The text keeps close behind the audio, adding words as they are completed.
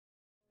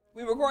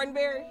We recording,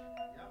 Barry?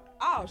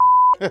 Oh,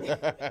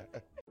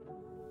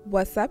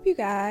 What's up, you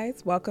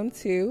guys? Welcome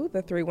to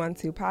the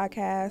 312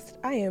 podcast.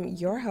 I am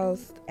your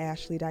host,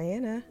 Ashley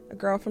Diana, a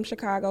girl from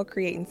Chicago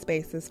creating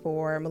spaces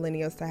for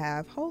millennials to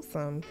have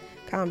wholesome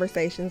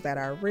conversations that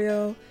are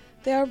real,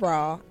 they're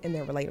raw, and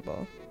they're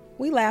relatable.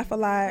 We laugh a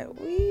lot,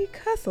 we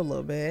cuss a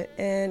little bit,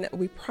 and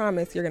we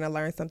promise you're going to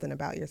learn something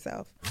about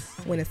yourself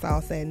when it's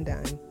all said and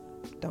done.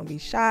 Don't be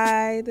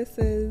shy. This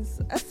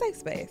is a safe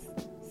space.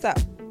 So,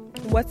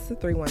 what's the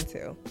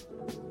 312?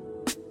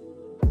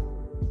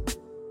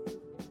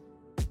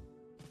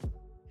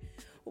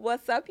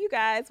 What's up, you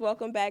guys?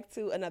 Welcome back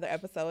to another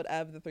episode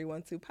of the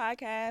 312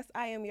 podcast.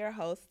 I am your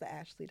host, the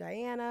Ashley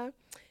Diana.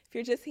 If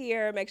you're just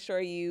here, make sure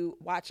you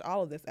watch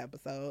all of this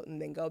episode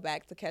and then go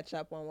back to catch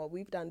up on what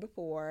we've done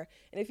before.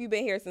 And if you've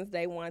been here since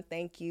day one,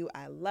 thank you.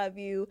 I love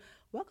you.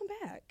 Welcome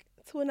back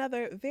to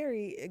another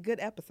very good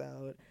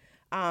episode.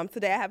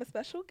 Today I have a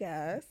special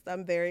guest.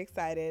 I'm very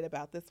excited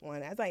about this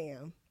one, as I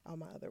am all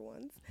my other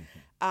ones.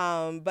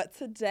 But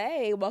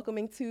today,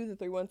 welcoming to the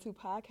 312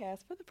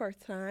 podcast for the first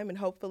time, and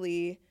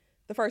hopefully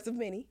the first of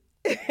many.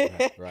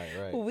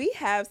 Right. We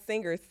have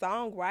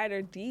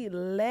singer-songwriter D.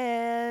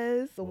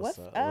 Les. What's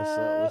up?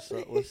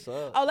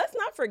 Oh, let's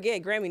not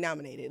forget Grammy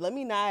nominated. Let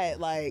me not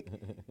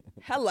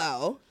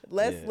hello.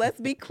 Let's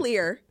be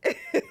clear.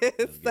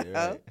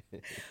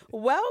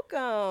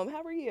 Welcome.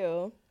 How are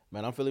you?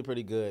 Man, I'm feeling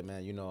pretty good,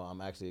 man. You know,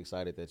 I'm actually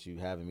excited that you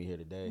having me here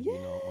today. Yes.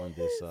 You know, on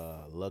this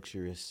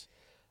luxurious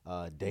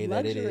day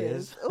that it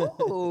is.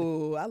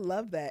 Ooh, I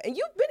love that. And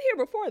you've been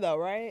here before, though,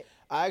 right?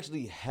 I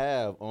actually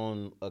have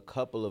on a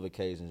couple of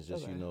occasions,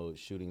 just, Okay. you know,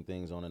 shooting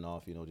things on and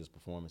off, you know, just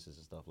performances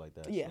and stuff like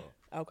that. Yeah. So,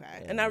 Okay.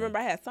 yeah, And I remember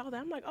I had saw that.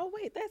 I'm like, oh,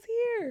 wait, that's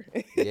here.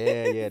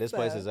 yeah. This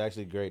place is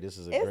actually great. This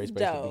is a great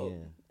space to be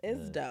in.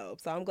 It's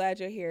dope. So I'm glad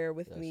you're here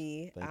with Yes,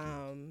 me. thank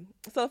you.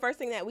 So the first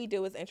thing that we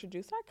do is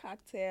introduce our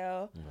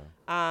cocktail.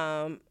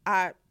 Okay.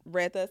 I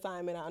read the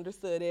assignment. I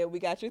understood it. We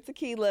got your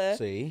tequila.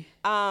 See?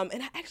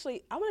 And I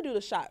want to do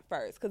the shot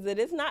first because it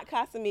is not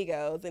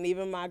Casamigos. And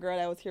even my girl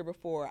that was here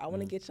before, I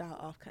want to get y'all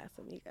off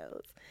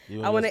Casamigos.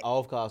 You want to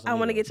off Casamigos? I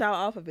want to get y'all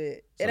off of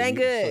it. So It ain't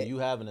good. So you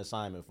have an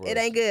assignment for us. It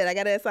ain't good. I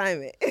got an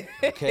assignment.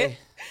 Okay.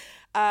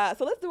 So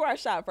let's do our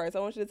shot first. I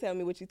want you to tell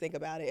me what you think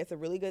about it. It's a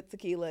really good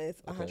tequila.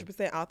 It's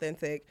 100%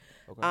 authentic.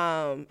 Okay.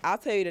 I'll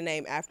tell you the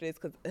name after this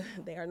because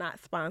they are not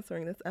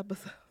sponsoring this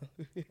episode.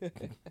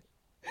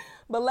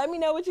 But let me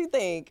know what you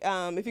think.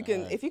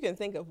 If you can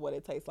think of what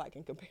it tastes like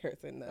in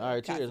comparison to all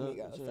right, cheers.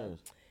 Casamigos. Cheers.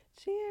 So,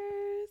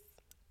 cheers.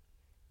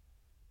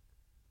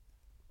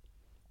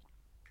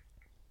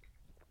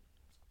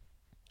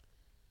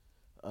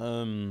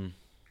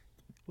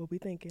 What we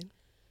thinking?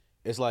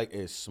 It's like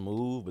it's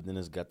smooth, but then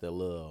it's got that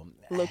little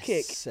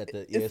kick. It's still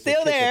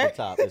a there. kick at the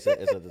top. It's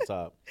at the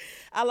top.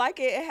 I like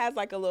it. It has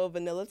like a little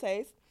vanilla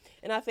taste,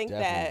 and I think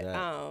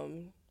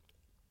Definitely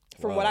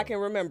from what I can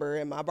remember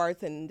in my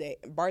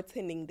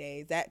bartending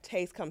days, that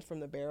taste comes from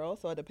the barrel.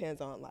 So it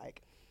depends on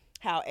like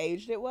how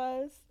aged it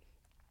was.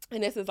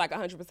 And this is like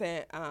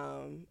 100%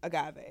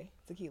 agave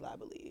tequila, I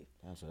believe.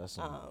 That's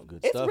some good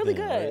it's stuff. It's really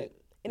then, good, right?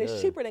 and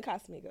it's cheaper than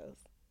Casamigos.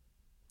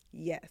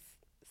 Yes.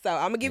 So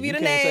I'm gonna give you the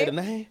can't name. Say the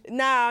name?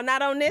 No,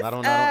 not on this. Not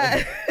on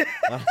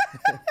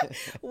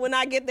When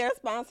I get their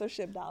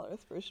sponsorship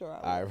dollars, for sure.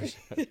 All right,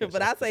 for sure.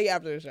 But I'll tell you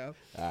after the show.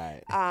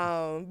 All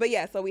right. But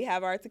yeah, so we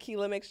have our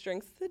tequila mixed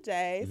drinks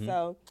today. Mm-hmm.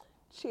 So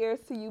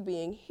cheers to you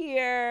being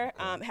here.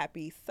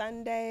 Happy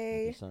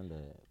Sunday. Happy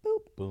Sunday.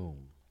 Boop.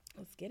 Boom.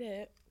 Let's get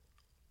it.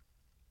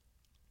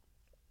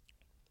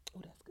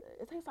 Oh, that's good.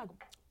 It tastes like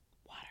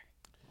water.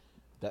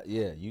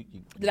 You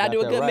Did I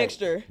do a good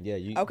mixture? Yeah,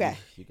 you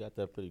got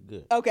that pretty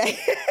good. Okay.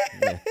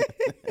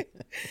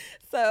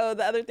 So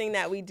the other thing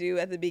that we do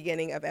at the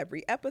beginning of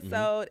every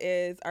episode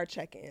is our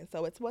check-in.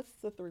 So it's what's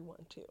the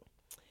 312?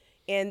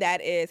 And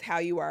that is how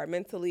you are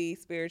mentally,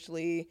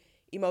 spiritually,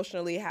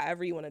 emotionally,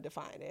 however you want to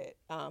define it.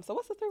 So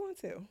what's the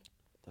 312?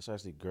 That's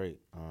actually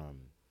great.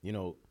 You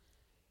know,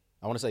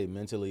 I want to say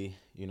mentally,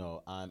 you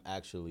know, I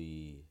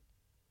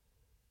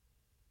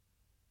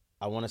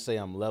want to say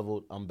I'm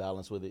leveled, I'm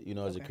balanced with it. You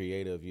know, as a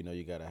creative, you know,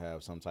 you got to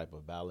have some type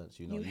of balance.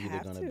 You know, you're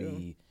either going to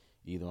be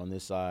either on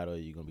this side or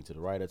you're going to be to the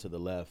right or to the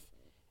left.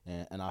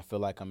 And I feel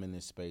like I'm in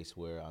this space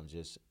where I'm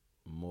just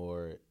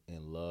more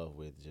in love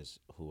with just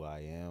who I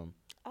am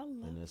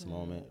in this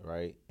moment,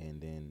 right? And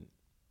then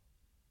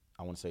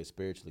I want to say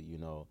spiritually, you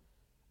know,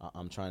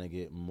 I'm trying to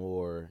get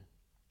more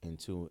in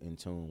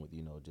tune with,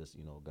 you know, just,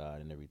 you know,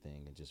 God and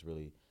everything, and just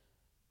really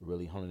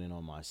honing in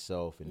on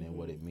myself and then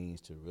what it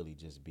means to really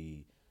just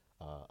be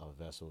a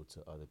vessel to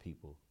other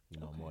people,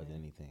 you know, more than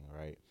anything,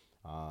 right?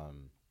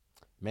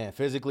 Man,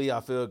 physically,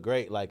 I feel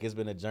great. Like, it's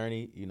been a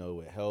journey, you know,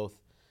 with health.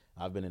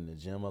 I've been in the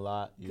gym a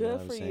lot. You know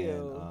what I'm saying?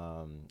 You.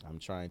 I'm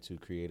trying to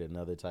create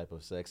another type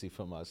of sexy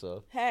for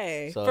myself.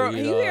 Hey, so,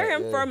 you hear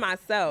him for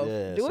myself.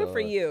 Yeah, Do it for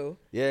you.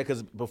 Yeah,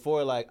 because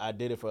before, like, I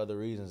did it for other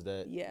reasons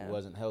that it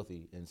wasn't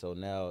healthy. And so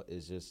now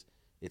it's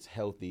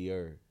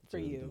healthier for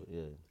you.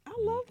 Yeah. I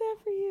love that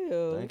for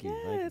you. Thank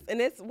you. And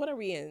it's, what are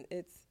we in?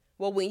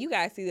 Well, when you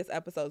guys see this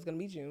episode, it's gonna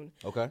be June.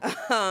 Okay.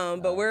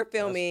 But we're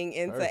filming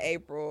into perfect.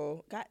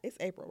 April. God, it's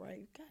April,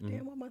 right? God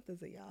damn, what month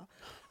is it,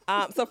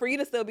 y'all? So for you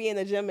to still be in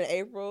the gym in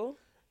April,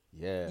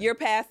 yeah, you're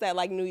past that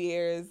like New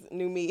Year's,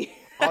 new me.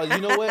 Oh,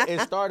 you know what?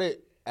 It started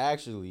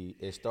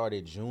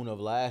June of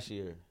last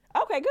year.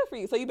 Okay, good for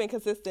you. So you've been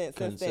consistent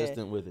since then.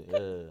 Consistent with it,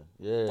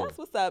 yeah. That's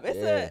what's up.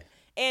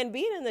 And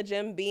being in the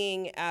gym,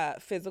 being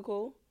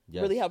physical,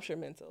 really helps your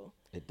mental.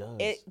 It does.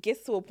 It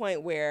gets to a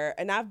point where,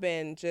 and I've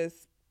been just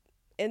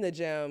in the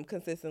gym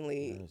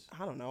consistently.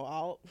 I don't know,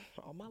 all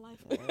my life.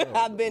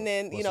 I've been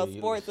in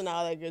sports and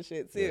all that good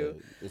shit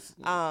too.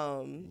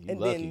 And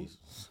then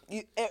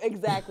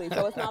exactly.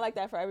 So it's not like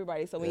that for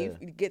everybody. So when you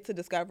get to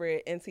discover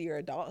it into your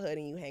adulthood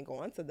and you hang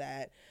on to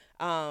that,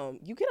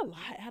 you get a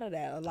lot out of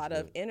that. A lot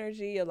of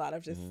energy, a lot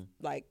of just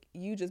like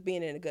you just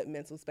being in a good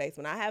mental space.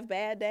 When I have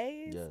bad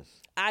days,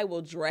 I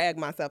will drag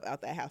myself out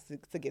that house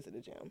to get to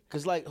the gym.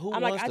 Cause like who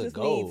wants I to just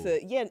go? need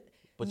to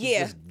But you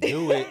just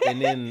do it, and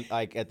then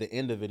like at the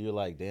end of it, you're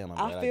like, "Damn,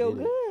 I feel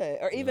good."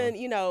 Or even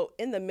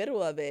in the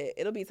middle of it,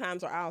 it'll be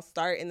times where I'll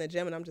start in the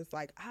gym and I'm just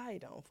like, I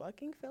don't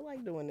fucking feel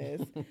like doing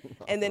this.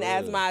 And then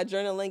as my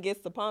adrenaline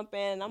gets to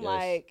pumping, I'm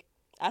like,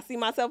 I see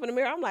myself in the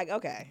mirror. I'm like,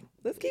 okay,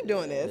 let's keep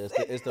doing this.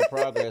 It's the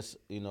progress,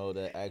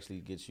 that actually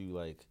gets you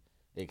like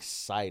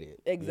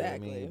excited.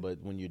 Exactly. You know what I mean?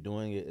 But when you're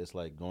doing it, it's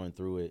like going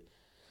through it.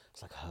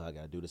 It's like, I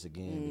got to do this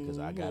again because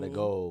I got to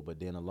go. But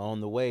then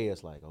along the way,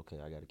 it's like, okay,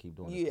 I got to keep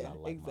doing this because I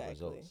like my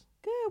results.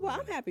 Good. Well,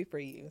 I'm happy for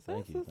you. So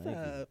Thank you.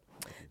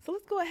 So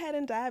let's go ahead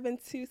and dive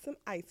into some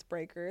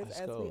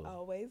icebreakers we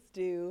always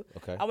do.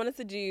 Okay. I wanted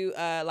to do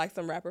like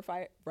some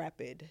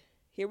rapid.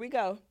 Here we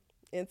go.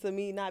 Into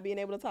me not being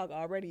able to talk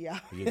already, y'all.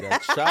 You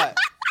got shot.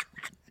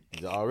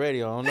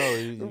 Already, I don't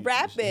know.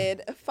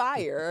 Rapid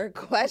fire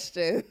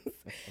questions.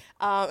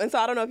 And so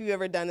I don't know if you've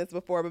ever done this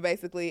before, but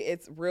basically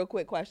it's real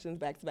quick questions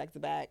back to back to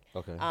back.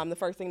 Okay. The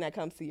first thing that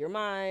comes to your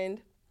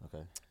mind.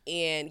 Okay.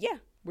 And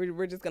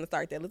we're just going to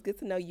start there. Let's get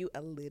to know you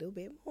a little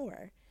bit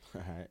more.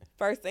 All right.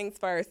 First things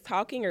first,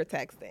 talking or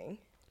texting?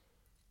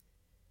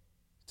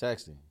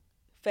 Texting.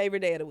 Favorite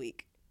day of the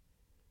week?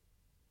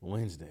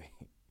 Wednesday.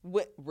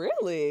 What,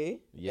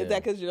 really? Yeah. Is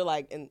that because you're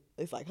like,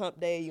 it's like hump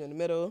day, you in the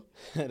middle?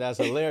 That's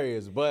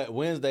hilarious. But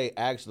Wednesday,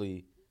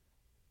 actually,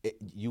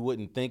 you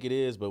wouldn't think it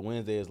is, but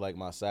Wednesday is like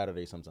my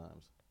Saturday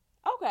sometimes.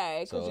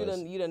 Okay, because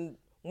you done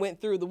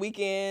went through the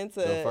weekend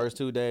to... The first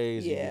 2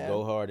 days, you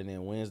go hard, and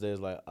then Wednesday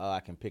is like, I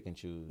can pick and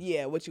choose.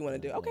 Yeah, what you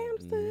want to do. Okay,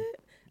 understood.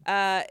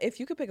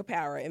 If you could pick a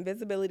power,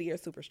 invisibility or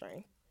super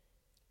strength?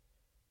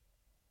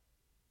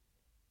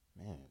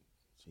 Man,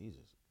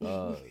 Jesus.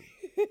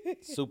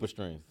 Super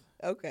strength.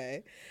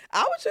 Okay.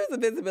 I would choose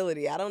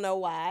invisibility. I don't know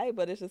why,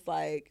 but it's just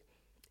like,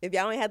 if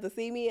y'all ain't have to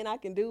see me and I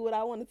can do what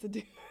I wanted to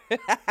do.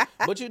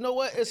 But you know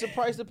what? It's a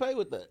price to pay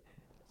with that.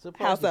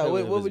 How so?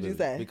 What would you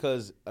say?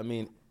 Because, I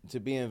mean, to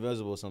be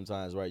invisible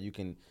sometimes, right, you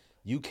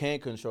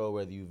can't control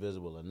whether you're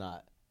visible or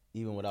not,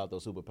 even without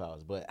those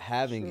superpowers. But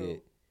having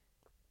it,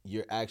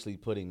 you're actually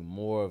putting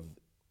more of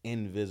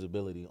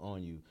invisibility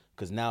on you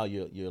because now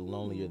you're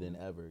lonelier than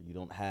ever. You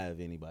don't have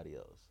anybody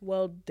else.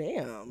 Well,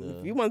 damn.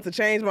 If you want to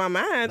change my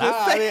mind,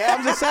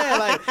 I'm just saying,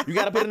 like, you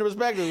got to put it into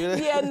perspective.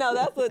 Yeah, no,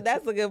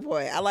 that's a good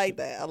point. I like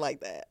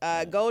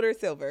that. Gold or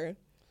silver?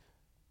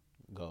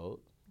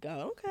 Gold.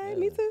 Gold. Okay,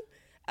 me too.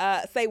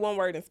 Say one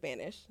word in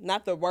Spanish.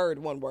 Not the word,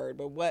 one word,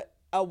 but what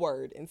a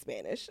word in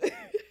Spanish.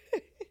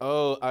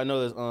 Oh, I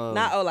know this.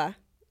 Not hola.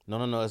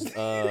 No. It's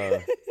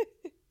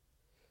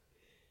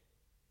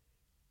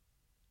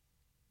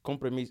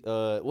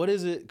compromiso. What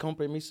is it?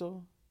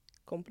 Compromiso.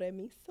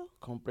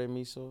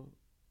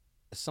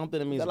 Something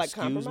that means like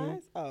compromise.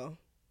 Me. Oh,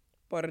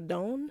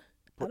 perdón.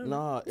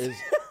 No, it's.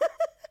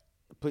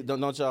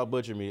 Don't y'all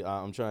butcher me.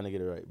 I'm trying to get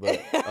it right,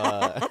 but.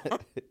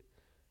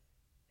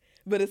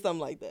 But it's something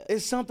like that.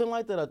 It's something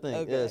like that, I think.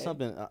 Okay. Yeah,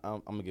 something.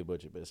 I'm gonna get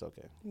butchered, but it's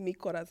okay. Mi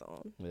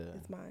corazón. Yeah,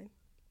 it's mine.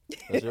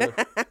 That's yours?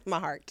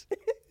 My heart.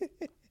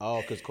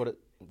 Oh, because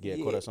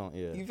corazón.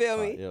 Yeah. You feel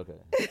me? Yeah.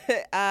 Okay.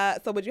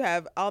 So would you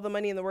have all the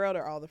money in the world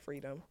or all the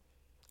freedom?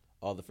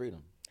 All the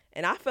freedom.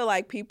 And I feel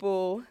like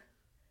people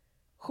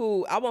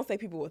who, I won't say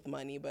people with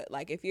money, but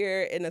like if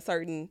you're in a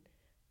certain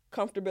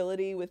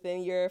comfortability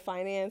within your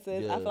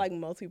finances, I feel like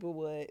most people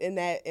would, in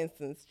that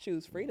instance,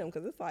 choose freedom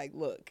because it's like,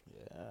 look,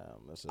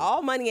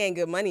 all money ain't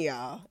good money,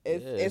 y'all.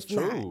 It's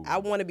true. Not. I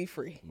want to be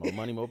free. More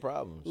money, more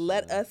problems.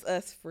 Let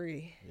us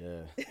free.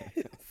 Yeah.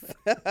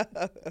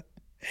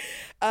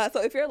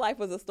 So if your life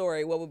was a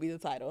story, what would be the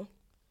title?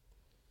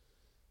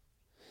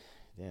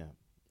 Damn.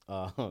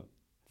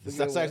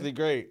 That's actually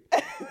great.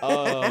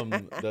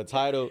 The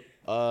title,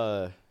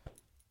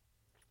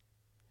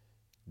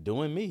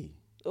 Doing Me.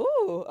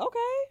 Ooh, okay.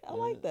 I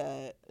like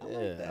that. I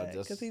like that.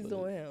 Because he's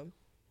doing him.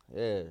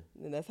 Yeah.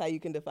 And that's how you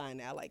can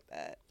define it. I like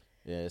that.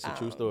 Yeah, it's a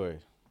true story.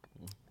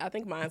 I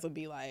think mine would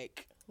be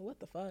like, what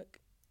the fuck?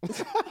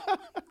 Because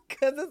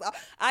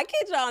I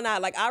kid y'all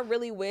not. Like, I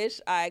really wish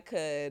I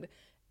could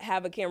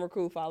have a camera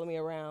crew follow me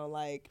around.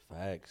 Like,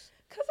 facts.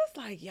 Because it's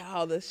like,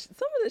 y'all, some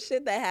of the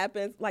shit that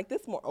happens, like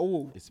this morning.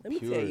 Oh, let me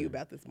tell you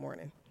about this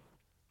morning.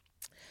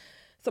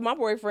 So my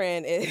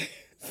boyfriend is,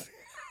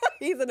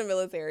 he's in the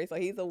military, so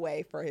he's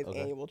away for his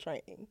annual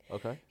training.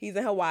 Okay. He's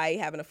in Hawaii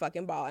having a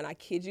fucking ball, and I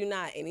kid you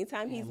not,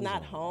 anytime he's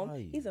not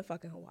home, he's in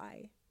fucking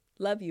Hawaii.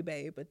 Love you,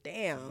 babe, but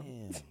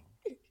damn.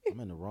 I'm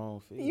in the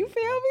wrong field. You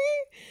feel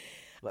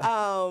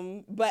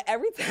me? But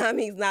every time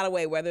he's not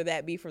away, whether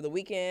that be for the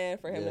weekend,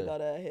 for him to go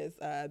to his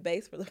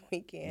base for the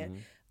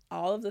weekend,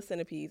 all of the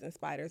centipedes and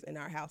spiders in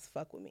our house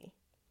fuck with me.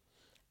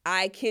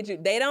 I kid you.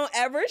 They don't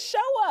ever show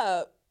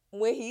up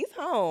when he's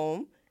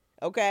home,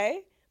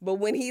 okay? But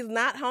when he's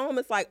not home,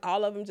 it's like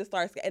all of them just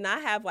start. And I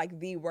have like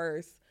the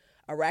worst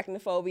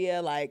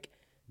arachnophobia, like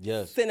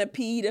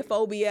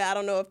centipedophobia. I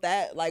don't know if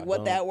that, like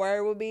what that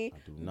word would be.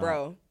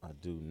 Bro. I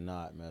do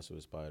not mess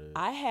with spiders.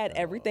 I had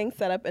everything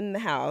set up in the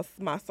house.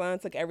 My son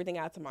took everything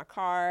out to my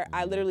car.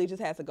 I literally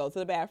just had to go to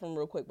the bathroom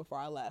real quick before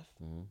I left.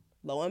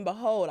 Lo and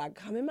behold, I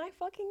come in my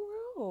fucking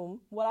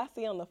room. What I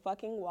see on the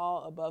fucking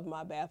wall above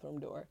my bathroom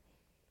door.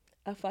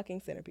 A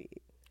fucking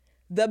centipede.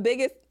 The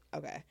biggest,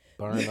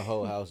 Burn the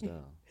whole house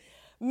down.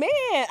 Man,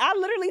 I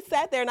literally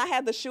sat there and I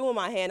had the shoe in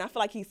my hand. I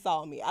feel like he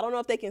saw me. I don't know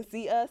if they can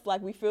see us.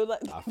 Like we feel like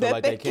I feel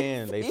like they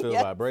can. They feel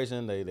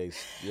vibration.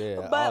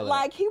 Yeah. But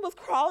like he was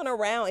crawling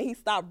around and he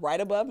stopped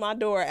right above my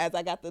door as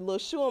I got the little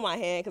shoe in my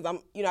hand because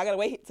I gotta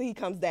wait till he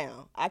comes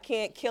down. I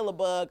can't kill a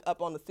bug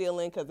up on the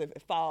ceiling because if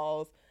it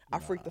falls, I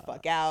freak the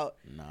fuck out.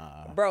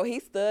 Bro,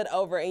 he stood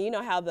over, and you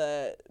know how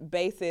the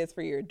base is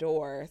for your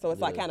door, so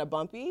it's like kind of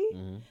bumpy.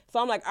 So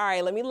I'm like, all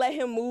right, let me let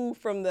him move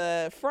from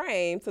the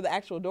frame to the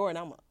actual door, and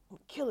I'm gonna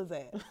kill his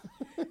ass.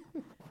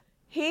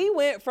 He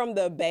went from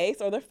the base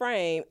or the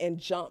frame and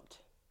jumped.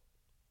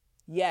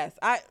 Yes,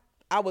 I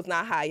was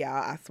not high, y'all.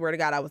 I swear to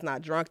God, I was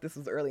not drunk. This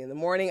was early in the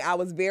morning. I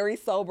was very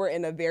sober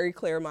in a very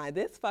clear mind.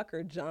 This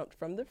fucker jumped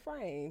from the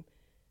frame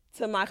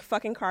to my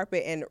fucking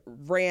carpet and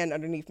ran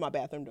underneath my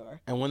bathroom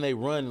door. And when they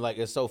run, like,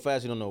 it's so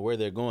fast, you don't know where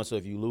they're going. So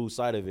if you lose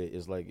sight of it,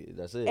 it's like,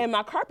 that's it. And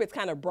my carpet's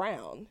kind of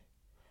brown.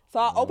 So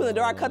I open the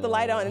door, I cut the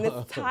light on, and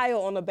it's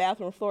tile on the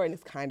bathroom floor, and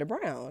it's kind of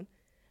brown.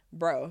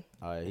 Bro.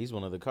 All right, he's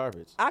one of the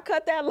carpets. I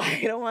cut that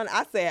light on.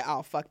 I said,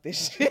 oh, fuck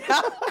this shit.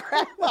 I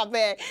grabbed my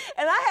bag.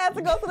 And I had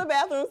to go to the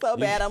bathroom so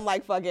bad. I'm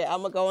like, fuck it.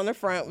 I'm going to go in the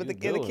front with the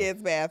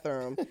kids'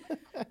 bathroom.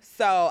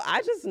 So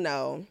I just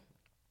know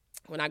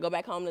when I go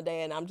back home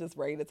today and I'm just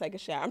ready to take a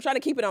shower. I'm trying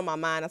to keep it on my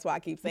mind. That's why I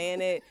keep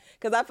saying it.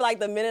 Because I feel like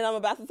the minute I'm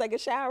about to take a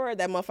shower,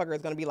 that motherfucker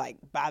is going to be like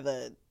by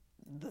the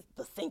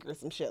sink or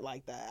some shit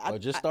like that. Or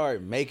just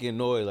start making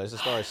noise. Like,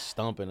 just start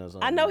stumping or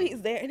something. I know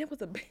he's there, and it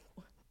was a big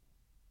one.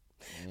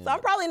 Yeah. So I'm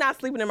probably not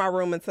sleeping in my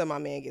room until my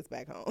man gets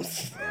back home.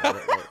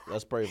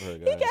 Let's pray for her,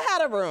 guys. He can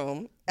have a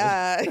room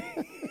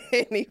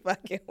any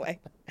fucking way.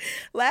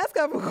 Last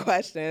couple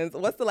questions.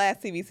 What's the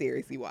last TV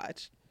series you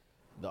watched?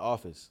 The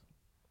Office.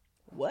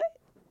 What?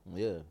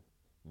 Yeah.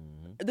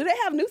 Do they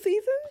have new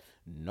seasons?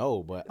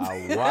 No, but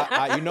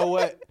you know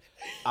what?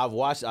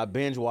 I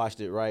binge watched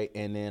it, right?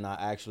 And then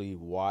I actually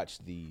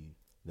watched the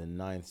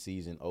 9th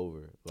season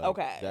over. Like,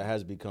 that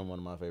has become one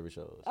of my favorite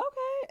shows. Okay.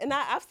 And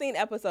I've seen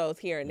episodes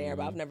here and there,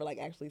 but I've never like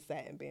actually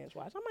sat and binge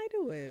watched. I might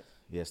do it.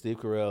 Yeah, Steve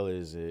Carell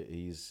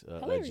he's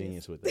a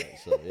genius with that.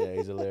 So yeah,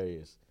 he's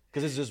hilarious.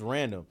 Because it's just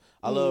random.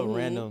 I love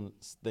random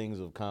things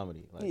of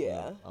comedy. Like,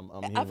 yeah. You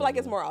know, I feel like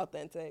it's more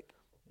authentic.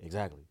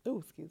 Exactly. Ooh,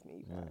 excuse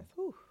me, you guys.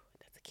 Ooh,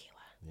 that's tequila.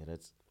 Yeah,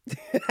 that's.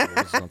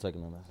 We're just gonna take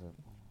it on that.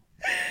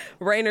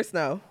 Rain or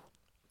snow?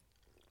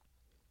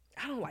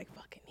 I don't like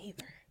fucking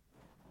either.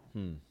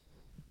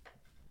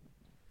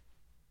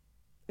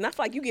 And I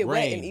feel like you get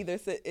wet in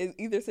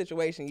either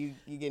situation.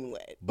 You getting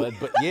wet. But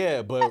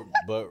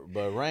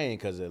rain,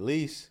 because at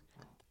least,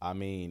 I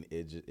mean,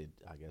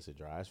 I guess it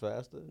dries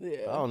faster.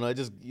 Yeah. I don't know. It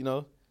just, you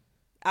know.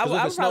 Because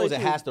if it snows, it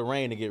has to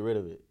rain to get rid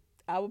of it.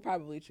 I would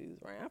probably choose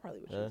rain. I probably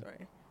would choose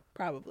rain.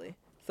 Probably.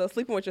 So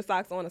sleeping with your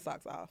socks on or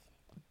socks off?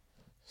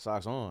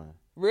 Socks on.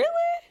 Really?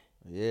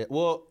 Yeah.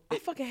 Well, I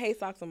fucking hate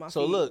socks on my feet.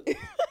 So look,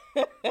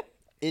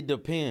 it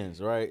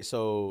depends, right?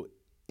 So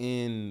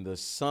in the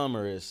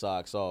summer, it's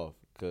socks off.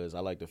 Because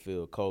I like to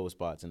feel cold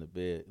spots in the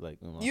bed, like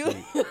in my feet.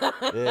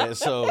 Yeah,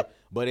 so,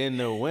 but in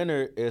the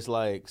winter, it's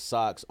like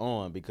socks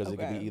on because it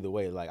could be either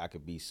way. Like, I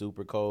could be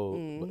super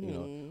cold, but, you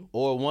know,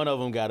 or one of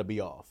them got to be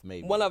off,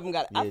 maybe. One of them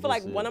got I feel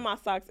like one of my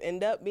socks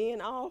end up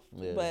being off,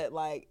 but,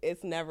 like,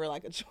 it's never,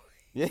 like, a choice.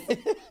 Yeah. I'm like,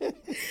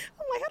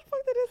 how the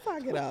fuck did this song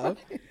get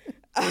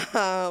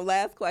off?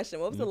 Last question.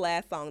 What was the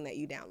last song that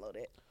you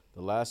downloaded?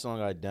 The last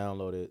song I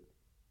downloaded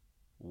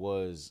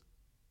was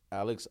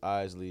Alex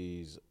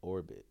Isley's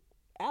Orbit.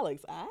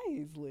 Alex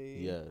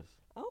Isley. Yes.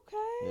 Okay.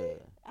 Yeah.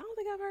 I don't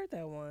think I've heard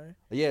that one.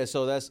 Yeah,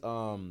 so that's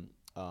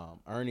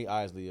Ernie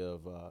Isley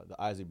of the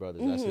Isley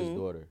Brothers. That's his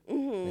daughter,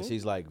 and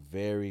she's like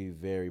very,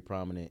 very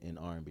prominent in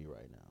R&B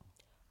right now.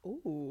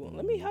 Ooh,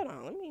 let me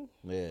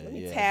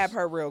tab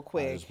her real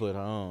quick. I just put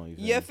her on.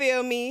 You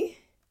feel me?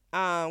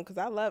 Because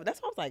I love.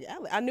 That's why I was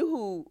like, I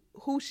knew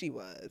who she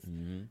was.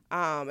 And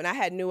I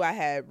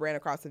had ran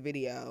across a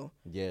video.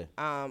 Yeah.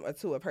 Or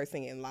two of her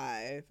singing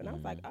live, and I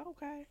was like, oh,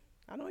 okay.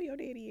 I know who your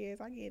daddy is.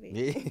 I get it.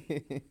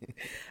 You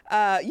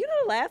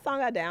know the last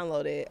song I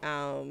downloaded,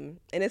 and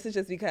this is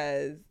just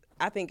because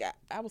I think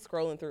I was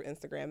scrolling through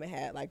Instagram and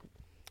had like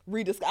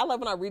I love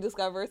when I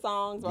rediscover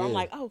songs where I'm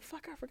like, oh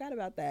fuck, I forgot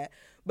about that.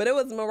 But it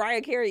was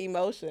Mariah Carey,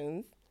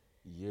 Emotions.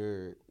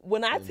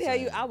 When I tell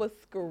you, I was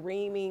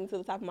screaming to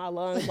the top of my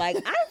lungs like,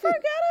 I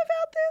forgot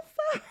about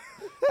this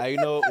song. You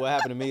know what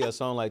happened to me? A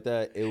song like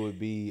that, it would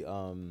be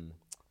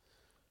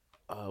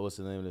what's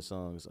the name of the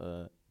songs?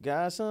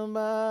 Got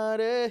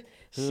somebody.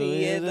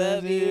 She is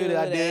a beauty.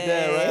 I did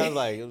that, right? I was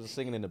like, it was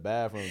singing in the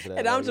bathroom to that.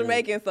 And I'm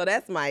Jamaican, so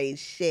that's my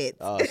shit.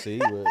 Oh, see,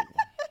 boom.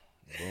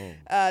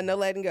 No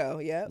Letting Go.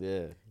 Yep.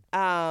 Yeah.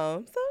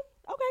 So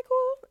okay,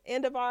 cool.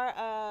 End of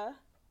our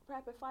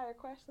rapid fire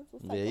questions.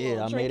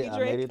 Yeah. I made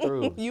it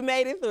through. You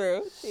made it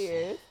through.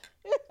 Cheers.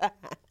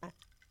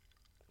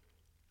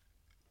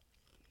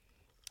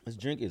 This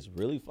drink is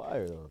really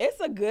fire though. It's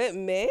a good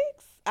mix.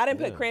 I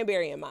didn't put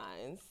cranberry in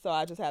mine, so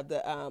I just have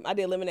the I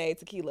did lemonade,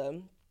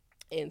 tequila,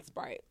 and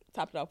Sprite.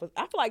 Topped it off with.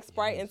 I feel like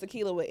Sprite and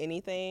tequila with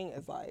anything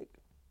is like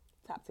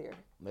top tier.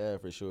 Yeah,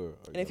 for sure.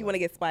 And if you want to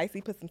get spicy,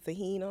 put some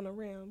tahini on the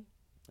rim.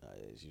 Yeah,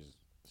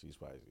 she's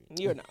spicy.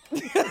 You're not.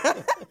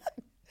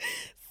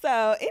 So,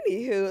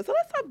 anywho, so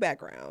let's talk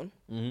background.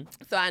 Mm-hmm.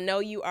 So, I know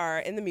you are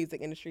in the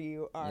music industry.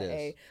 You are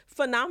a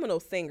phenomenal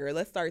singer.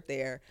 Let's start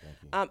there.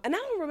 And I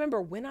don't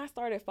remember when I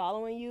started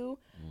following you,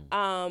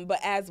 but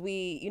as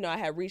we, I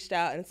had reached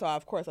out, and so,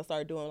 of course, I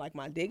started doing, like,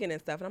 my digging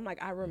and stuff. And I'm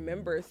like, I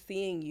remember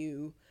seeing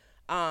you,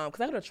 because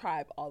I go to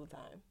Tribe all the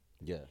time.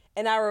 Yeah.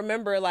 And I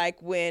remember,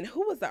 like,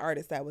 who was the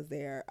artist that was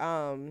there?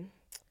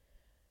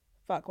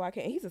 Why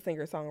can't he's a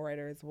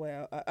singer-songwriter as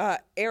well.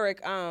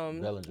 Eric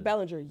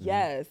Bellinger,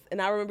 yes.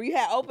 And I remember you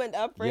had opened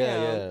up for him.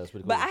 Yeah, that's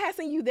pretty cool. But I had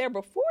seen you there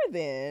before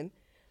then.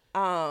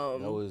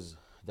 That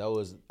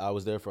was I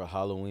was there for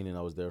Halloween and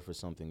I was there for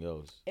something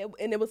else.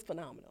 And it was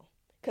phenomenal.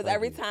 Because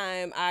every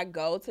time I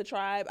go to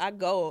Tribe,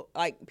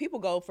 people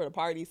go for the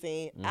party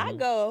scene. Mm-hmm. I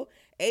go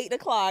 8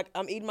 o'clock,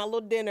 I'm eating my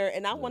little dinner,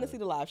 and I want to see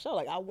the live show.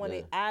 Like,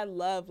 I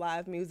love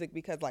live music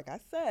because, like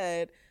I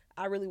said,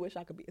 I really wish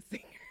I could be a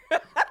singer.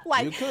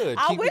 Like, you could.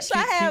 I wish I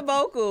had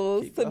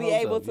vocals to be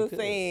able to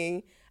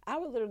sing. I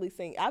would literally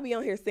sing. I'd be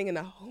on here singing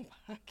the whole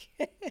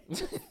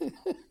podcast.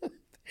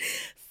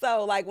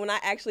 So, like, when I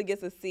actually get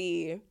to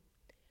see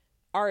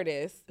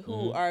artists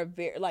who are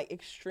very, like,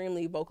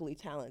 extremely vocally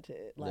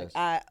talented, like,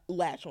 I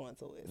latch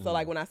onto it. So,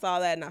 like, when I saw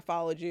that and I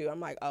followed you,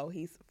 I'm like, oh,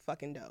 he's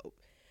fucking dope.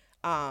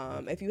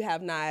 If you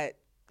have not,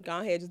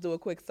 go ahead, just do a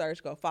quick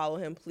search. Go follow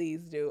him.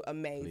 Please do.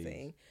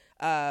 Amazing.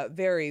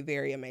 Very,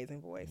 very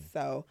amazing voice.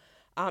 So,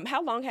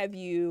 how long have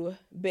you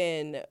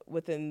been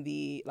within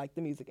the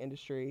music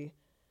industry?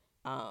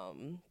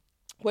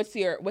 What's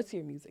your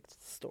music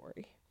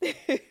story?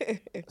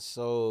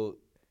 So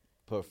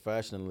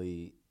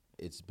professionally,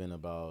 it's been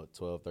about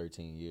 12,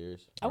 13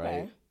 years.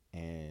 Okay. Right?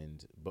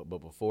 And but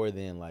before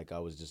then, like I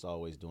was just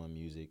always doing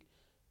music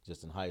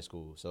just in high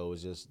school. So it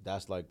was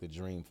that's like the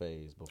dream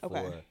phase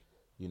before,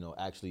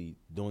 actually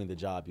doing the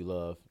job you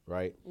love,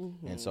 right?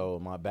 Mm-hmm. And so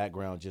my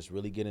background, just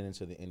really getting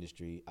into the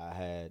industry, I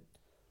had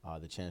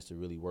the chance to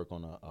really work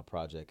on a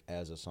project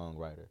as a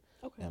songwriter.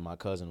 Okay. And my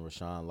cousin,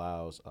 Rashawn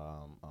Lyles,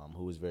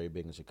 who was very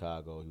big in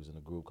Chicago, he was in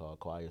a group called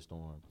Quiet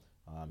Storm.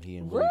 He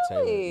and Willie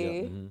Taylor.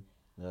 Yeah. Mm-hmm.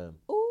 Yeah.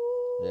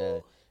 Ooh. Yeah.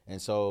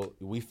 And so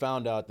we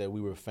found out that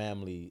we were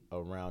family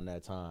around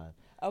that time.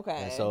 Okay.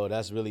 And so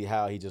that's really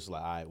how he just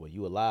like, all right, well,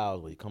 you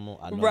allowed, well, come on.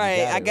 I know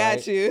I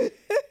got you.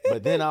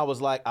 But then I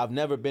was like, I've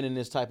never been in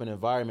this type of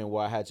environment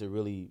where I had to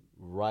really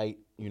write,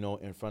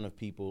 in front of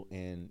people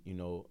and,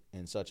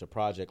 in such a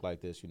project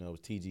like this, it was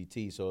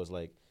TGT. So it's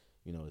like,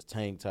 it's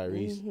Tank,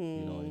 Tyrese,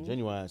 and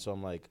Genuine. So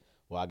I'm like,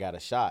 well, I got a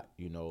shot,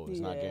 it's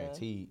not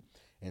guaranteed.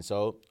 And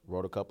so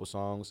wrote a couple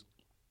songs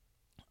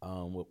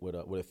with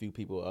a few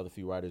people, other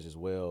few writers as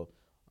well.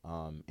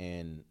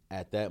 And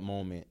at that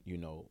moment,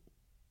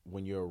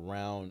 when you're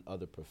around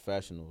other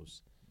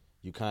professionals,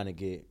 you kind of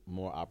get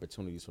more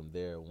opportunities from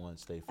there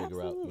once they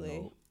figure out,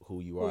 who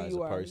you are as a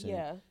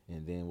person,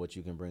 and then what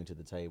you can bring to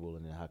the table,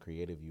 and then how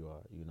creative you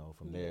are,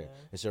 from there.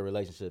 It's a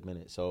relationship in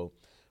it. So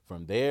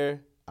from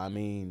there, I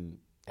mean,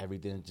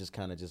 everything just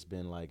kind of just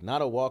been like,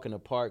 not a walk in the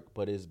park,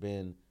 but it's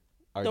been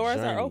our doors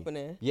journey. Are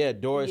opening. Yeah,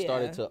 doors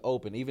started to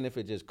open. Even if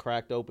it just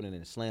cracked open and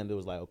it slammed, it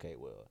was like, okay,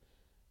 well,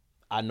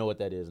 I know what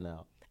that is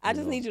now. I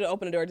just need you to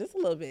open the door just a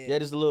little bit. Yeah,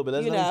 just a little bit.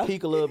 Let's let me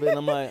peek a little bit. And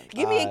I'm like,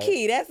 give me a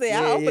key. That's it.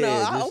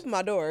 I'll open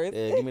my doors.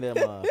 Yeah, give me that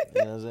mom.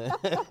 You know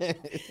what I'm saying?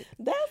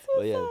 That's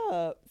what's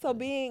up. So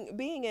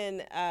being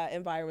in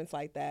environments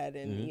like that,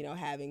 and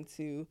having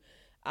to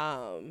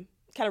kind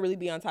of really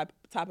be on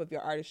top of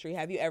your artistry.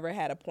 Have you ever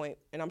had a point?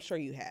 And I'm sure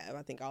you have.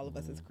 I think all of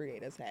us as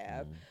creatives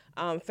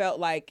have felt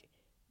like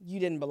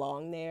you didn't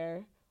belong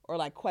there, or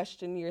like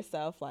question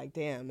yourself, like,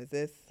 damn, is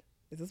this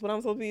what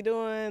I'm supposed to be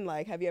doing?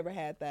 Like, have you ever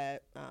had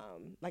that,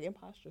 like,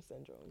 imposter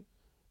syndrome?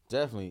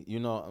 Definitely.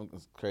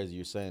 It's crazy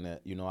you're saying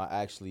that.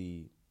 I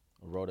actually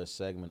wrote a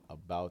segment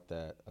about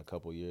that a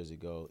couple years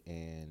ago,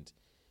 and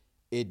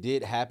it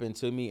did happen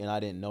to me, and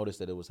I didn't notice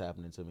that it was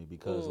happening to me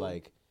because,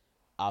 like,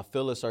 I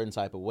feel a certain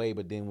type of way,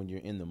 but then when you're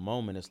in the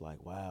moment, it's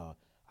like, wow.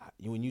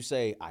 When you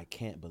say, I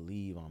can't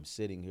believe I'm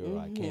sitting here, or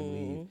I can't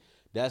believe,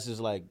 that's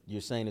just like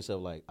you're saying to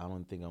yourself, like, I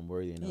don't think I'm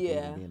worthy enough to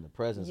even be in the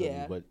presence of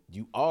Yeah. you. But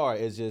you are.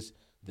 It's just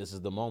this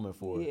is the moment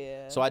for it.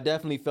 Yeah. So I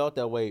definitely felt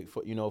that way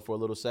for for a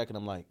little second.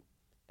 I'm like,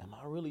 am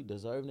I really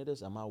deserving of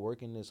this? Am I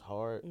working this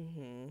hard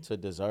to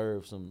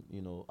deserve some,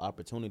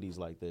 opportunities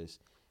like this?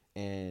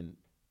 And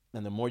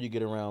the more you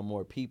get around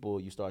more people,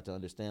 you start to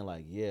understand,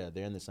 like, yeah,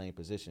 they're in the same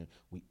position.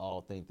 We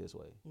all think this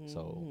way.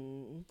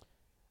 So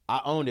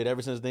I owned it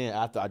ever since then.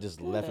 After I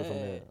just left it from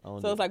there.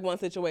 So it's like one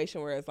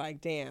situation where it's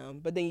like, damn,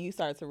 but then you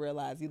start to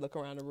realize, you look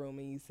around the room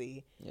and you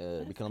see. Yeah,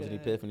 it becomes an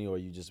epiphany, or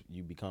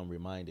you become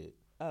reminded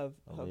of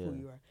who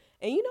you are.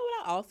 And you know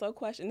what I also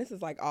question? This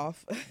is like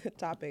off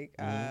topic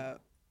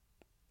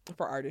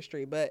for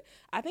artistry, but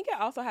I think it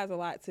also has a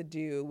lot to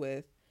do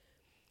with,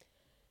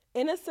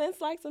 in a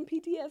sense, like some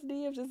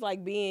PTSD of just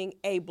like being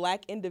a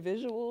Black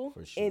individual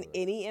in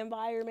any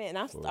environment. And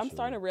I'm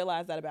starting to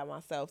realize that about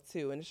myself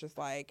too. And it's just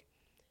like,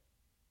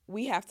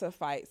 we have to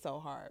fight so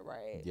hard,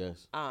 right?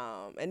 Yes.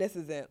 And this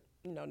isn't,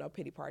 no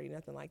pity party,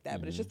 nothing like that.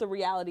 But it's just the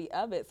reality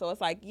of it. So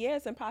it's like, yeah,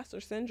 it's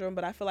imposter syndrome,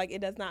 but I feel like it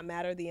does not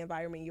matter the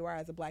environment you are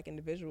as a Black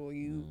individual.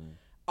 You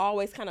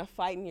always kind of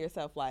fighting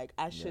yourself like,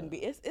 I shouldn't be.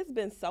 It's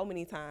been so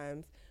many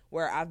times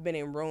where I've been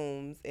in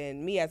rooms,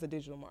 and me as a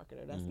digital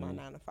marketer, that's my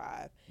 9 to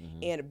 5,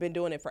 and I've been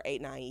doing it for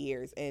 8-9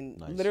 years. And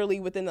literally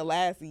within the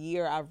last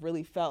year, I've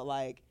really felt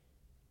like,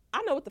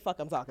 I know what the fuck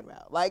I'm talking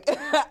about. Like,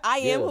 I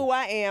am who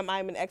I am.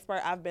 I'm an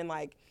expert. I've been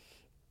like,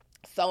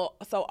 so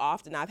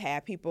often I've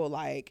had people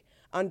like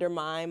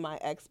undermine my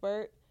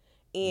expert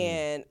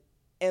and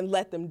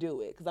let them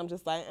do it. Cause I'm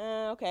just like,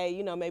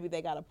 okay, maybe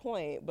they got a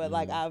point. But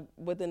like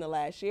within the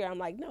last year, I'm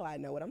like, no, I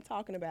know what I'm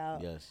talking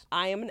about. Yes.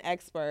 I am an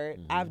expert.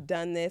 I've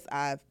done this.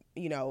 I've,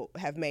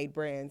 have made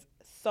brands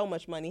so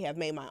much money, have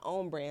made my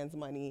own brands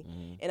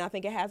money. And I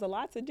think it has a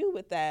lot to do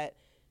with that.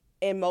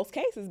 In most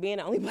cases, being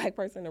the only Black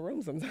person in the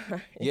room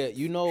sometimes. Yeah,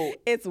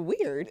 it's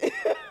weird.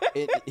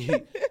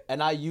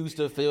 And I used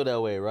to feel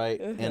that way, right?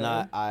 And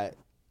I'm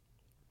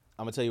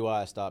gonna tell you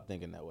why I stopped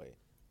thinking that way.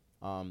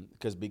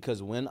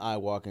 Because when I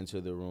walk into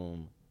the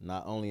room,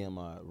 not only am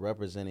I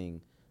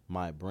representing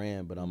my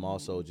brand, but I'm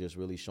also just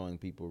really showing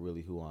people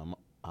really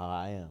how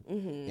I am,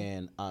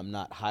 and I'm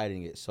not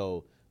hiding it.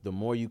 So the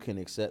more you can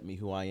accept me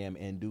who I am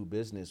and do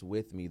business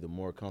with me, the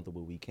more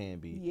comfortable we can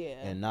be,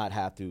 and not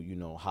have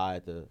to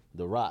hide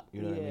the rock.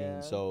 You know what I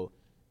mean? So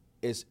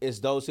it's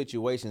those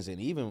situations, and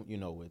even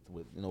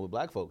with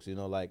Black folks,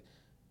 like,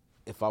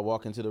 if I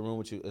walk into the room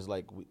with you, it's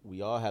like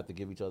we all have to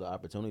give each other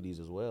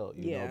opportunities as well,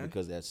 you know,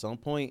 because at some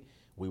point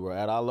we were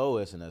at our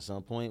lowest, and at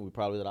some point we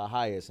probably at our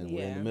highest, and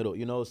we're in the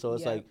middle, so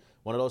it's like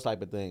one of those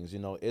type of things,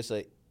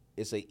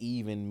 it's a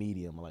even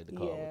medium, I like to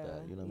call it with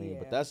that, you know what I mean?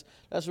 But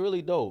that's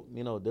really dope,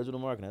 digital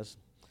marketing,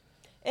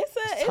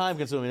 it's time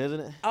consuming,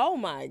 isn't it? Oh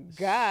my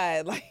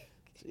God, like,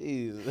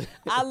 jeez.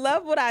 I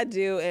love what I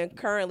do, and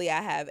currently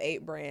I have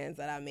 8 brands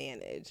that I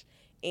manage,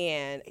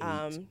 and 8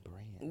 brands.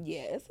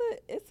 Yeah,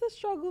 it's a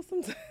struggle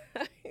sometimes.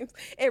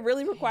 It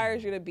really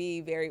requires you to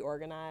be very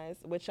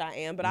organized, which I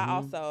am, but I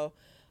also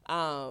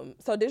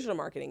so digital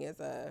marketing is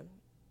a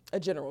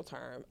general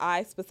term.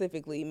 I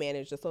specifically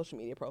manage the social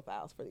media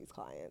profiles for these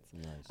clients.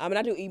 Nice. And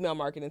I do email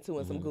marketing too,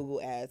 and some Google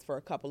ads for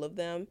a couple of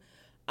them.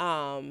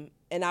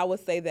 And I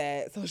would say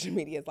that social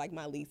media is like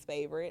my least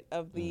favorite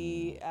of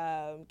the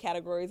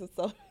categories of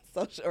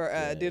social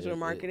or digital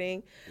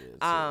marketing. It's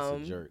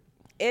a jerk.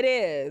 It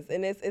is,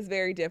 and it's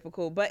very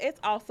difficult, but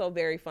it's also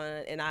very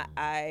fun, and I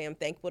am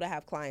thankful to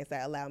have clients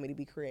that allow me to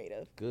be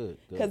creative. Good.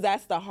 Because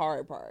that's the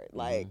hard part.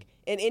 Like,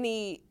 in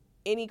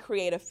any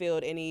creative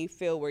field, any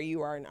field where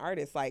you are an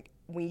artist, like,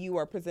 when you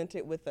are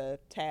presented with a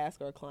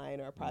task or a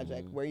client or a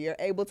project where you're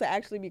able to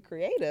actually be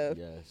creative,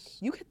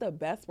 you get the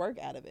best work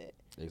out of it.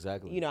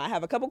 Exactly. I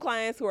have a couple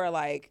clients who are,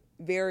 like,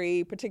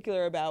 very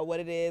particular about what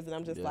it is, and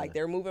I'm just like,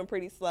 they're moving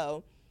pretty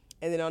slow.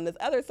 And then on this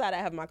other side, I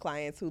have my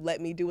clients who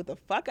let me do what the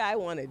fuck I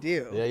want to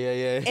do.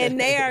 Yeah. And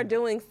they are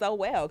doing so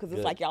well because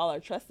it's like y'all are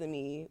trusting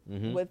me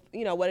with,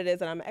 what it is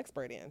that I'm an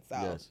expert in.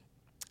 So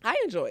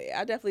I enjoy it.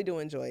 I definitely do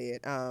enjoy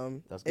it.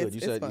 That's good.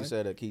 You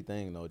said a key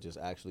thing, though, just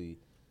actually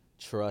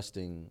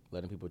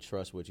letting people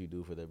trust what you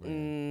do for their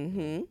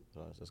brand.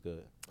 So that's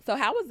good. So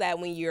how was that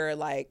when you're,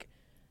 like,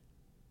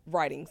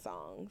 writing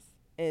songs?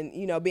 And,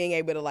 being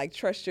able to, like,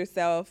 trust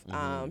yourself,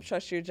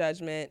 trust your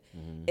judgment.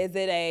 Is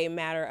it a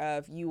matter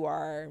of you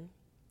are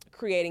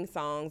creating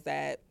songs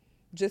that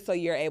just so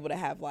you're able to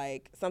have,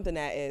 like, something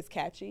that is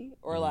catchy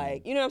or,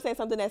 like, you know what I'm saying,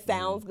 something that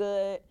sounds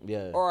good?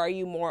 Yeah. Or are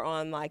you more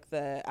on, like,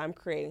 I'm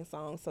creating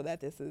songs so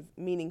that this is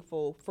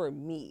meaningful for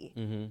me?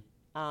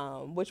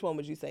 Which one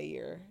would you say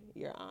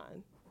you're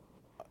on?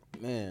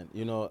 Man,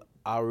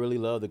 I really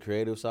love the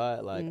creative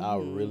side. Like, I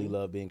really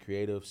love being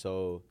creative,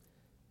 so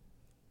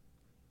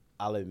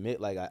I'll admit,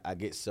 like, I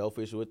get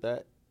selfish with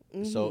that.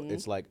 So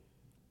it's like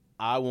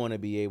I want to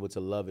be able to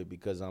love it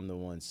because I'm the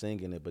one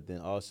singing it. But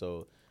then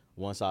also,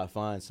 once I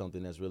find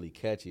something that's really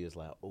catchy, it's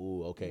like,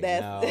 oh, okay,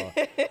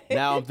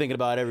 now I'm thinking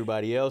about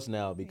everybody else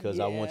now because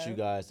I want you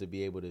guys to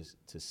be able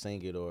to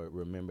sing it or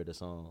remember the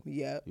song.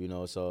 Yeah.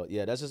 So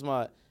yeah, that's just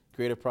my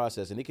creative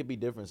process, and it could be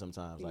different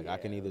sometimes. Like I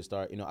can either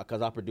start,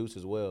 because I produce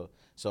as well,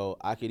 so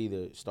I could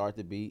either start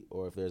the beat,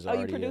 or if there's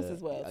already you produce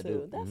as well I too.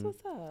 do. That's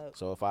what's up.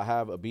 So if I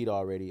have a beat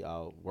already,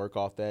 I'll work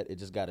off that. It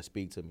just got to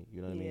speak to me.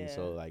 You know what I mean?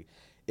 So like,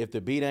 if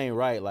the beat ain't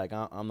right, like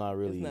I'm not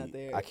really, it's not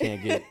there. I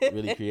can't get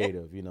really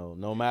creative.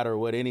 No matter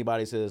what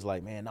anybody says,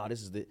 like, man, no,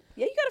 this is the.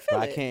 Yeah, you gotta feel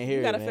it. I can't hear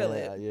you gotta it, feel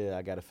man. it.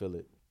 I gotta feel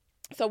it.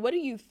 So what do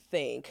you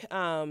think?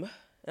 I'm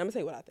gonna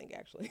tell you what I think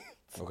actually.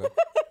 Okay.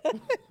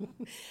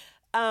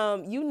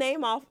 You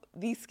name off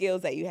these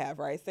skills that you have,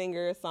 right?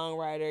 Singer,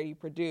 songwriter, you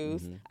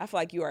produce. I feel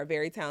like you are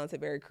very talented,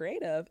 very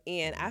creative.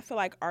 And I feel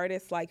like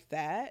artists like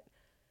that,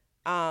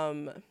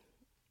 not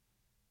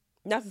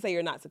to say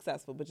you're not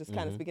successful, but just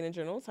kind of speaking in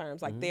general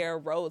terms, like their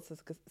road to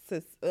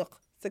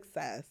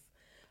success,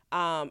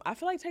 I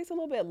feel like takes a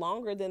little bit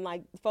longer than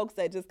like folks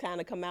that just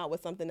kind of come out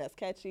with something that's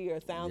catchy or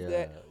sounds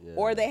good,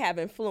 or they have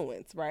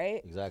influence,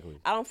 right? Exactly.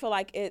 I don't feel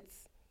like it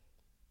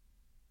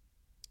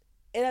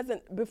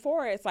doesn't,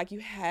 before it's like you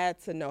had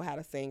to know how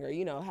to sing, or,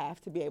 have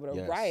to be able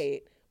to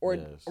write or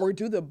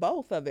do the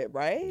both of it,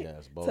 right?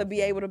 Yes, both. To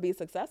be able to be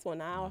successful.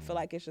 Now I feel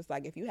like it's just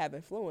like, if you have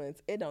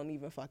influence, it don't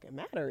even fucking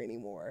matter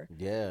anymore.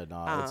 Yeah,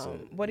 no.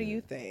 What do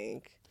you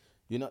think?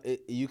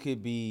 You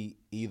could be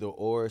either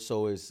or,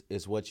 so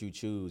it's what you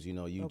choose.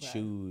 You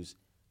choose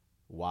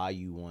why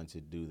you want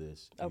to do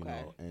this.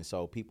 Okay. And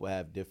so people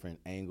have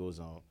different angles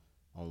on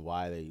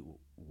why they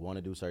want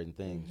to do certain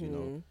things,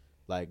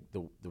 Like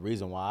the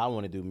reason why I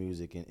want to do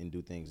music and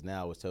do things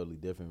now is totally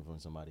different from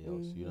somebody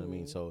else. You know what I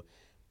mean? So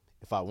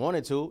if I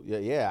wanted to,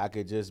 I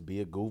could just be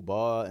a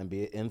goofball and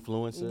be an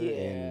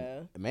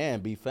influencer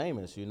and be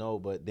famous,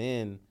 But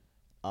then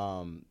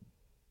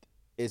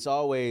it's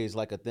always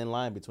like a thin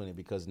line between it,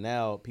 because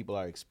now people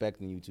are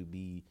expecting you to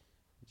be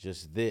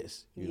just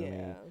this. You know what I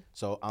mean?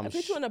 So I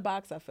put you in a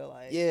box, I feel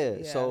like.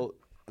 Yeah. So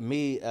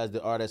me as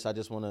the artist, I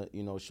just want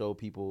to, show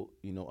people,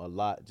 a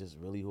lot, just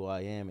really who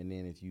I am. And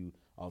then if you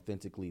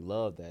authentically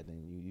love that,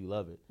 then you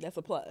love it. That's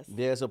a plus.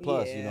 Yeah, it's a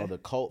plus. The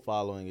cult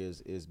following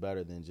is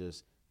better than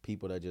just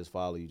people that just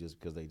follow you just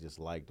because they just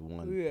liked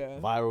one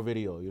viral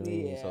video. You know what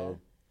I mean? So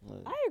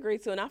I agree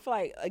too, and I feel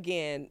like,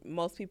 again,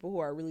 most people who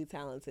are really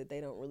talented, they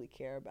don't really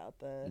care about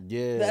the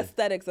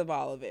aesthetics of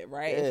all of it,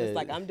 right? It's just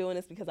like, I'm doing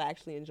this because I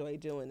actually enjoy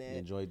doing it.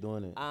 And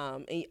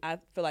I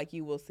feel like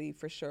you will see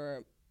for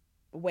sure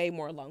way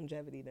more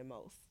longevity than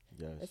most.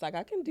 Yes. It's like,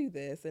 I can do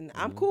this, and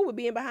I'm cool with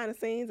being behind the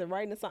scenes and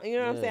writing a song. You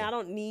know what I'm saying? I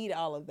don't need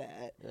all of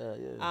that.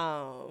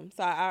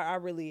 So I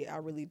really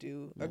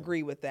do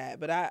agree with that.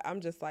 But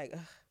I'm just like, ugh.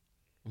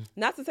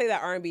 Not to say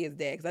that R&B is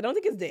dead, because I don't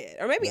think it's dead.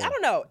 Or maybe, I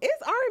don't know. Is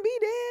R&B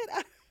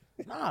dead?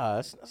 Nah,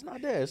 it's not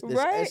dead.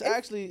 Right?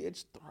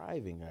 It's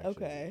thriving, actually.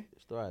 Okay.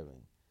 It's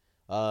thriving.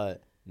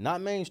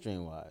 Not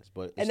mainstream-wise,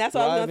 but and that's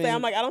what I was going to say.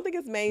 I'm like, I don't think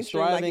it's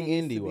mainstream. It's thriving like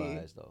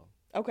indie-wise, though.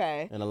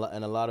 Okay. And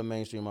a lot of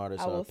mainstream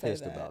artists are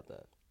pissed about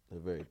that. They're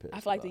very pissed. I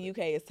feel like the UK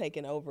is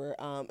taking over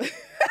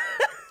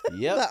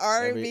yep. the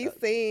R&B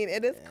scene.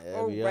 It is crazy.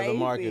 Every other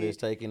market is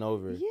taking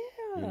over. Yeah.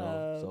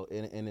 So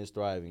and it's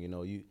thriving.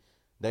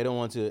 They don't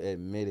want to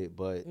admit it,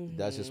 but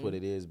that's just what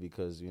it is,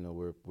 because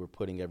we're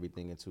putting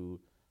everything into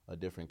a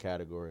different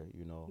category.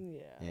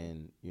 Yeah.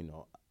 And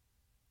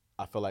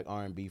I feel like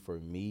R&B for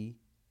me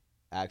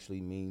actually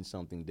means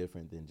something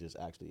different than just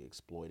actually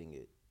exploiting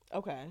it.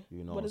 Okay.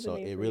 What does it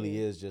mean? It really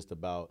is just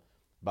about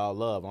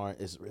love.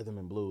 It's rhythm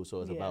and blues,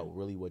 so it's about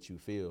really what you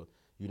feel.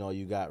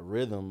 You got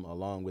rhythm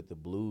along with the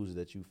blues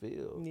that you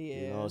feel.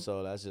 Yeah.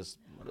 So that's just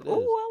what it is. Oh,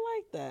 I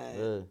like that.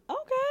 Yeah.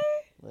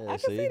 Okay. Yeah, I can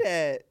see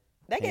that.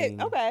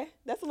 Okay.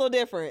 That's a little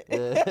different.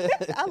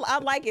 I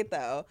like it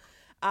though.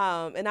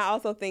 And I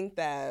also think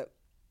that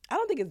I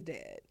don't think it's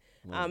dead.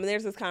 And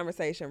there's this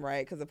conversation,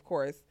 right? Because of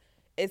course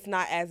it's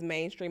not as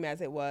mainstream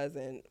as it was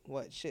in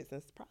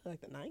since probably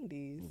like the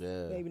 90s.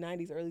 Yeah. Maybe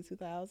 90s, early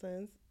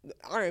 2000s.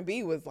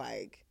 R&B was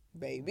like,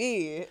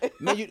 baby.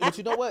 Man, but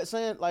you know what,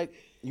 saying like,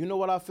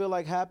 what I feel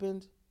like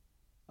happened?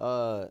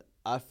 I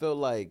feel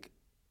like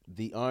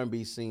the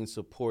R&B scene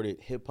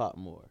supported hip hop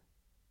more.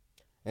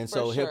 And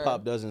so hip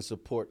hop doesn't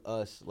support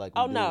us like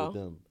we do with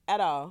them. At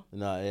all.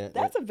 No,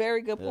 that's a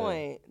very good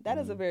point. That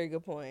is a very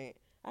good point.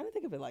 I didn't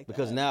think of it like that.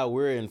 Because now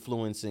we're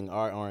influencing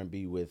our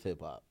R&B with hip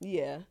hop.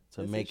 Yeah.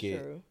 To make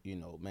it,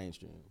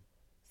 mainstream.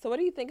 So what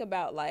do you think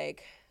about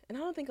and I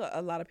don't think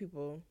a lot of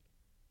people,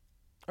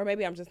 or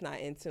maybe I'm just not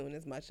in tune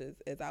as much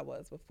as I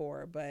was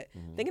before, but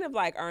thinking of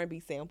R&B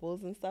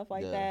samples and stuff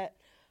like that,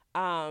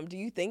 do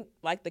you think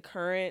the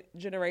current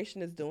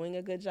generation is doing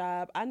a good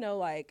job? I know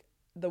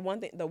the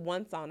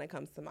one song that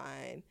comes to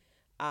mind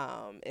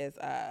is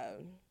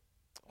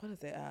what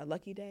is it?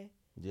 Lucky Day.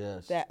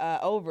 Yes. That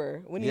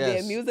Over, when he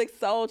did Music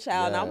Soul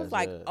Child, and I was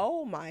like,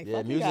 oh my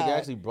fucking Music God.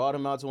 actually brought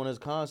him out to one of his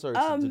concerts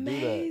to do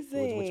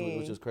that,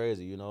 which is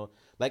crazy.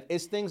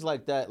 It's things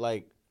like that,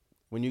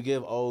 when you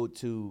give ode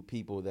to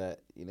people that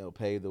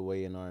pave the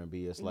way in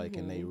R&B. It's like,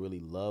 and they really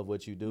love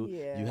what you do.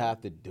 Yeah. You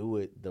have to do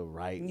it the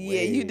right way.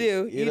 Yeah, you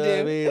do. You know what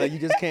I mean? Like, you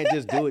just can't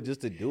just do it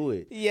just to do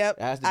it. Yep.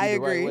 It has to be the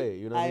right way.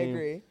 You know what I mean?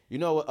 agree. You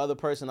know what other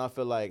person I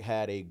feel like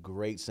had a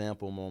great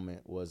sample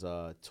moment was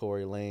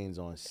Tory Lanez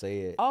on Say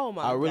It. Oh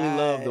my God. I really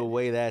love the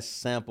way that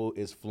sample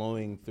is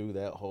flowing through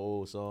that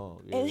whole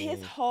song. And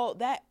his whole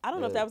I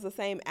don't know if that was the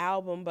same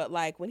album, but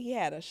like when he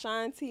had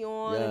Ashanti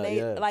on, and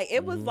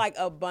it was like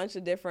a bunch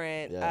of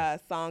different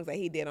songs that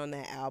he did on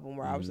that album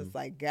where I was just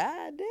like,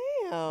 God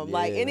damn,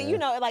 like, and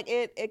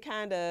it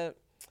kind of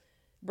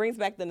brings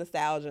back the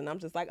nostalgia, and I'm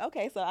just like,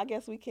 okay, so I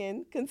guess we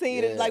can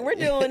continue to, like, we're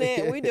doing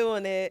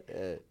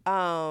it.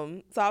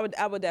 So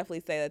I would definitely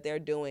say that they're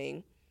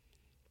doing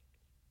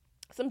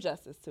some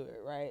justice to it,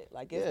 right?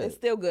 Like, it's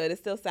still good. It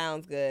still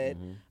sounds good.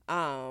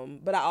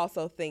 But I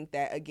also think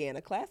that, again,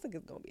 a classic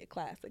is going to be a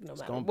classic no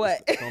matter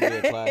what. It's going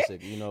to be a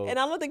classic, And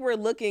I don't think we're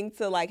looking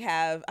to, like,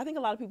 have, I think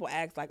a lot of people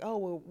ask, like, oh,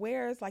 well,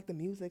 where's, like, the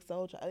music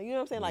soldier? You know what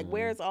I'm saying? Like,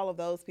 where's all of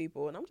those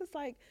people? And I'm just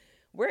like,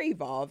 we're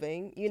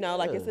evolving,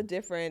 like, it's a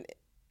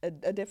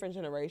different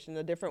generation,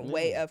 a different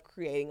way of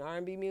creating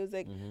R&B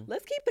music.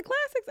 Let's keep the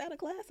classics at a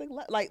classic.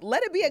 Like,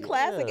 let it be a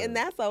classic, and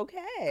that's okay.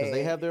 Because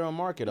they have their own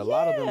market. A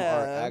lot of them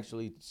are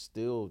actually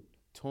still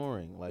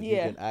touring. Like, you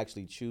can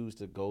actually choose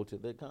to go to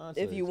their concerts.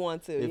 If you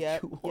want to,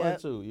 If you want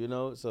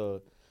to,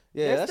 So,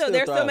 yeah,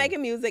 they're still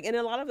making music, and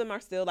a lot of them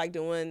are still, like,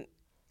 doing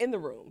in the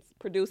rooms,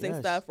 producing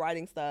stuff,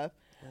 writing stuff,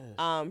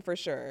 for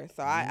sure.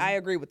 So I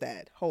agree with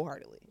that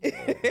wholeheartly.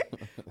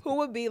 Who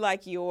would be,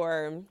 like,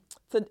 in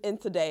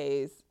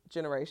today's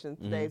generation,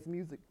 today's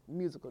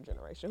musical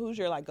generation? Who's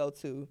your, like,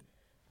 go-to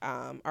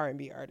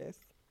R&B artist?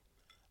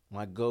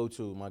 My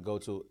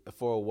go-to.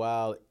 For a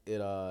while,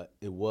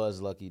 it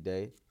was Lucky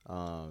Day.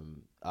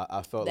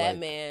 I felt that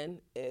man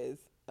is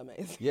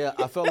amazing. Yeah,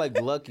 I felt like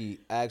Lucky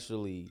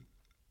actually.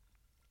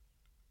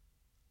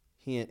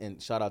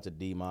 And shout out to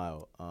D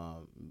Mile.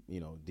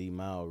 D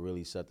Mile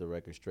really set the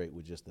record straight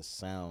with just the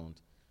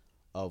sound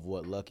of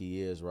what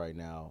Lucky is right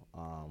now.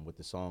 With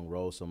the song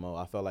Roll Some Mo.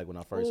 I felt like when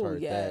I first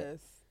heard that,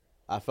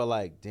 I felt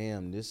like,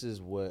 damn, this is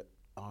what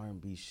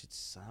R&B should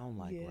sound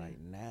like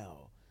right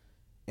now.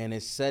 And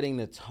it's setting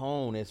the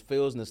tone. It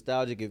feels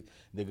nostalgic.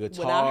 The guitars,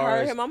 when I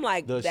heard him, I'm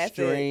like, the that's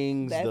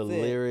strings, the it.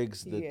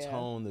 lyrics, the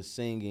tone, the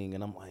singing,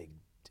 and I'm like,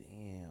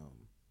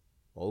 damn,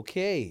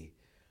 okay,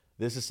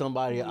 this is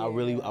somebody I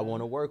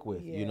want to work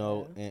with,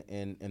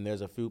 And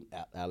there's a few,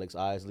 Alex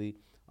Isley.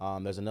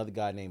 There's another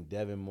guy named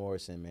Devin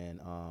Morrison,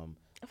 man.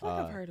 I feel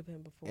like I've heard of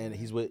him before. And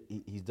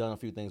he's done a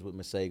few things with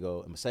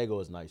Masego, and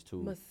Masego is nice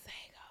too.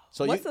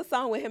 So what's the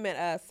song with him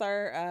and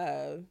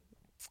Sir?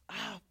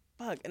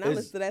 Fuck, and I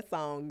listened to that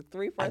song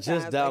 3-4 times. I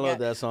just downloaded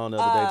that song the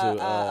other day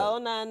too. Oh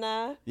na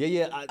na.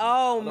 Yeah. I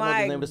don't know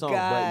my the name of the song,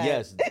 God. but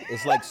yes,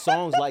 it's like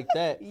songs like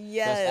that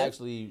yes. that's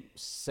actually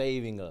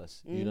saving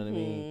us. You know what I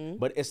mean?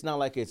 But it's not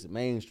like it's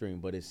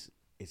mainstream, but it's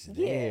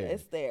there. Yeah,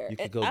 it's there. You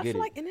can go get it. I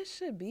feel like, and it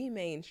should be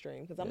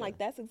mainstream because I'm like,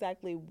 that's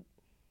exactly,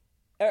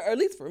 or at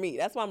least for me,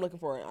 that's what I'm looking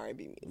for in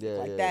R&B music.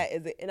 Yeah, that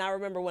is it. And I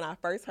remember when I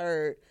first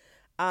heard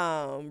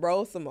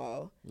Roll Some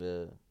Mo,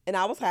 and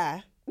I was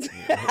high.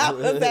 I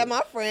was at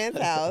my friend's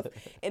house,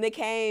 and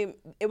it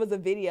was a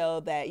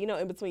video that,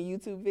 in between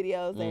YouTube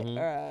videos,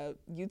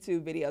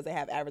 they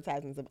have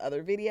advertisements of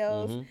other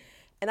videos.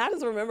 And I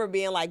just remember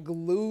being like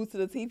glued to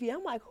the TV.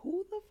 I'm like,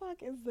 who the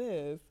fuck is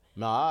this?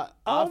 No,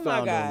 I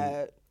found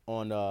him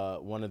on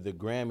one of the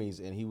Grammys,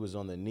 and he was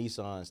on the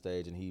Nissan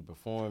stage, and he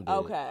performed it.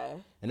 Okay.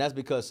 And that's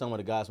because some of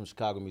the guys from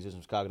Chicago, musicians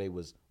from Chicago,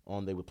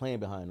 they were playing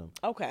behind him.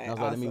 Okay. And I was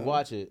like, let me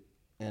watch it,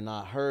 and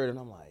I heard, and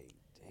I'm like,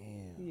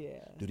 yeah.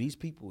 Do these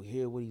people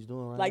hear what he's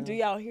doing right now? Like, do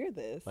y'all hear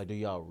this? Like, do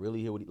y'all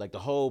really hear what like the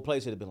whole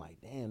place would have been like,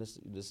 damn, this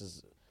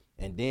is.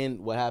 And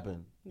then what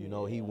happened?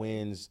 He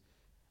wins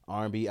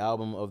R&B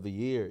album of the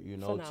year.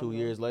 Phenomenal. 2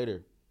 years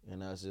later,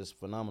 and that's just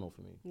phenomenal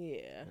for me.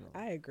 Yeah,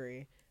 I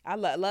agree. I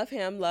love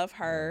him, love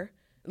her.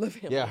 Love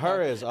him. Yeah,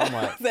 her is. Oh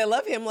my. I said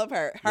love him, love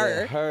her.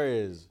 Her. Yeah, her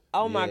is.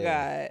 Oh my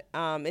God.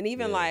 And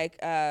even like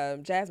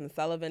Jasmine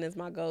Sullivan is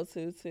my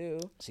go-to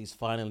too. She's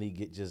finally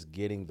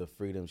getting the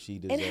freedom she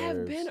deserves. And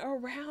have been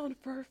around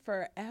for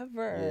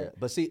forever. Yeah,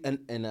 but see, and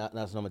that's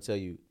what I'm gonna tell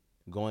you.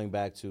 Going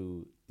back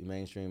to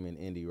mainstream and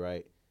indie,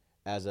 right?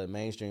 As a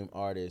mainstream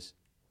artist,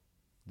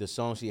 the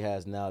song she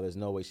has now, there's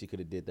no way she could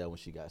have did that when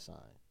she got signed.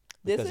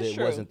 Because it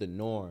wasn't the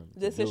norm.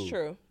 This is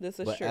true.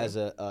 But as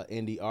a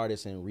indie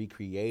artist and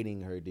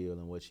recreating her deal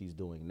and what she's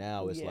doing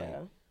now, it's like,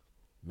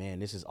 man,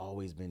 this has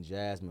always been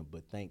Jasmine,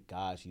 but thank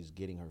God she's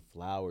getting her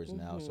flowers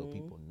now, so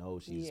people know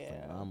she's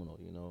phenomenal.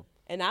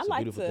 And I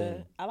like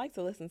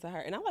to listen to her,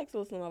 and I like to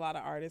listen to a lot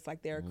of artists,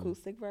 like their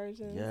acoustic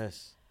versions.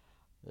 Yes.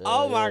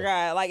 Oh my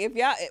God! Like, if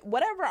y'all,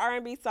 whatever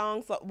R&B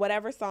song,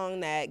 whatever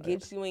song that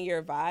gets you in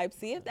your vibe,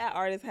 see if that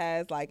artist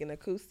has like an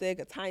acoustic,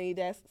 a tiny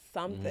desk,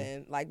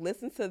 something. Like,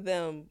 listen to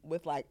them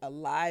with like a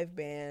live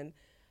band,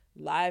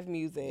 live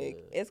music.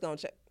 It's gonna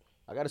check.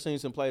 I gotta send you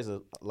some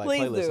playlists.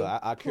 So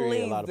I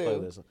create a lot of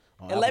playlists.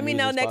 And let me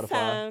know next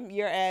time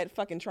you're at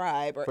fucking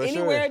Tribe or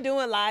anywhere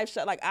doing live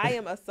show. Like, I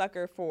am a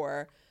sucker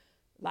for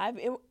Live.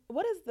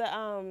 What is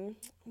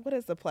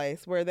the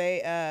place where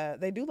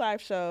they do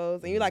live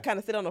shows and you like kind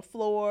of sit on the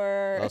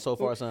floor? Oh, So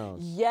Far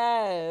Sounds.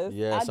 Yes,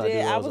 Yes, I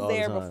did. I those was all the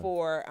there time.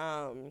 before.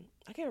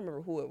 I can't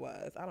remember who it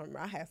was. I don't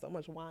remember. I had so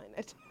much wine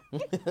that time.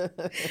 But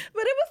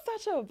it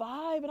was such a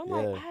vibe, and I'm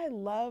like, I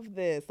love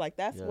this. Like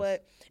that's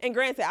what. And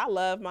granted, I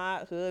love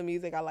my hood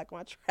music. I like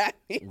my trap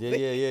music.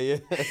 Yeah.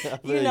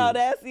 You know,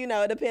 that's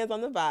it depends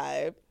on the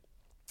vibe.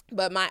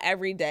 But my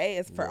everyday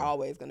is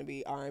always going to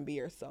be R&B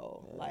or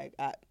soul. Yeah. Like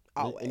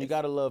always. And you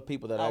gotta love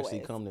people that actually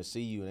come to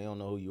see you and they don't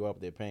know who you are,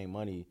 but they're paying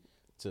money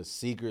to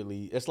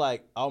secretly. It's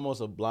like almost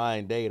a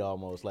blind date,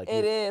 almost like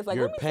it is. Like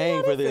you're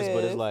paying for this,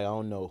 but it's like I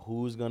don't know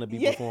who's gonna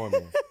be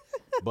performing.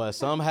 But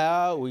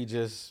somehow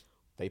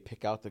they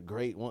pick out the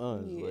great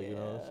ones. Yeah. Like, you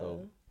know,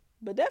 so.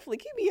 But definitely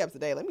keep me up to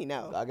date. Let me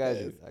know. I got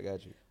you.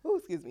 Oh,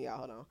 excuse me, y'all.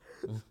 Hold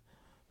on.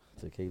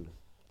 Tequila.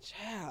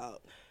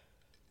 Child,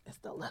 it's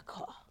the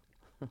liquor.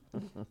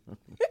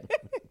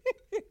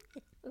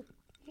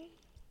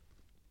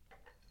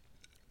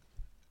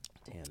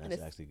 Damn,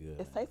 that's actually good.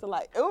 It tastes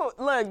like, ooh,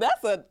 look,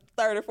 that's a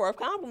third or fourth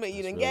compliment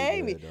you done really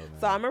gave me.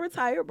 So I'm a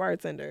retired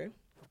bartender.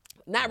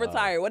 Not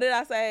retired. What did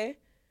I say?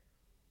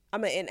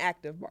 I'm an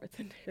inactive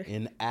bartender.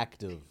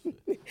 Inactive.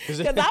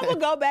 Because I will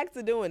go back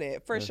to doing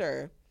it for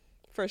sure.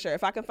 For sure.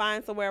 If I can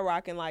find somewhere where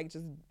I can like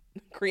just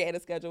create a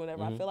schedule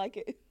whenever I feel like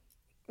it,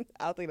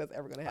 I don't think that's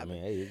ever going to happen. I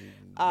mean, hey,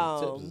 the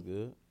tips is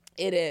good.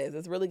 It is.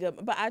 It's really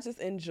good. But I just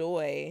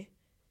enjoy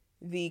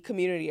the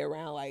community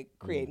around like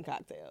creating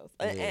cocktails.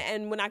 Yeah.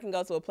 And when I can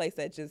go to a place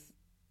that just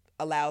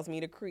allows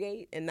me to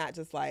create and not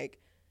just like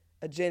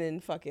a gin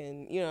and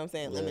fucking, you know what I'm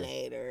saying,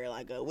 lemonade or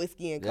like a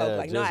whiskey and Coke.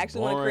 Like, no, I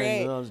actually want to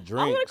create. Drinks, I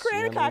want to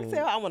create a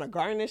cocktail. I want to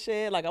garnish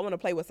it. Like, I want to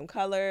play with some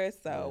colors.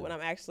 So when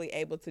I'm actually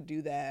able to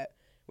do that,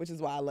 which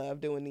is why I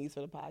love doing these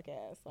for the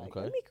podcast. Like,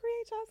 let me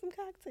create y'all some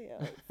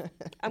cocktails.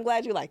 I'm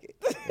glad you like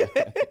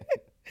it.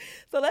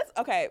 So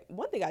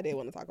one thing I did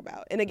want to talk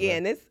about. And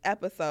again, this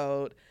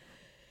episode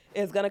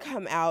is going to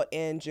come out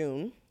in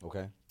June.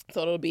 Okay.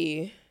 So it'll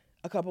be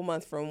a couple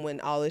months from when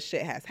all this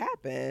shit has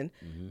happened.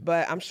 Mm-hmm.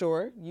 But I'm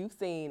sure you've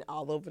seen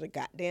all over the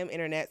goddamn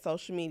internet,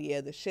 social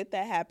media, the shit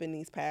that happened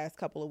these past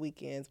couple of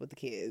weekends with the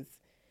kids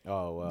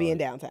being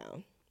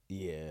downtown.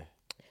 Yeah.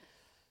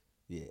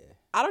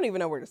 I don't even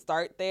know where to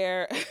start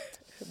there.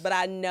 But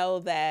I know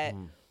that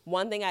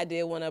one thing I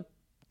did want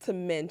to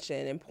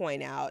mention and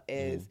point out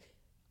is,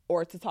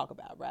 or to talk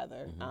about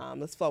rather,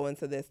 let's flow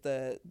into this,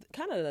 the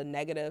kind of the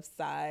negative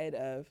side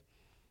of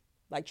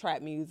like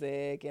trap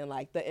music and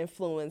like the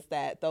influence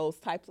that those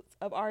types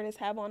of artists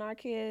have on our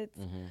kids.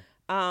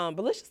 But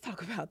let's just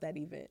talk about that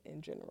even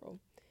in general.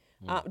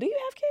 Do you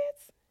have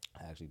kids?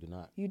 I actually do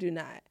not. You do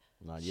not?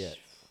 Not yet.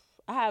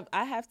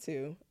 I have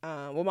two.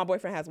 Well, my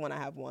boyfriend has one. I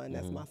have one.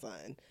 That's my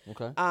son.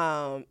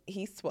 Okay.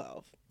 He's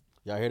 12.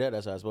 Y'all hear that?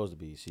 That's how it's supposed to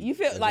be. You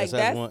feel like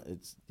that's one,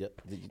 it's,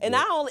 and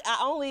I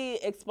only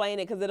explain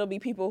it because it'll be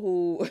people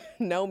who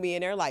know me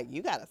and they're like,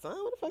 "You got a son?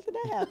 What the fuck did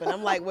that happen?"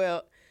 I'm like,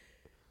 "Well,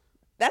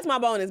 that's my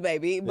bonus,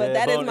 baby, but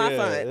that is my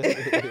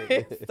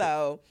son."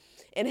 So,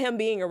 and him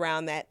being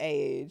around that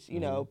age, you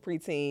know,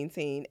 preteen,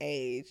 teen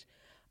age,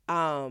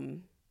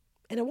 and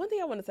then one thing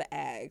I wanted to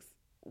ask,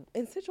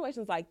 in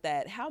situations like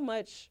that, how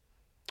much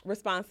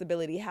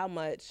responsibility?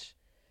 What's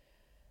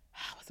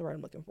the word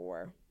I'm looking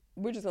for?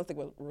 We're just going to stick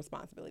with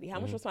responsibility. How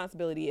much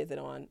responsibility is it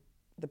on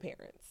the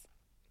parents?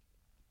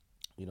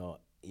 You know,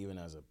 even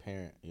as a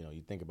parent, you know,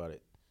 you think about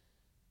it,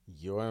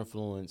 your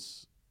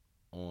influence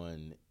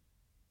on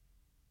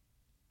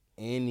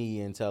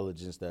any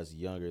intelligence that's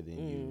younger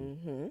than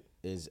you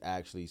is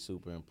actually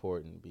super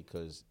important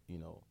because, you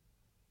know,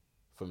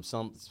 from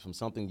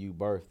something you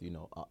birth, you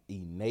know,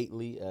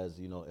 innately as,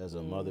 you know, as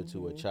a mother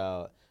to a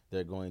child,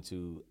 they're going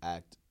to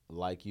act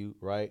like you,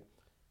 right?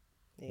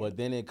 Yeah. But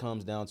then it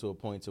comes down to a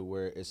point to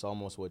where it's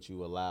almost what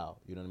you allow.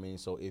 You know what I mean?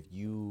 So if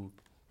you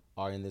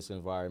are in this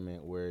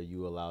environment where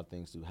you allow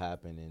things to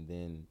happen and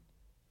then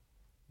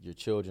your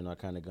children are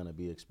kind of going to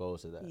be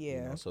exposed to that. Yeah.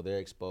 You know? So they're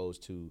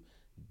exposed to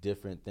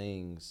different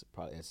things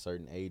probably at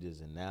certain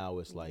ages. And now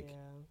it's like,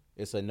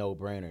 it's a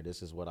no-brainer.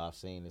 This is what I've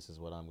seen. This is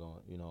what I'm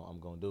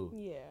going to do.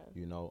 Yeah.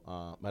 You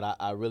know, but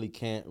I really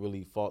can't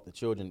really fault the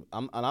children.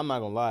 I'm not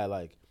going to lie.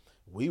 Like,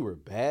 we were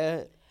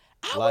bad.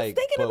 I was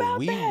thinking about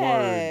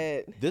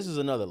that. This is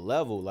another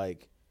level.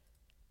 Like,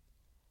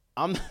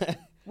 we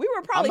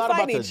were probably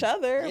fighting each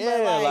other.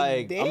 Yeah, but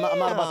like damn. I'm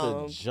not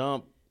about to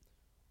jump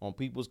on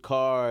people's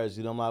cars.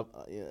 You know, I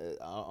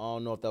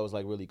don't know if that was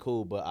like really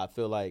cool, but I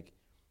feel like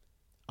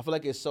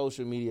it's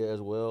social media as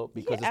well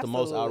because it's the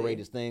most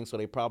outrageous thing. So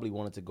they probably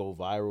wanted to go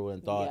viral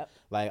and thought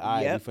like, all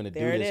right, we're finna do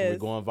this and we're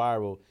going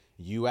viral.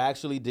 You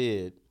actually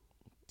did.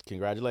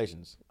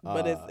 Congratulations.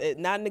 But it's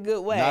not in a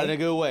good way. Not in a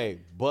good way.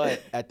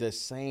 But at the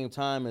same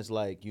time, it's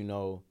like, you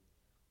know,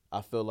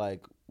 I feel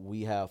like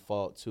we have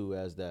fault too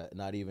as that,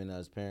 not even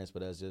as parents,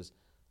 but as just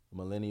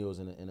millennials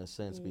in a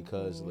sense,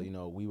 because, you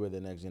know, we were the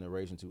next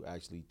generation to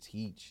actually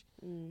teach.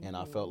 And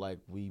I felt like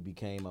we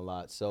became a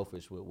lot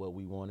selfish with what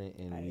we wanted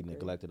and we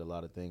neglected a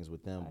lot of things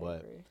with them.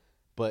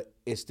 But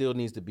it still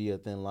needs to be a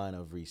thin line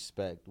of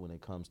respect when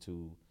it comes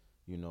to,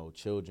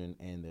 children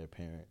and their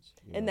parents.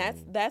 And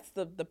that's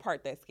the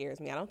part that scares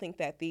me. I don't think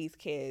that these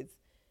kids,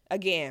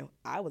 again,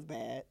 I was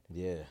bad.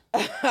 Yeah.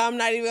 I'm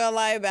not even gonna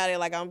lie about it.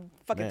 Like, I'm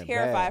fucking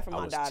terrified for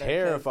my daughter. I was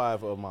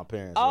terrified of my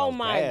parents. Oh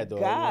my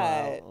God.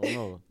 I don't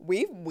know.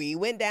 We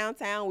went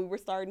downtown. We were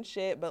starting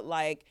shit, but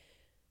like,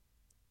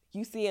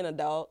 you see an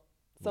adult,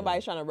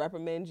 somebody's trying to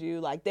reprimand you.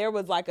 Like, there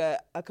was like a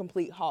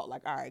complete halt.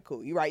 Like, all right,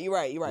 cool. You're right.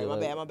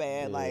 Yeah, my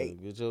bad. Yeah, like,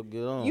 get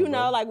on,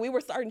 bro. Like, we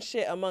were starting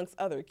shit amongst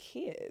other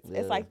kids. Yeah.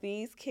 It's like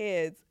these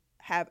kids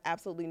have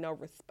absolutely no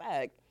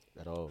respect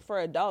at all for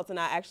adults. And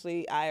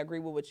I agree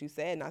with what you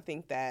said. And I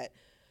think that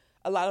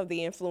a lot of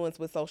the influence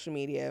with social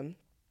media,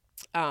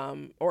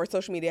 or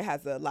social media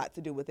has a lot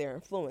to do with their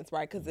influence,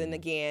 right? Because then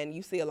again,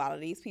 you see a lot of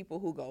these people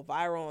who go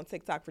viral on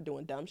TikTok for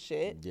doing dumb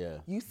shit. Yeah.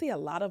 You see a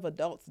lot of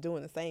adults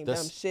doing the same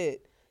dumb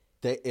shit.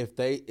 And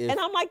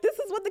I'm like, this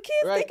is what the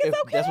kids think is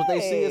okay. That's what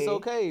they see, it's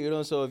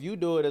okay. So if you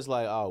do it, it's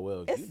like, oh,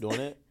 well, if you're doing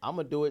it, I'm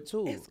going to do it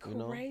too. It's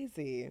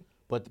crazy.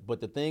 But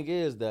the thing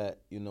is that,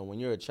 when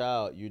you're a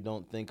child, you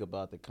don't think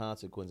about the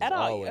consequences at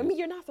all. Always. I mean,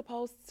 you're not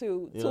supposed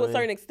to a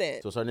certain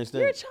extent. To a certain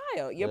extent. You're a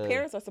child. Your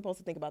parents are supposed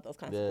to think about those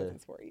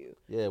consequences for you.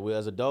 Yeah, well,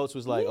 as adults,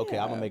 it's like, okay,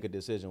 I'm going to make a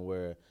decision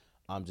where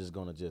I'm just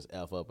going to just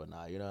F up or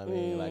not. You know what I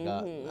mean? Like,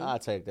 I'll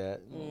take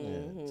that.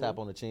 Yeah, tap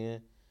on the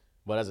chin.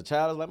 But as a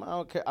child, it's like, I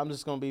don't care. I'm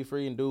just going to be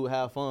free and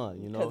have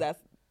fun, Because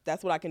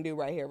that's what I can do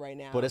right here, right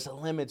now. But it's a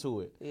limit to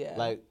it. Yeah.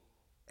 Like,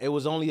 it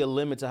was only a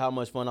limit to how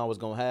much fun I was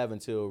going to have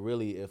until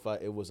really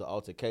it was an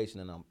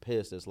altercation and I'm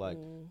pissed. It's like,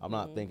 I'm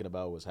not thinking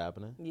about what's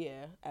happening.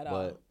 Yeah, at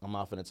all. But I'm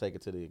not going to take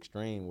it to the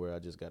extreme where I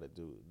just got to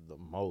do the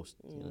most.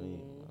 You know what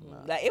I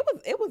mean? Like,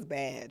 it was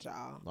bad,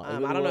 y'all. No,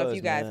 I don't know if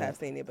you guys have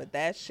seen it, but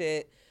that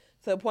shit,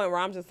 to the point where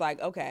I'm just like,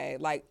 okay,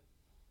 like,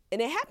 and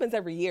it happens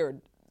every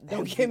year.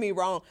 Don't get me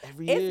wrong.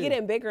 Every year. It's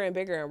getting bigger and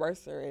bigger and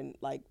worse. And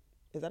like,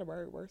 is that a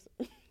word? Worse?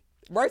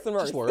 Worse and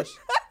worse. Just worse.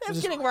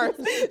 It's getting worse.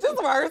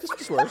 Just worse.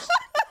 Just worse.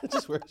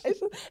 Just worse.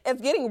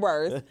 It's getting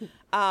worse.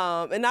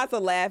 And not to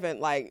laugh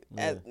and like,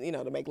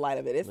 to make light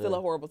of it. It's still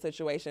a horrible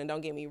situation. Don't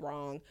get me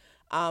wrong.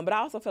 But I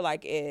also feel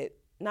like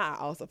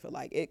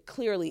it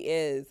clearly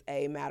is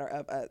a matter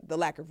of the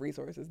lack of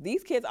resources.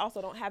 These kids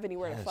also don't have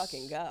anywhere to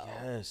fucking go.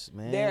 Yes,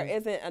 man. There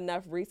isn't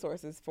enough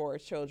resources for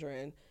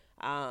children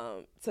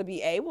to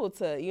be able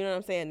to, you know what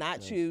I'm saying, not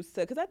choose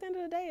to. Because at the end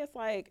of the day, it's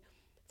like,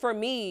 for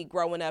me,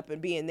 growing up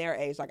and being their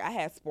age, like, I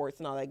had sports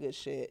and all that good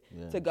shit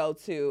to go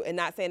to. And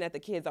not saying that the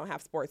kids don't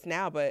have sports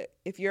now, but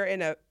if you're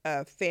in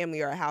a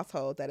family or a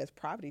household that is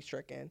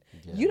poverty-stricken,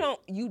 you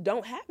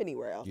don't have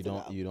anywhere else to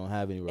go. You don't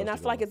have anywhere else to go. And I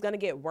feel like it's going to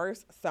get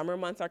worse. Summer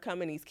months are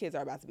coming. These kids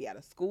are about to be out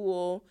of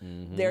school.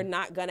 They're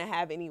not going to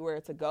have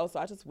anywhere to go. So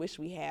I just wish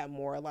we had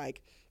more,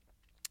 like,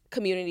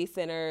 community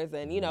centers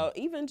and,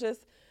 even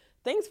just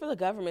things for the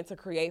government to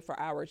create for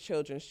our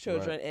children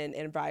and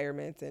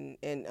environments and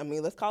I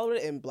mean, let's call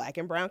it in Black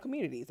and brown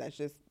communities. That's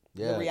just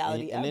the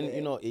reality of it.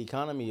 And then,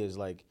 economy is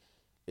like,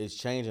 it's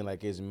changing.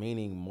 Like, it's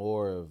meaning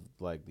more of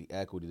like the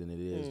equity than it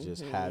is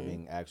just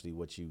having actually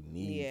what you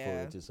need for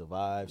it to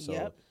survive.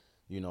 So,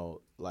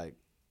 like,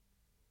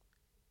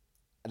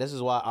 this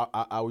is why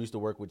I used to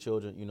work with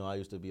children. I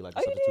used to be like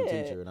a substitute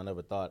teacher and I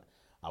never thought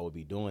I would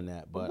be doing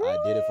that. But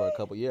I did it for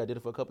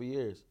a couple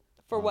years.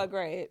 For what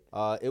grade?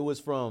 It was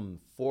from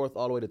 4th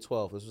all the way to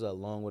 12th. This was at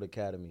Longwood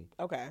Academy.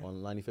 Okay. On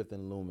 95th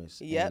and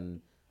Loomis. Yep.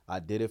 And I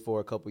did it for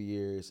a couple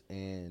years,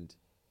 and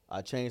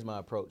I changed my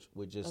approach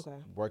with just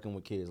working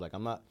with kids. Like,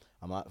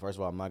 first of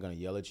all, I'm not going to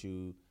yell at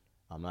you.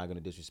 I'm not going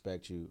to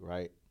disrespect you,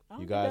 right?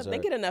 You guys they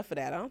get enough of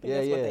that. I don't think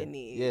that's what they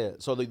need. Yeah.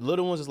 So the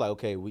little ones is like,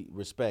 okay, we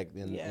respect.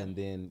 And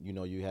then,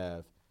 you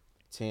have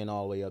 10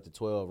 all the way up to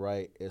 12,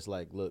 right? It's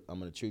like, look, I'm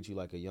going to treat you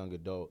like a young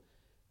adult.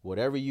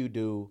 Whatever you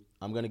do,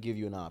 I'm gonna give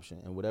you an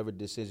option, and whatever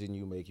decision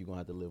you make, you're gonna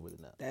have to live with it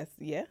now.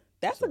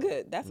 That's a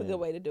good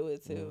way to do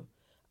it too.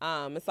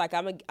 It's like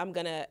I'm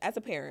gonna, as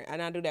a parent,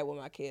 and I do that with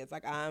my kids.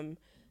 Like, I'm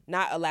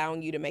not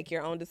allowing you to make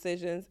your own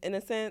decisions in a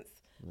sense,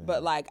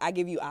 but like, I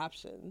give you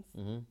options.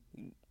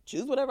 You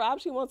choose whatever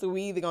option you want. So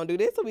we either gonna do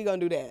this or we gonna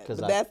do that. Because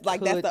that's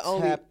the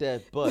only tap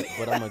that butt,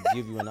 but I'm gonna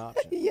give you an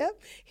option.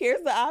 Yep.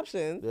 Here's the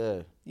options.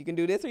 Yeah. You can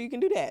do this or you can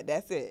do that.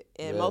 That's it.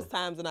 And most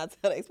times when I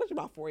tell, especially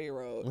my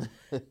 4-year-old,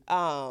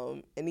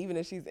 and even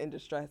if she's in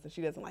distress and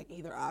she doesn't like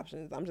either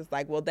options, I'm just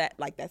like, well, that's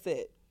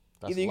it.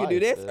 Either you can do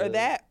this or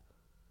that,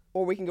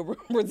 or we can go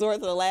resort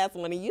to the last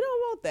one, and you don't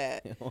want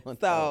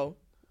that. So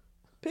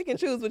pick and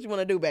choose what you want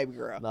to do, baby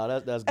girl. No,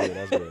 that's good.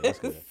 That's good. That's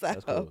good.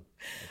 That's cool.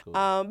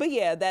 But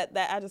yeah, that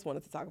I just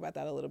wanted to talk about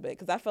that a little bit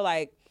because I feel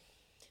like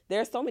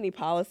there's so many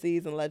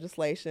policies and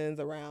legislations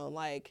around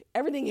like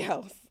everything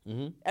else,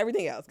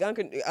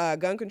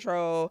 gun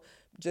control,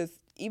 just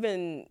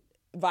even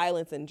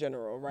violence in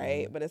general,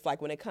 right? But it's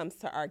like when it comes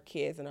to our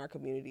kids and our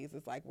communities,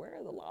 it's like, where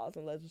are the laws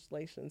and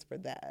legislations for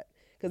that?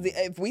 Because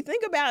if we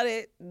think about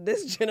it,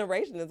 this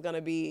generation is going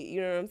to be, you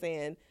know what I'm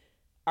saying,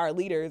 our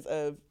leaders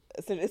of,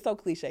 it's so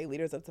cliche,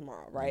 leaders of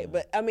tomorrow, right?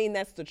 But I mean,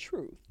 that's the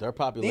truth. Their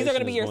population These are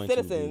going to be your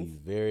citizens.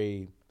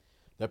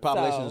 Their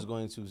population is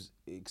going to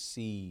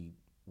exceed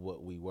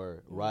what we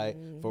were, right?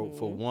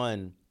 For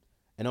one,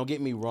 And don't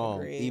get me wrong,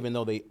 Agreed. even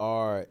though they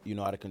are,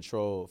 out of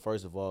control,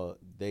 first of all,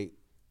 if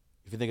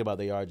you think about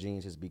they are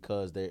geniuses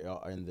because they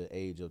are in the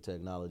age of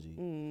technology.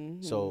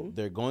 Mm-hmm. So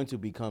they're going to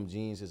become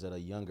geniuses at a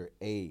younger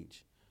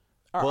age.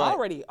 Or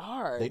already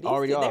are. They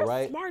already are, they're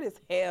right? Smart as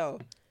hell.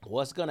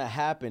 What's going to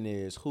happen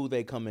is who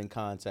they come in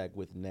contact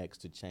with next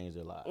to change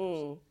their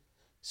lives.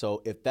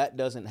 So if that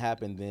doesn't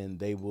happen, then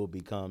they will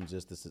become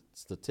just a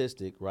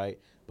statistic, right?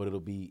 But it'll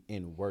be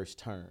in worse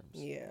terms.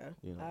 Yeah,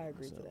 I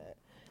agree to that.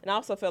 And I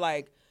also feel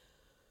like,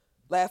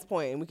 last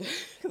point,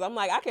 because I'm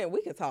like,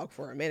 we could talk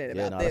for a minute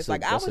about this. I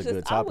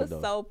was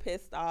so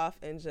pissed off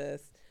and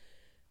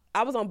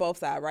I was on both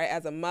sides, right?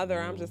 As a mother,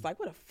 I'm just like,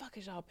 what the fuck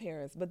is y'all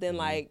parents? But then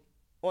like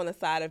on the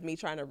side of me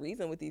trying to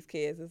reason with these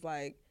kids, it's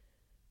like,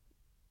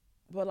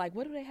 but like,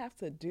 what do they have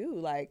to do?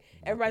 Like,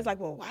 everybody's like,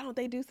 well, why don't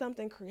they do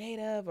something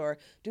creative or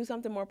do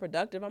something more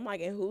productive? I'm like,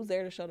 and who's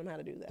there to show them how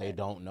to do that? They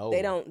don't know.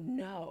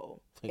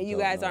 And you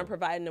guys aren't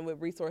providing them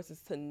with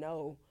resources to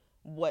know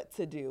what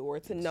to do or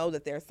to know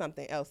that there's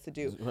something else to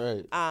do.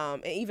 Right.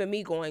 And even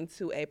me going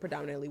to a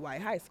predominantly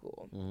white high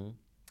school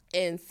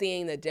and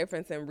seeing the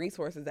difference in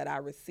resources that I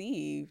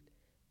received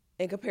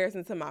in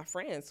comparison to my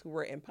friends who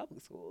were in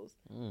public schools.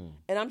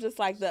 And I'm just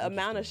like, the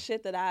amount of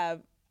shit that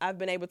I've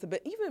been able to,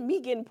 but even me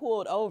getting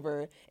pulled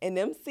over and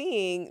them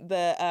seeing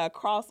the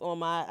cross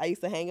on I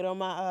used to hang it on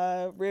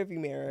my rearview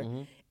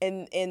mirror,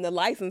 and the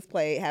license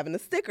plate having a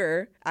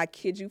sticker. I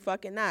kid you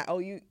fucking not. Oh,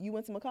 you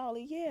went to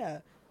Macaulay? Yeah.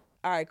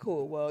 All right,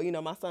 cool. Well,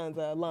 my son's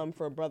an alum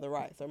for Brother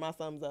Rice, or my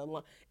son's an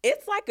alum.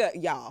 It's like a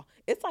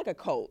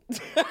cult.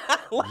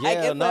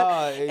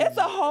 It's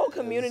a whole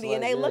community,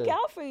 and they look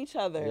out for each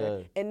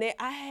other. Yeah. And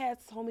I had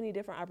so many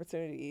different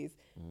opportunities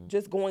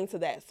just going to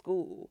that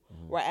school,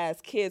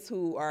 whereas kids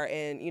who are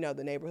in,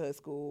 the neighborhood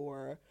school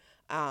or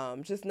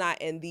just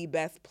not in the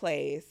best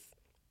place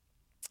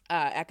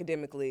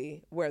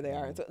academically where they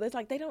are. And so it's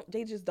like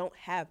they just don't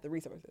have the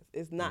resources.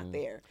 It's not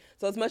there.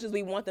 So as much as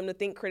we want them to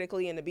think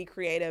critically and to be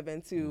creative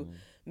and to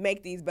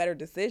make these better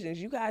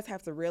decisions, you guys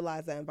have to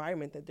realize the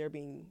environment that they're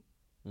being,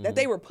 that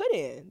they were put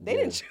in. They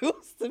didn't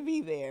choose to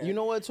be there. You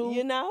know what, too?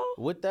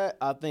 With that,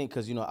 I think,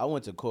 because, I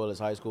went to Corliss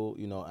High School,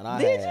 and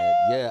I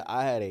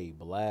had a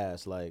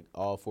blast, like,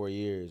 all 4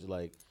 years.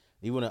 Like,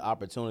 even the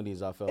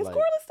opportunities, I felt Is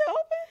Corliss still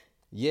open?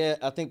 Yeah,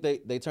 I think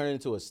they turned it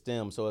into a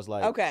STEM, so it's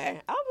like... Okay,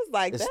 I was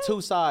like... It's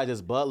two sides,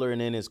 it's Butler and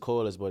then it's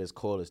Corliss, but it's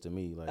Corliss to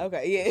me. Like,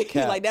 okay,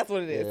 yeah, like, that's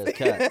what it is.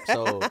 Yeah, it's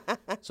cap.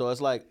 So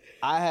it's like,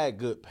 I had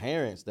good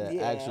parents that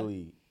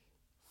actually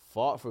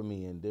fought for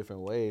me in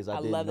different ways. I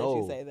didn't know. I love that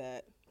you say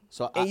that.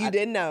 So you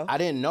didn't know. I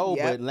didn't know,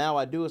 but now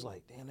I do. It's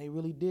like, damn, they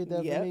really did that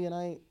for me,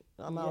 and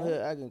I'm out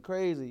here acting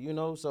crazy,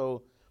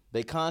 So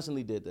they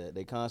constantly did that.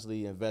 They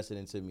constantly invested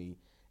into me,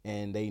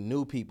 and they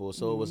knew people.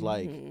 So it was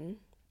like,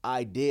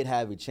 I did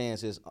have a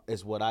chance.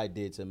 It's what I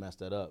did to mess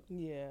that up.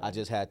 Yeah. I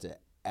just had to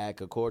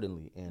act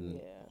accordingly, and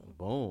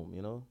boom,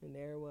 And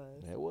there it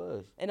was. It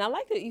was. And I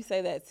like that you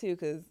say that too,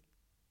 because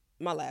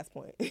my last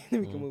point, we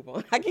can move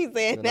on. I keep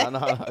saying that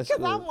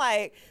because I'm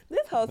like,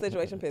 this whole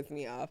situation pissed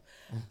me off.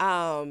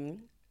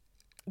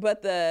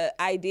 But the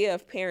idea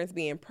of parents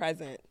being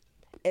present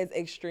is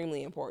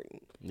extremely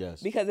important.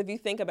 Yes. Because if you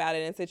think about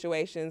it in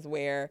situations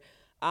where,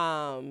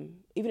 even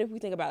if we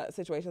think about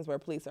situations where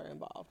police are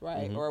involved,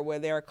 right? Or where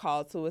they're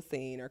called to a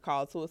scene or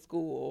called to a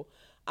school,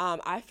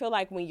 I feel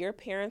like when your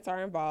parents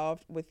are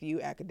involved with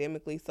you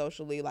academically,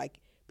 socially,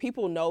 like,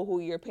 people know who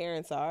your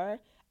parents are,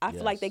 I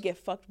feel like they get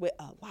fucked with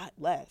a lot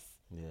less.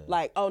 Yeah.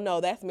 Like, oh no,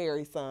 that's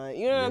Mary's son.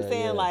 You know what I'm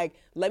saying? Yeah. Like,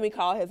 let me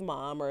call his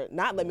mom, or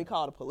not let me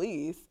call the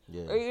police.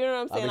 Yeah. Or, you know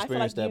what I'm saying? I've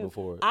experienced that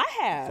before. I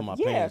have. For my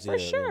parents, for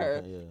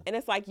sure. Yeah. And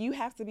it's like, you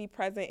have to be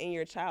present in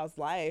your child's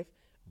life.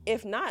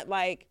 If not,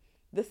 like,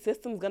 the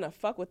system's gonna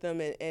fuck with them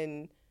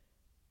and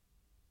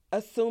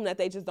assume that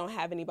they just don't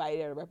have anybody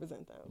there to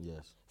represent them.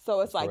 Yes.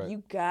 So it's like,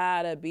 you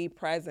gotta be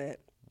present.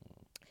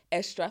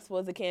 As stressful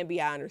as it can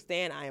be, I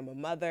understand. I am a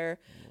mother.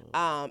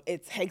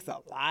 It takes a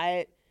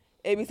lot.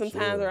 It be some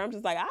times where I'm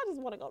just like, I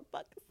just want to go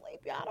fucking sleep.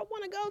 Y'all don't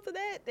want to go to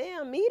that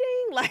damn meeting.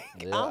 Like,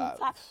 I'm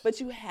tired. But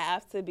you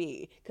have to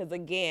be. Because,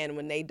 again,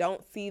 when they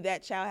don't see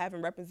that child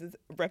having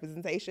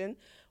representation,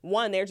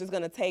 one, they're just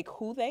going to take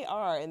who they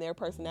are and their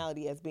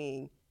personality as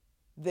being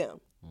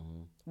them.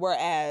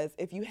 Whereas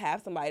if you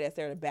have somebody that's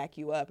there to back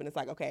you up and it's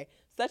like, okay,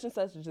 such and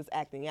such is just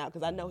acting out,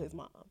 because I know his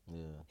mom.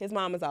 Yeah. His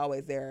mom is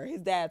always there.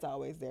 His dad's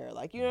always there.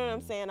 Like, you know what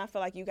I'm saying? I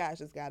feel like you guys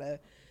just got to...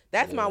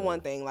 That's my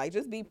one thing. Like,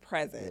 just be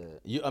present.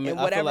 Yeah. I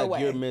feel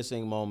like you're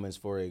missing moments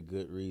for a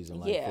good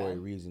reason. Like, for a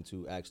reason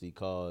to actually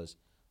cause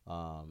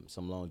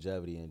some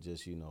longevity and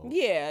just,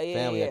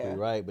 family equity,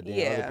 right? But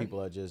then other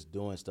people are just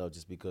doing stuff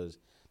just because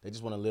they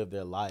just want to live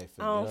their life.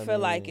 And, I don't feel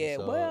like it.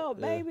 So, well,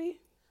 baby.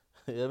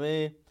 You know what I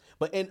mean?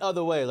 But in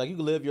other ways, like, you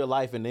can live your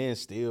life and then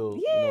still,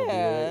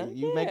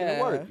 you making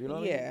it work. You know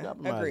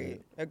what I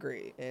mean?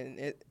 Agreed.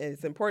 And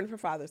it's important for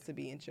fathers to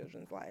be in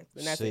children's lives.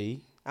 And that's it.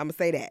 I'm going to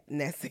say that,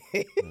 and that's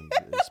it.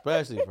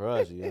 Especially for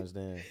us, you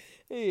understand?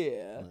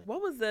 Yeah. Right.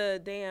 What was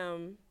the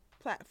damn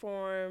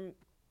platform?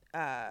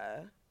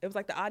 It was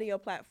like the audio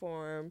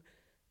platform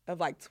of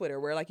like Twitter,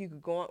 where like you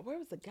could go on. Where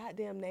was the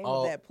goddamn name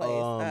of that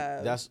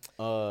place? That's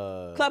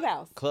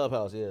Clubhouse.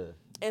 Clubhouse, yeah.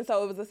 And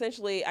so it was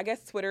essentially, I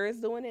guess Twitter is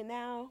doing it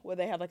now, where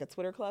they have like a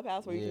Twitter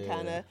Clubhouse where you can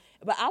kind of.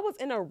 But I was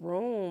in a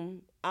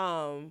room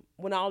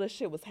when all this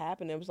shit was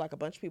happening. It was like a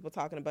bunch of people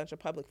talking, a bunch of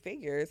public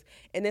figures,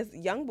 and this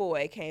young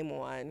boy came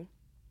on,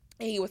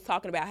 and he was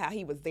talking about how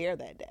he was there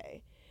that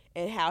day.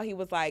 And how he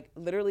was like,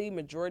 literally,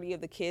 majority of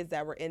the kids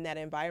that were in that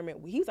environment,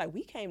 he was like,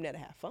 we came there to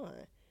have fun.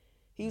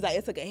 He was like,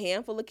 it took a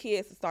handful of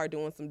kids to start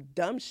doing some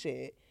dumb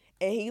shit.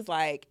 And he's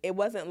like, it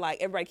wasn't like,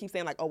 everybody keeps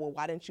saying like, oh, well,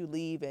 why didn't you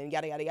leave? And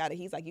yada, yada, yada.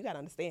 He's like, you got to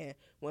understand,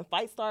 when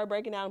fights start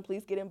breaking out and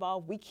police get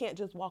involved, we can't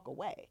just walk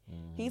away.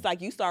 He's like,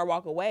 you start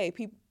walk away,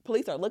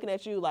 police are looking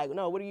at you like,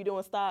 no, what are you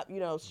doing? Stop,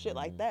 shit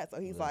like that. So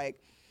he's like,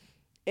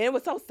 and it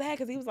was so sad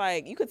because he was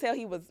like, you could tell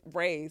he was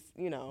raised,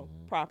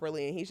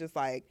 properly. And he's just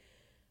like,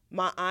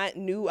 my aunt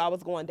knew I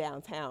was going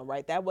downtown,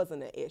 right? That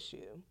wasn't an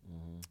issue.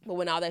 But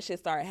when all that shit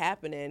started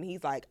happening,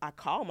 he's like, I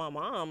called my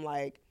mom,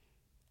 like,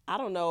 I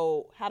don't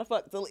know how the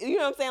fuck to, you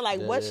know what I'm saying?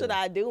 Like, what should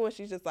I do? And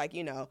she's just like,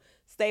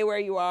 stay where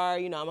you are,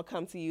 I'm going to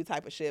come to you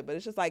type of shit. But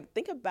it's just like,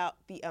 think about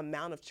the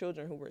amount of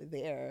children who were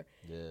there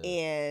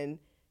and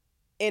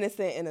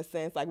innocent in a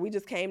sense. Like, we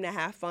just came to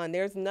have fun.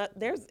 It's not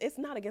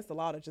against the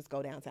law to just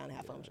go downtown and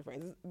have fun with your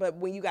friends. But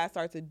when you guys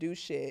start to do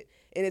shit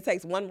and it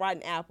takes one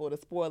rotten apple to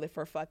spoil it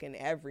for fucking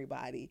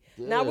everybody.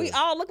 Now we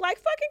all look like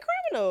fucking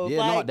criminals. Yeah,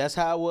 like, no, that's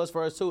how it was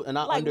for us too. And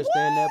I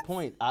understand that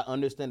point. I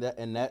understand that.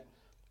 And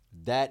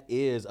that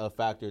is a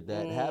factor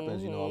that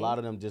happens. A lot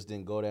of them just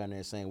didn't go down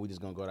there saying we just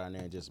gonna go down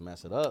there and just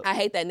mess it up. I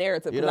hate that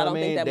narrative because I don't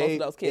think that most of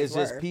those kids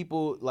were. It's just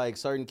people, like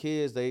certain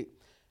kids, they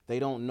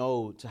don't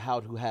know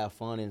how to have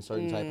fun in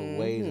certain type of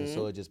ways, and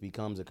so it just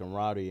becomes a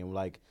camaraderie and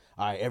like,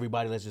 all right,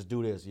 everybody, let's just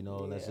do this,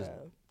 let's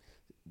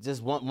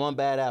just one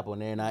bad apple,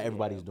 and then now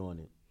everybody's doing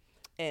it.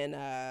 And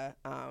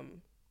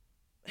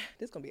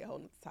this is gonna be a whole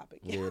nother topic.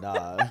 Yeah,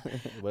 nah.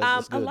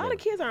 But a lot of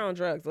kids are on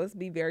drugs. Let's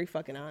be very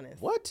fucking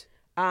honest. What?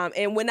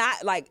 And when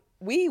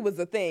weed was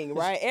a thing,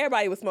 right?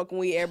 Everybody was smoking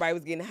weed. Everybody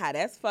was getting high.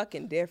 That's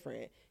fucking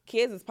different.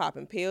 Kids is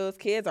popping pills.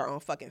 Kids are on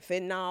fucking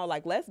fentanyl.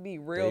 Like, let's be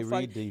real.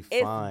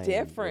 It's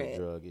different.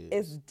 Drug is.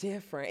 It's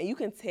different. And you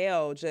can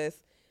tell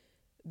just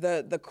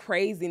the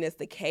craziness,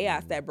 the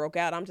chaos that broke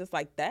out. I'm just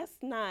like, that's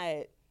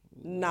not,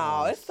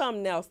 no, it's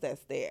something else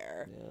that's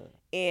there.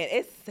 Yeah. And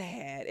it's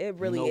sad. It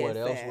really is sad.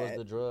 What else was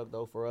the drug,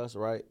 though, for us,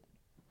 right?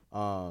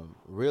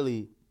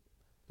 Really,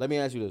 let me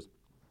ask you this.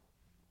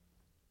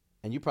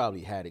 And you probably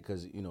had it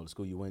because, the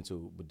school you went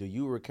to. But do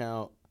you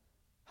recount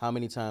how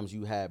many times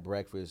you had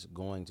breakfast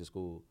going to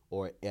school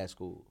or at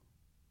school?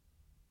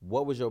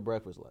 What was your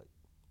breakfast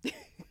like?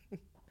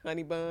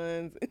 Honey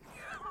buns.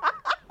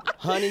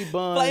 Honey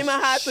buns, Flaming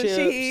hot with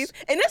cheese.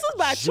 And this was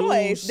by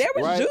choice. There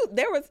was right? juice.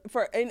 There was,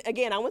 and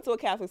again, I went to a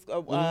Catholic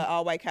school,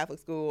 all-white Catholic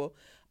school.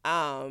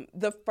 My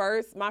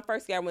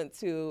first year I went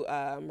to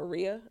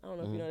Maria. I don't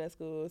know if you know that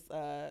school.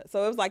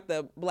 So it was like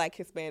the Black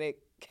Hispanic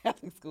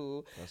Catholic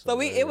school. So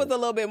it was a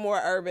little bit more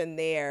urban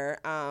there.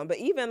 But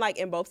even like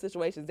in both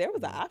situations, there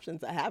was an option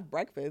to have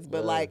breakfast.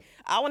 But like,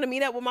 I want to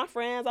meet up with my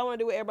friends. I want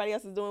to do what everybody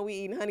else is doing. We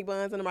eating honey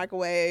buns in the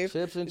microwave,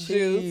 chips and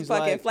juice, cheese,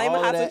 fucking like,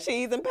 flaming hot with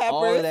cheese and peppers.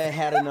 All of that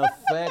had an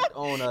effect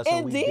on us,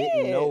 and we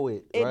didn't know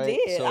it. Right? It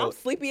did. So, I'm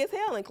sleepy as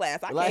hell in class.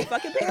 I can't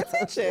fucking pay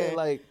attention.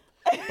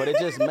 But it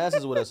just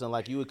messes with us, and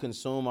like you would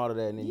consume all of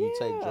that, and then you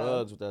take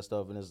drugs with that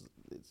stuff, and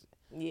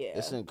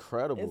it's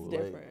incredible.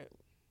 It's different.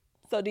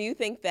 So do you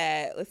think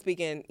that, let's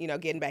speaking,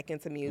 getting back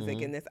into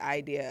music and this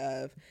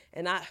idea of,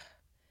 and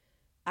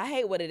I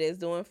hate what it is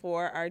doing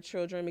for our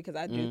children because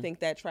I do think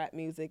that trap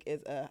music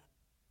is a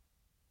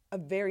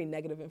very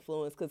negative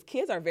influence because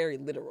kids are very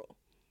literal.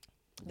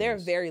 They're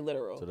very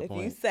literal. If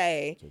you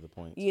say,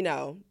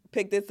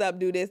 pick this up,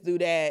 do this, do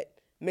that,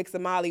 mix a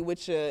Molly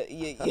with your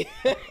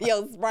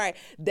Sprite,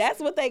 that's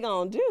what they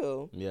gonna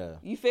do. Yeah.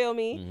 You feel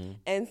me? Mm-hmm.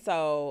 And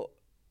so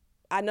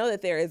I know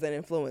that there is an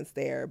influence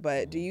there,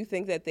 but do you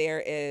think that there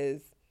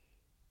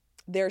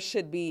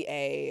should be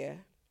a,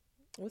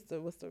 what's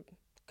the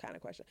kind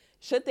of question?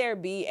 Should there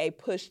be a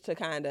push to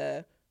kind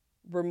of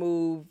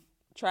remove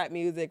trap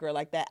music or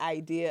like that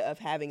idea of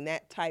having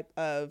that type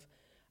of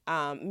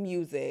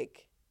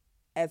music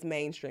as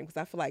mainstream?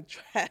 Because I feel like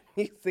trap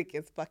music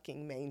is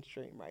fucking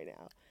mainstream right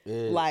now.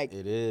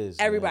 It is.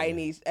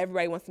 Everybody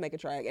wants to make a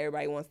track.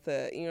 Everybody wants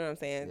to, you know what I'm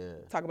saying? Yeah.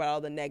 Talk about all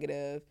the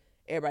negative.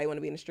 Everybody want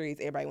to be in the streets.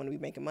 Everybody want to be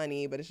making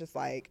money. But it's just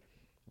like,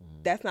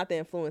 that's not the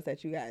influence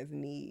that you guys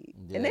need.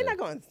 Yeah. And they're not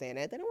going to understand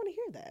that. They don't want to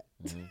hear that.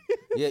 Mm-hmm.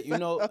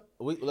 Yeah,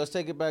 let's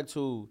take it back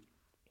to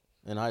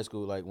in high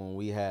school, like when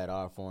we had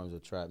our forms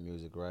of trap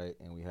music, right?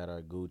 And we had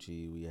our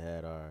Gucci, we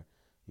had our,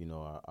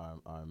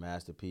 our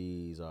Master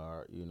P's,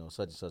 our,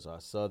 such and such,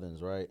 our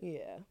Southerns, right?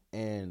 Yeah.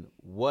 And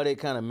what it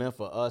kind of meant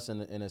for us in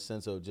a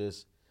sense of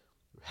just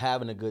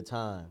having a good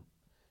time.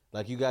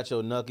 Like you got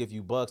your Nuck If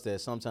You Bucks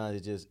that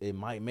sometimes it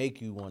might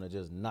make you want to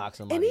just knock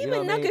somebody. And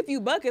even you know Nuck If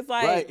You Buck, it's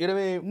like, right, you know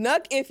what I mean?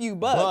 Nuck If You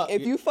Buck.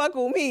 If you fuck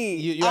with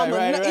me, right,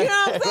 right. You know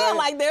what I'm saying? Right.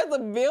 Like there's a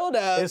build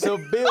up. It's a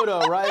build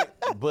up, right?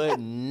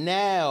 But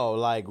now,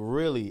 like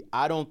really,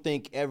 I don't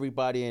think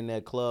everybody in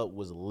that club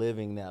was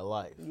living that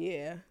life.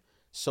 Yeah.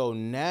 So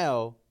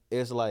now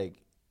it's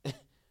like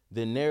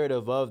the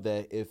narrative of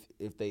that,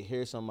 if they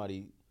hear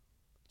somebody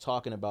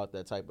talking about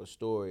that type of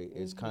story,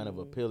 it's kind of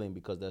appealing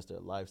because that's their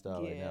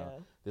lifestyle right now.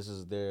 This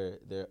is their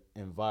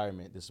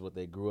environment. This is what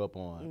they grew up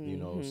on, you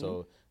know.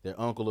 So their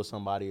uncle or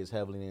somebody is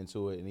heavily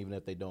into it, and even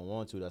if they don't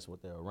want to, that's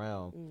what they're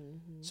around.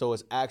 So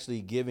it's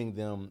actually giving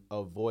them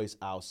a voice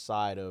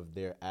outside of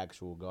their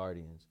actual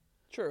guardians.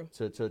 True.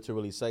 To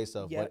really say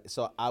stuff. Yep. But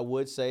so I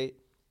would say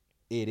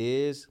it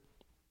is,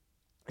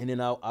 and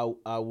then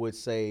I would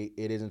say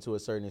it isn't to a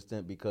certain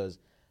extent because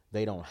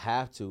they don't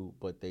have to,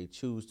 but they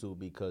choose to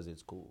because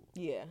it's cool.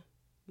 Yeah.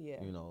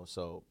 Yeah. You know,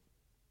 so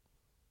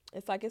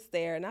it's like it's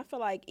there. And I feel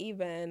like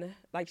even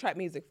like trap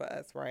music for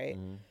us, right?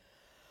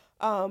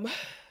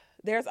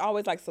 There's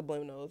always like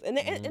subliminals. And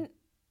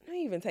I'm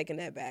even taking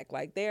that back.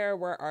 Like there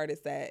were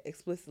artists that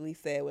explicitly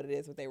said what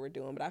they were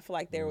doing, but I feel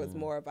like there was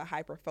more of a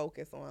hyper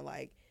focus on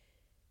like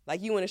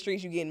you in the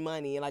streets, you getting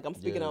money. And like I'm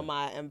speaking on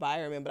my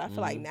environment, but I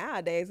feel like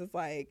nowadays it's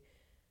like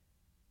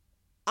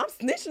I'm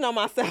snitching on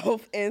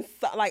myself and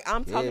like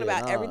I'm talking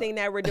about everything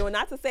that we're doing.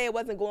 Not to say it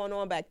wasn't going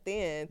on back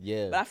then,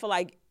 but I feel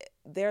like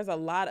there's a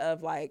lot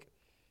of like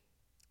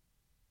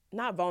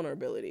not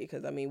vulnerability,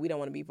 because I mean we don't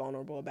want to be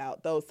vulnerable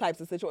about those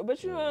types of situations.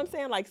 But you know what I'm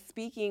saying? Like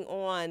speaking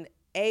on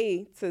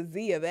A to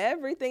Z of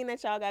everything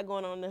that y'all got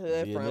going on in the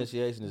hood,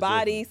 from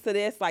bodies to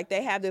this. Like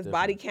they have this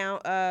body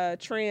count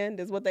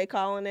trend is what they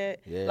calling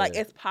it. Yeah. Like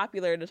it's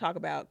popular to talk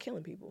about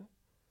killing people,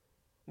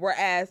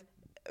 whereas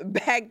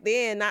back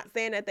then, not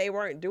saying that they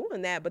weren't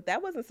doing that, but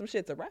that wasn't some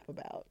shit to rap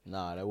about.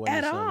 Nah, that wasn't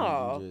at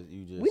all.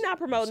 You just we're not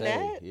promoting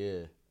that.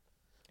 Yeah,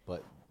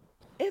 but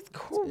it's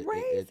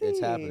crazy.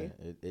 It's happening.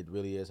 It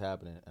really is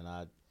happening, and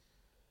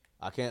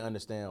I can't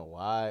understand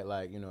why.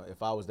 Like, you know,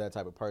 if I was that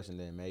type of person,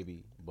 then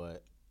maybe,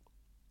 but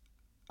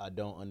I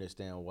don't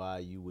understand why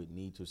you would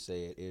need to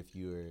say it if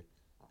you're.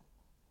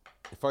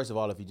 First of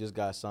all, if you just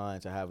got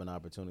signed to have an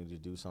opportunity to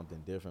do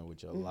something different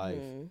with your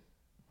life.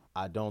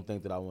 I don't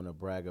think that I want to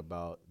brag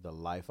about the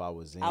life I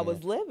was in. I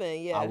was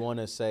living, yeah. I want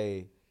to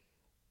say,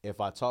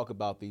 if I talk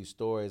about these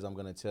stories, I'm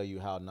going to tell you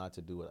how not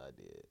to do what I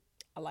did.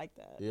 I like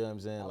that. You know what I'm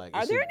saying? Like,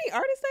 are there any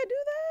artists that do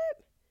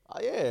that? Oh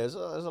yeah, there's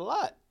a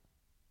lot.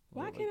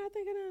 Why can't I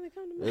think of none that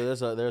come to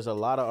mind? There's a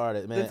lot of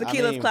artists, man. The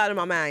tequila's clouding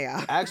my mind,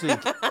 y'all. Actually,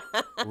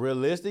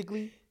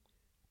 realistically,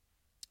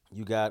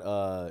 you got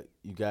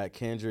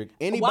Kendrick.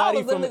 Anybody? Well, I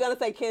was literally gonna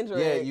say Kendrick.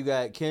 Yeah, you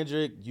got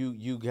Kendrick.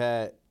 You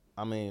got.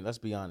 I mean, let's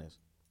be honest.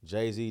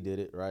 Jay-Z did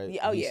it, right?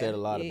 He said a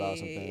lot about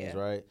some things,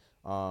 right?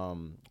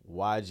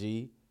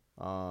 YG,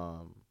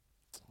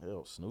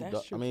 Snoop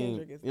Dogg. I mean,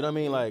 you know what I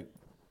mean? Like,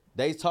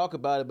 they talk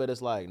about it, but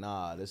it's like,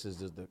 nah, this is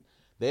just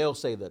they'll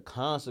say the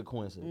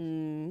consequences,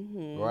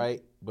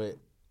 right? But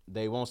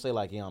they won't say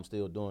like, yeah, I'm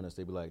still doing this.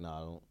 They be like, nah,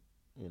 I don't,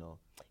 you know.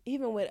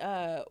 Even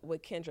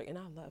with Kendrick, and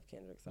I love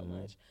Kendrick so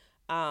much.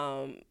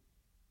 I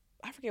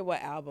forget what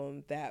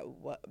album that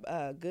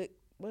good.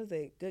 What is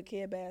it? Good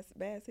Kid, Bad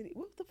City.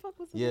 What the fuck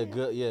was it?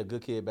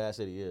 Good Kid, Bad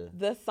City. Yeah.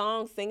 The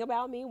song "Sing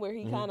About Me," where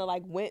he kind of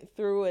like went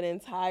through an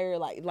entire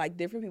like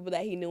different people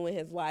that he knew in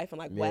his life and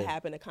like what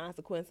happened, the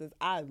consequences.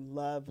 I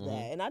love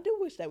that, and I do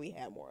wish that we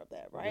had more of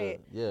that,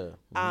 right? Yeah.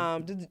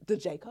 The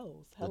J.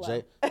 Cole's. Hello.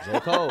 J.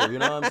 Cole. You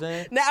know what I'm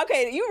saying? Now,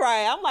 okay, you're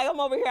right. I'm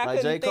over here. I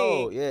couldn't J. think.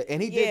 Cole. Yeah,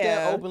 and he did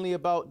that openly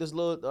about this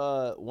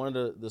little one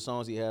of the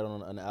songs he had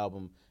on the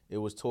album. It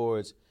was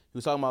towards. He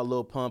was talking about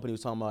Lil Pump, and he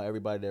was talking about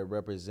everybody that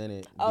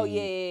represented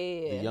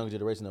the young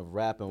generation of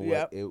rap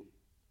and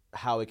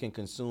how it can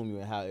consume you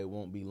and how it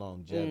won't be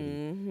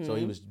longevity. So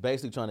he was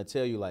basically trying to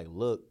tell you, like,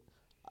 look,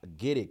 I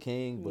get it,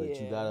 King, but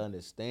you got to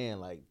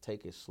understand, like,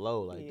 take it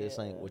slow. Like, this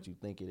ain't what you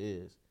think it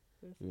is.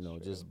 That's you know,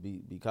 true. Just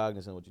be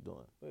cognizant of what you're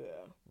doing. Yeah.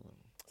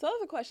 So that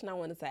was a question I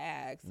wanted to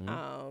ask.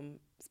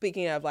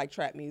 Speaking of, like,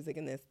 trap music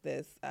and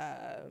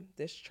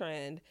this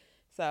trend.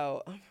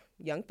 So,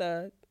 Young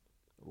Thug.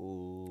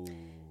 Ooh.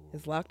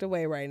 Is locked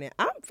away right now.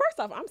 First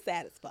off, I'm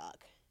sad as fuck.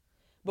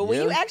 But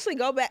when you actually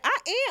go back, I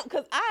am,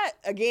 because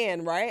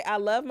right? I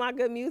love my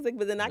good music,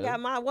 but then I got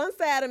my one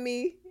side of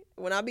me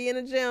when I be in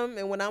the gym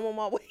and when I'm on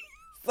my way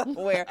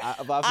somewhere.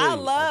 I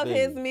love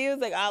his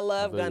music. I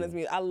love Gunna's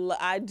music.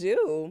 I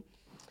do.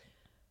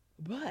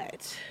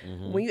 But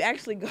when you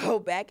actually go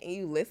back and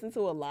you listen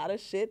to a lot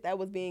of shit that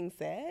was being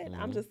said,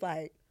 I'm just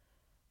like,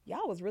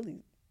 y'all was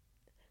really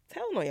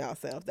telling on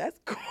yourself. That's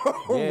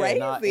crazy.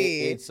 Yeah,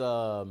 it's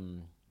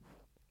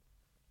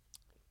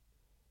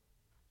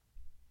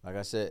like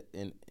I said,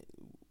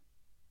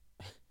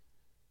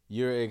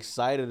 you're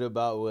excited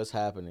about what's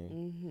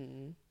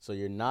happening. So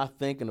you're not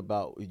thinking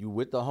about you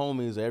with the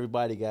homies.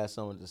 Everybody got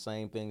some of the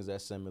same things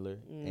that's similar,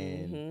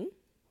 and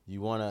you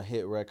want a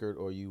hit record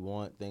or you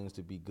want things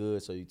to be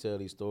good. So you tell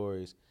these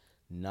stories,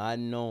 not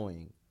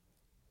knowing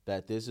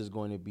that this is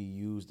going to be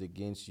used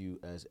against you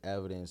as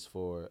evidence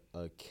for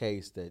a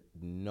case that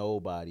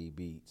nobody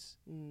beats,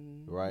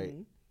 right?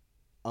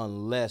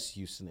 Unless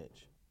you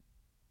snitch.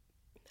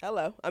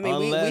 Hello. I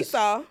mean, we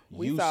saw.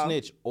 You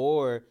snitch,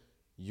 or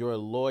your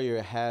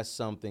lawyer has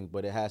something,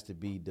 but it has to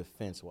be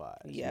defense-wise.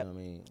 Yep. You know what I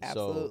mean?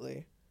 Absolutely.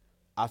 So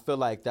I feel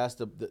like that's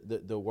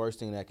the worst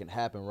thing that can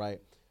happen, right?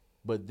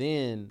 But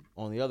then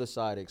on the other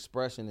side,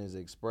 expression is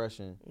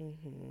expression.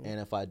 And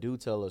if I do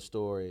tell a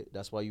story,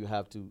 that's why you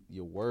have to,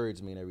 your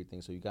words mean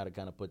everything. So you got to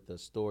kind of put the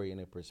story in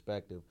a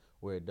perspective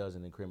where it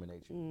doesn't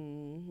incriminate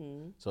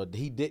you. So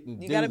he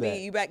didn't do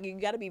that. You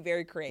got to be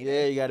very creative.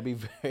 Yeah, you got to be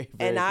very, very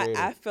and creative.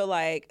 I feel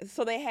like,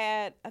 so they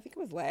had, I think it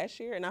was last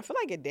year, and I feel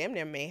like it damn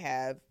near may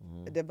have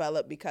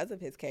developed because of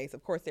his case.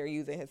 Of course, they're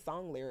using his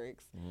song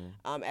lyrics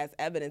as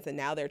evidence, and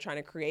now they're trying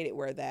to create it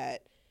where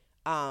that,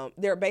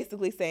 they're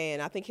basically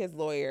saying, I think his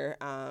lawyer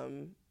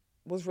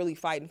was really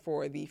fighting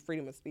for the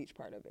freedom of speech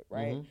part of it,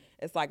 right?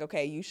 It's like,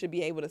 okay, you should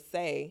be able to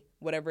say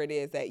whatever it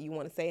is that you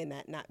want to say and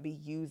that not be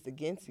used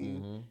against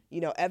you. You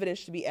know, evidence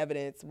should be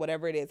evidence,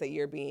 whatever it is that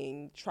you're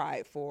being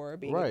tried for,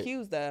 being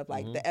accused of,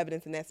 like the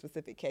evidence in that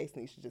specific case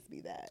needs to just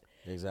be that.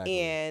 Exactly.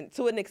 And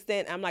to an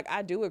extent, I'm like,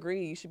 I do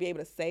agree. You should be able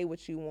to say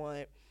what you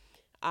want.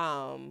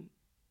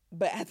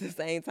 But at the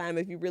same time,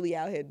 if you're really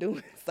out here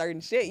doing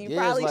certain shit, you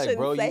probably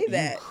shouldn't say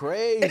that. You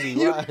crazy,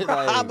 you right?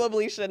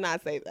 probably should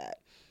not say that.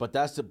 But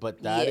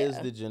that is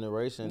the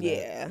generation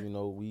that, you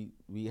know,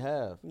 we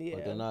have. Yeah.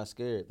 But they're not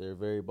scared. They're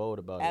very bold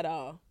about it. At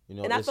all. You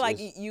know, and I feel like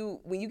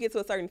when you get to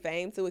a certain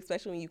fame too,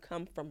 especially when you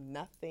come from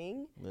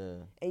nothing,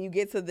 and you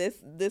get to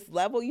this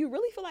level, you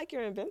really feel like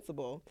you're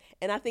invincible.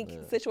 And I think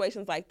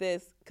situations like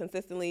this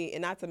consistently,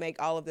 and not to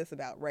make all of this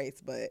about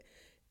race, but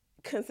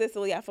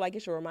consistently, I feel like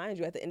it should remind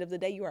you at the end of the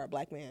day, you are a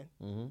black man.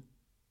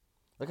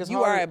 Like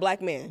you are a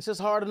black man. It's just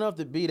hard enough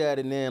to be that,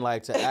 and then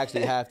like to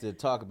actually have to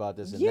talk about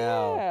this. And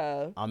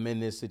now I'm in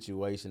this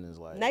situation. Is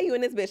like, now you in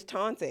this bitch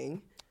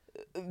taunting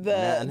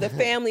the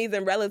families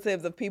and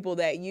relatives of people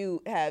that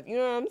you have. You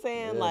know what I'm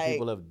saying? Yeah, like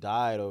people have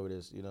died over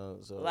this. You know,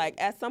 so like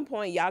at some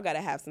point y'all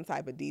gotta have some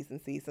type of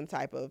decency, some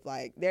type of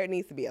like there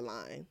needs to be a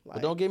line. Like,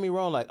 but don't get me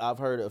wrong. Like I've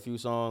heard a few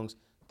songs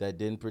that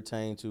didn't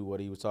pertain to what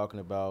he was talking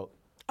about.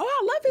 Oh,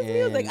 I love his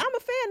music. I'm a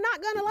fan,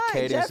 not gonna lie.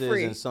 Cadences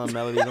Jeffrey. And some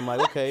melodies. I'm like,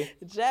 okay.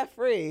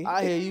 Jeffrey.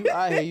 I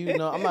hear you.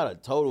 No, I'm not a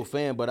total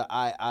fan, but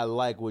I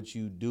like what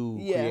you do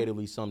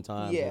creatively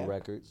sometimes in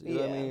records. You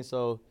know what I mean?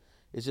 So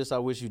it's just I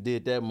wish you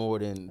did that more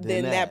than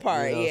that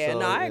part. You know? Yeah, so,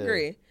 no, I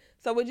agree.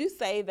 So would you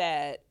say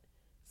that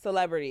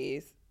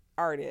celebrities,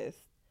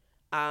 artists,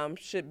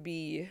 should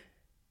be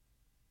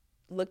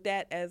looked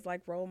at as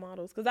like role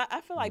models? Because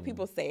I feel like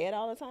people say it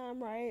all the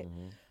time, right?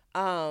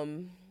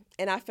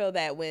 And I feel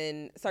that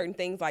when certain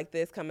things like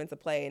this come into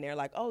play and they're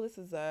like, oh, this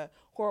is a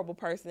horrible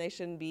person, they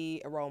shouldn't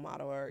be a role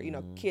model, or, you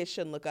know, kids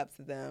shouldn't look up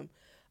to them.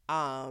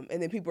 And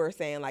then people are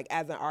saying, like,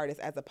 as an artist,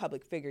 as a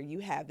public figure, you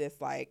have this,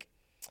 like,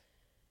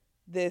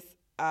 this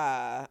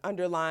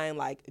underlying,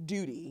 like,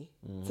 duty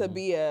to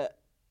be a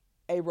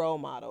role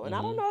model. And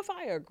I don't know if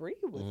I agree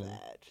with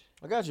that.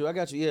 I got you.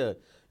 Yeah.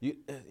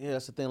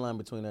 That's the thin line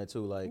between that,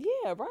 too. Like,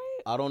 yeah,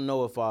 right? I don't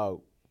know if I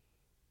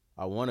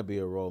want to be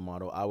a role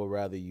model. I would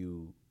rather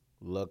you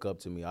look up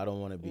to me. I don't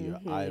want to be your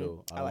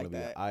idol. I don't want to be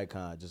an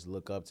icon. Just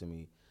look up to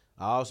me.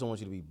 I also want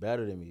you to be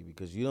better than me,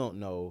 because you don't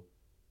know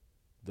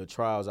the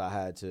trials I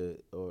had to,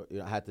 or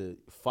I had to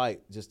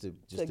fight just to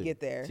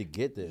get there. To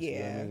get this. Yeah. You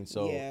know what I mean?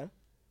 So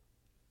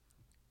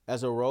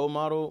as a role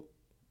model,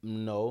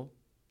 no.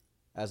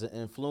 As an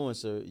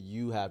influencer,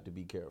 you have to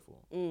be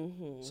careful.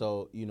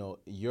 So, you know,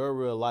 your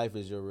real life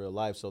is your real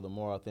life. So the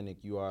more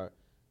authentic you are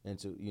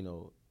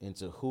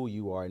into who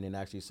you are, and then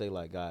actually say,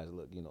 like, guys,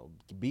 look, you know,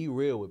 be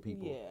real with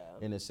people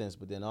in a sense,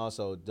 but then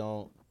also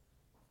don't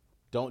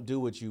do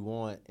what you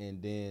want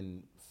and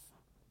then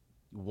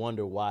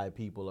wonder why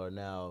people are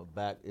now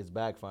it's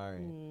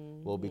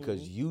backfiring. Well,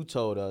 because you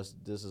told us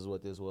this is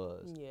what this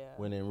was.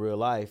 When in real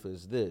life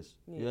is this.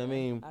 You know what I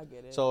mean? I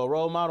get it. So a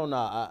role model,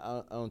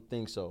 I don't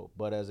think so.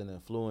 But as an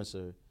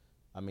influencer,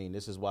 I mean,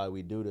 this is why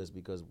we do this,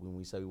 because when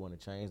we say we want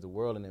to change the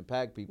world and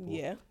impact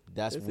people,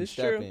 that's when we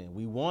step in.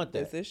 We want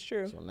that. This is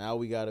true. So now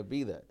we got to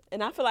be that.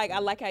 And I feel like I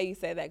like how you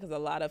say that, because a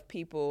lot of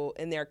people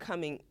in their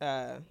coming,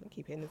 I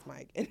keep hitting this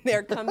mic, in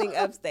their coming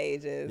up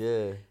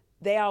stages,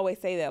 they always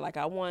say that, like,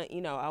 I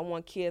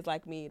want kids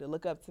like me to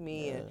look up to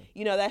me. And,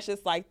 you know, that's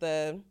just like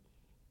the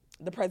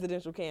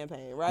presidential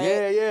campaign, right?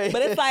 Yeah.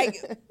 But it's like,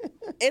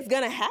 it's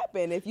going to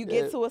happen. If you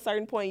get to a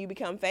certain point, you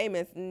become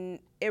famous, and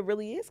it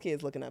really is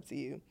kids looking up to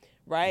you.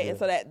 Right. And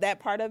so that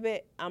part of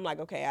it, I'm like,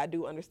 okay, I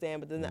do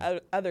understand. But then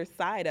the other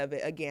side of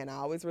it, again, I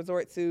always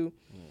resort to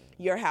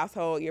your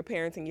household, your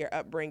parenting, your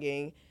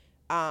upbringing.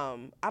 I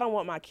don't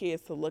want my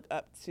kids to look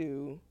up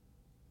to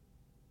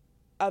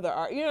other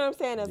art. You know what I'm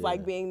saying? As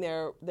like being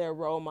their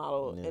role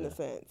model in a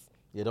sense.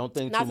 Yeah, don't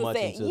think too much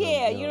into them.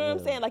 You know what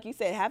I'm saying? Like you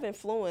said, have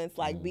influence,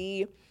 like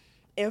be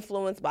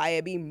influenced by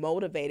it, be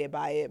motivated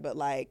by it. But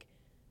like,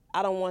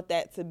 I don't want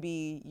that to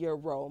be your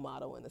role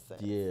model in a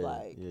sense. You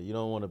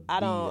don't want to. I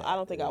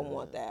don't think I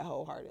want that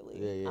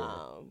wholeheartedly.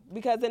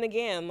 Because then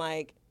again,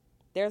 like,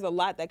 there's a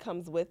lot that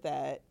comes with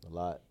that. A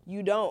lot.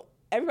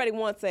 Everybody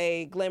wants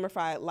a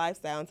glamorified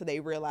lifestyle until they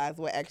realize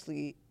what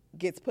actually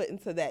gets put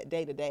into that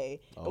day to day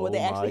and what they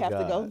actually have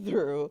to go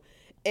through.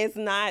 It's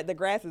not, the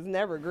grass is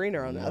never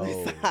greener on the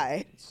other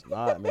side. It's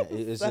not, man.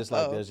 It's just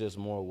like there's just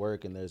more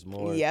work and there's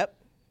more. Yep.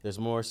 There's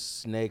more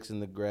snakes in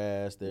the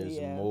grass. There's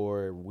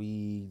more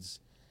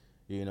weeds.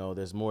 You know,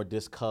 there's more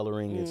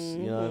discoloring. It's,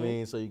 you know what I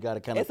mean? So you got to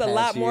kind of. It's a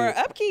lot more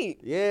upkeep.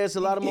 Yeah, it's a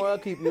lot of more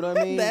upkeep. You know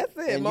what I mean? That's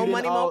it. And more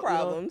money, more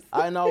problems.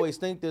 I didn't always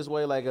think this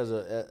way. Like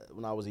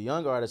when I was a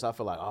young artist, I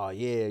feel like, oh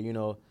yeah, you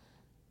know.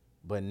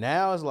 But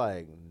now it's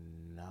like,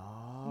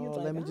 no,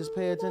 let me just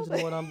pay attention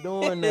to what I'm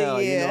doing now.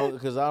 You know,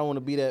 because I don't want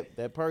to be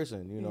that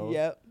person. You know.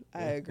 Yep,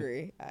 I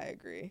agree.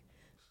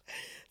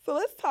 So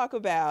let's talk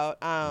about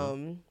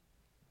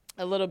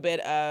a little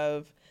bit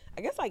of,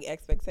 I guess, like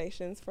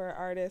expectations for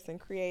artists and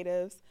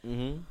creatives.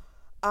 And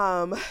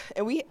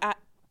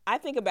I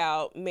think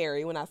about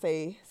Mary when I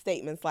say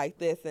statements like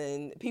this,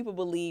 and people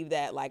believe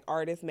that like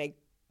artists make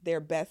their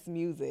best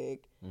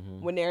music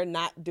when they're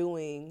not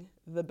doing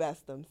the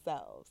best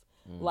themselves.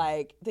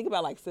 Like, think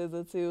about like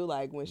SZA too.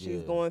 Like when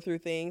she's going through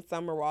things,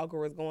 Summer Walker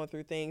was going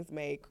through things,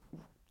 make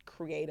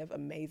creative,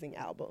 amazing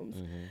albums.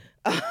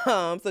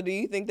 So do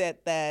you think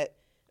that,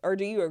 or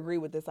do you agree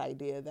with this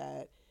idea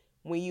that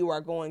when you are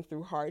going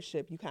through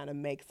hardship, you kind of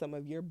make some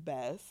of your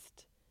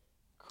best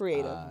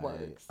creative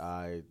works?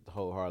 I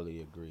wholeheartedly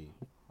agree.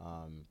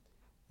 And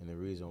the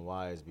reason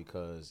why is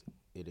because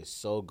it is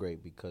so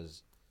great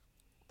because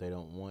they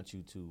don't want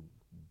you to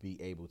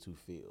be able to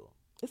feel.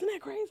 Isn't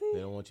that crazy? They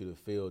don't want you to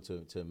feel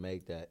to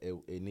make that.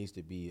 It needs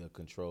to be a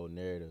controlled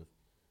narrative.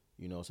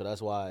 You know, so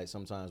that's why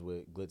sometimes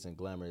with glitz and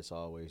glamour, it's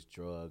always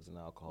drugs and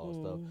alcohol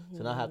stuff.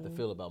 So I have to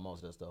feel about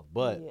most of that stuff.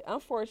 But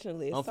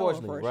unfortunately, it's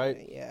unfortunately,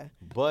 right? Yeah.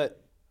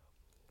 But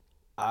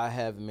I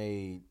have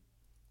made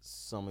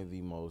some of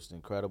the most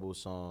incredible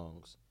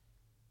songs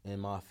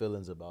and my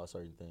feelings about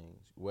certain things,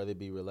 whether it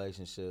be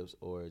relationships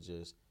or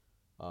just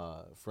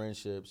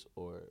friendships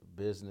or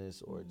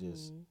business or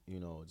just, you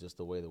know, just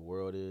the way the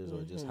world is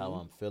or just how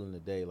I'm feeling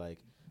today. Like,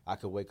 I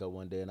could wake up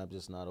one day and I'm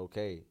just not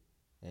okay.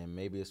 And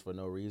maybe it's for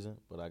no reason,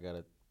 but I got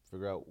to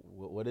figure out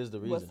what is the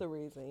reason. What's the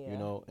reason, yeah. You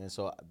know, and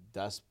so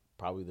that's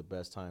probably the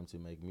best time to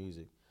make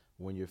music,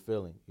 when you're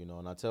feeling, you know.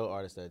 And I tell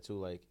artists that too,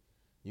 like,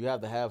 you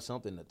have to have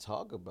something to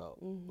talk about.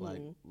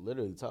 Like,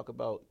 literally talk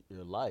about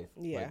your life,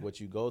 like what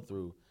you go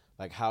through,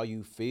 like how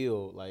you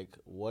feel, like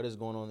what is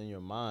going on in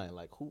your mind,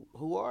 like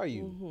who are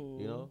you,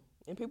 you know?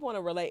 And people want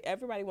to relate.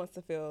 Everybody wants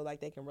to feel like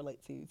they can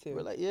relate to you too.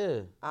 Relate, yeah.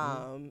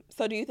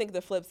 So do you think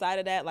the flip side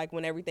of that, like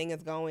when everything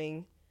is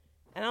going,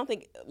 and I don't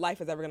think life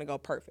is ever going to go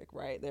perfect,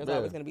 right? There's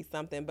always going to be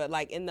something, but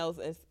like in those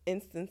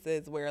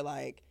instances where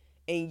like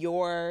in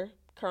your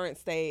current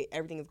state,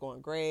 everything is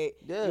going great,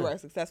 you are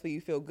successful,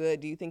 you feel good,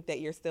 do you think that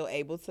you're still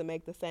able to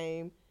make the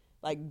same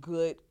like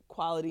good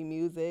quality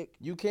music?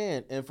 You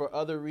can, and for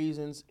other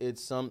reasons,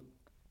 it's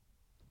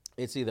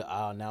either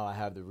now I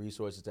have the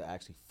resources to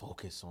actually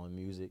focus on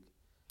music,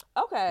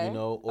 okay, you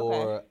know,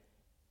 or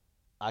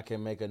I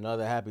can make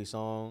another happy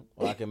song,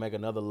 or I can make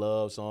another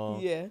love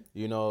song.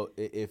 You know,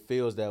 it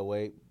feels that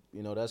way.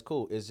 You know, that's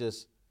cool. It's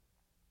just,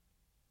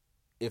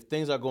 if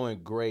things are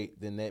going great,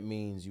 then that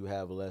means you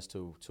have less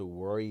to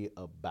worry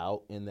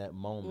about in that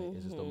moment.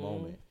 It's just a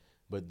moment.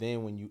 But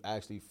then when you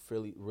actually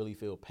really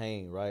feel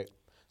pain, right?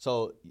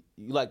 So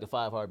you like the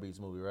 5 Heartbeats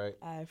movie, right?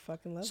 I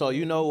fucking love it. So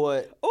you know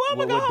what? Oh, I'm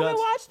gonna go home and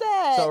watch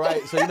that. So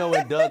right, so you know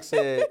when Doug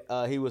said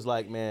he was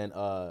like, man,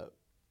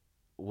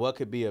 what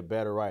could be a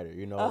better writer?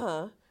 You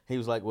know, he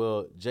was like,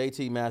 well,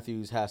 J.T.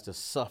 Matthews has to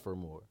suffer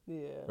more.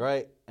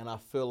 Right, and I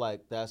feel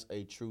like that's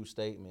a true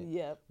statement.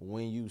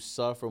 When you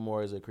suffer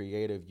more as a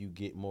creative, you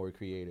get more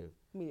creative.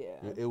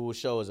 It will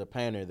show as a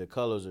painter. The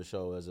colors will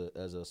show as a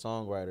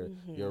songwriter.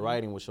 Your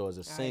writing will show as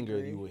a singer.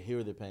 You will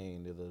hear the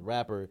pain. The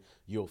rapper,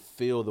 you'll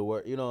feel the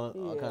word. You know,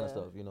 all kind of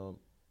stuff. You know.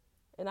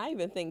 And I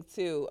even think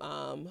too,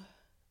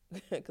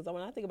 because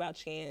when I think about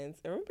Chance,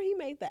 remember he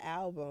made the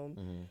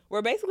album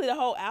where basically the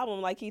whole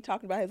album, like he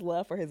talked about his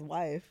love for his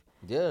wife.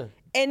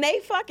 And they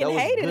fucking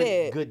hated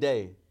it. Good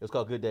Day. It was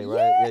called Good Day,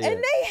 right? And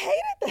they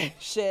hated that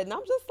shit. And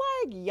I'm just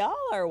like, y'all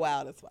are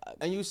wild as fuck.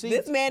 And you see,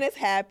 this man is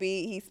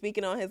happy. He's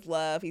speaking on his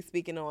love. He's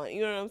speaking on,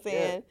 you know what I'm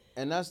saying?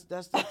 Yeah. And that's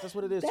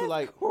what it is too.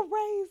 Like,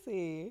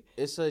 crazy.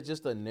 It's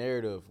just a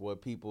narrative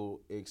what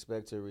people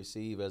expect to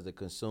receive as the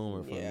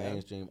consumer from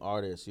mainstream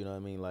artists. You know what I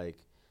mean? Like,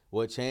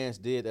 what Chance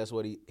did, that's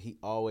what he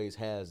always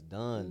has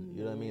done.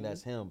 You know what I mean?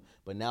 That's him.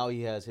 But now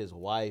he has his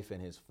wife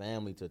and his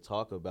family to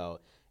talk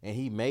about. And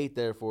he made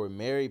there for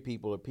married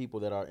people or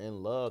people that are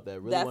in love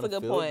that really want to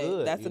feel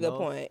good. That's a good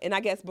point. And I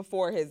guess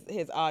before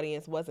his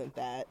audience wasn't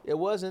that. It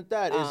wasn't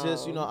that. It's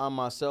just, you know, I'm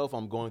myself.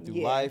 I'm going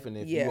through life. And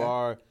if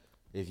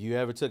you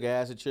ever took an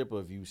acid trip,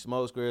 or if you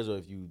smoke squares, or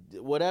if you,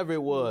 whatever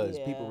it was,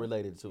 people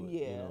related to it.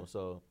 You know,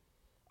 so.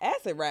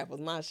 Acid rap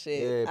was my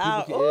shit.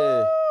 Yeah,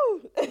 people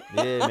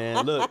yeah,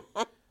 man. Look,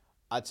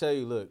 I tell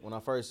you, look, when I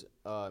first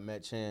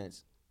met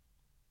Chance,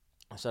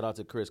 shout out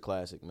to Chris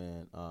Classic,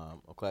 man,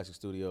 of Classic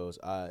Studios.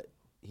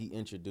 He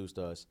introduced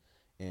us,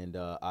 and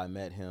I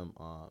met him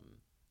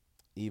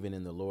even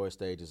in the lower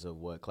stages of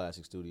what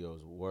Classic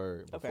Studios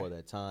were before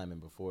that time, and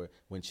before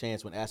when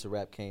Acid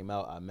Rap came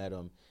out, I met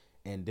him,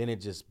 and then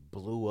it just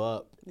blew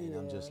up, and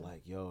I'm just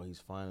like, yo, he's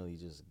finally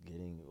just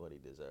getting what he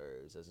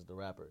deserves as the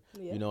rapper,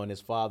 you know. And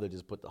his father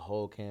just put the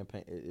whole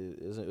campaign.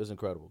 It was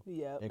incredible.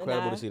 Yeah,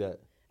 incredible to see that.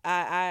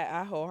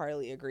 I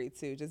wholeheartedly agree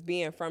too. Just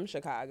being from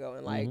Chicago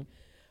and like.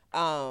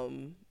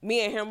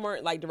 Me and him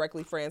weren't like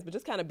directly friends, but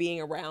just kind of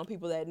being around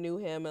people that knew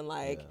him and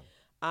like,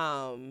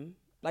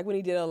 like when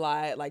he did a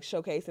lot, like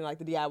showcasing like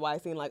the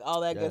DIY scene, like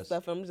all that good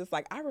stuff. I'm just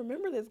like, I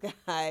remember this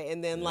guy.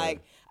 And then like,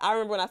 I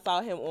remember when I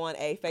saw him on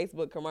a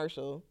Facebook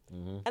commercial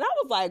and I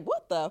was like,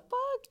 what the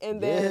fuck?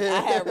 And then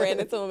I had ran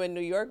into him in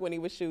New York when he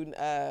was shooting,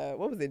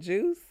 what was it?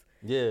 Juice?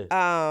 Yeah.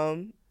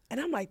 And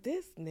I'm like,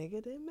 this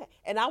nigga didn't make.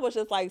 And I was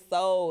just like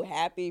so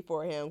happy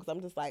for him because I'm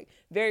just like,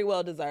 very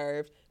well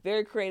deserved,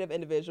 very creative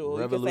individual.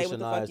 You can say what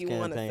the fuck you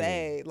want to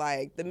say.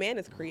 Like, the man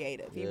is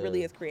creative. He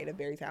really is creative,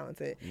 very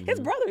talented. His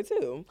brother,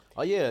 too.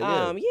 Oh,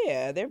 yeah.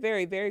 Yeah, they're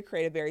very, very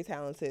creative, very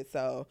talented.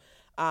 So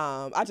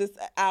I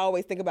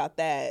always think about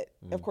that,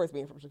 of course,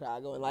 being from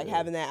Chicago and like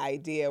having that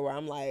idea where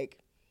I'm like,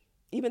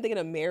 even thinking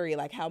of Mary,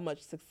 like how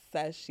much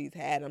success she's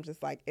had, I'm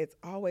just like, it's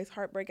always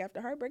heartbreak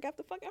after heartbreak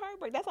after fucking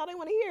heartbreak. That's all they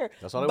want to hear.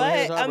 That's all they want to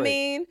hear is heartbreak. I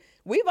mean,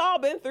 we've all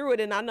been through it,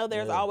 and I know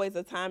there's always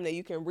a time that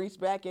you can reach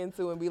back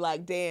into and be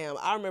like, damn,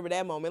 I remember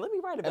that moment. Let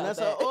me write about that. And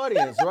that's her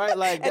audience, right?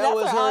 Like, that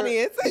was her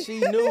audience. She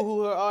knew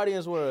who her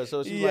audience was.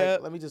 So she's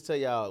like, let me just tell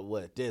y'all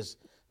what this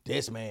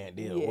man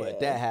did, what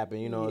that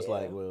happened. You know, it's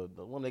like, well,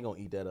 when they going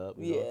to eat that up?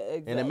 You know?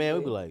 Exactly. And the man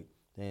would be like,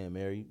 damn,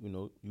 Mary, you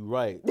know, you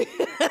right.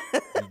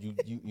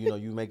 you know,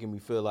 you making me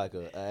feel like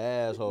a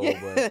asshole,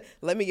 but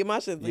let me get my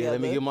shit together. Yeah,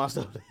 let me get my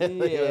stuff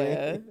together.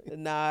 Yeah,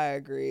 nah, I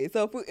agree.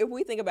 So if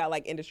we think about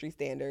like industry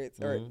standards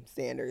or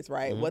standards,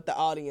 right? What the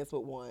audience would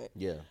want.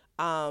 Yeah.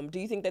 Do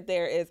you think that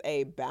there is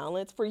a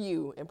balance for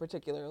you in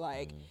particular,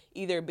 like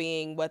either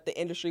being what the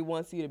industry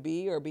wants you to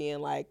be or being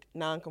like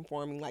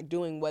non-conforming, like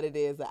doing what it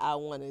is that I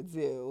want to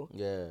do?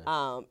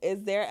 Yeah.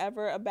 Is there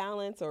ever a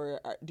balance,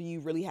 or do you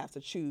really have to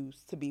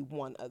choose to be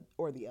one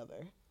or the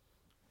other?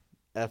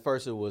 At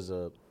first, it was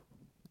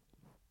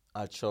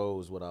I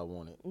chose what I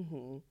wanted.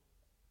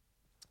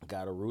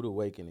 Got a rude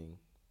awakening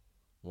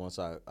once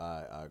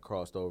I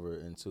crossed over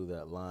into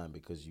that line,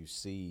 because you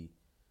see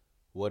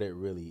what it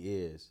really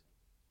is.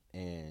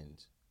 And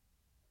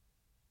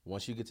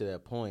once you get to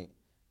that point,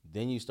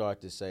 then you start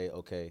to say,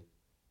 okay,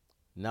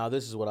 now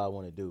this is what I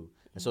want to do.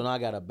 And so now I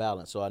got a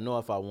balance. So I know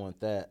if I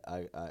want that,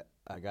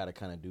 I got to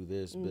kind of do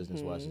this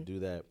business-wise to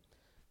do that.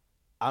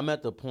 I'm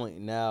at the point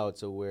now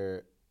to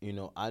where, you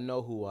know, I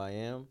know who I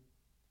am.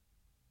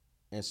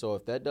 And so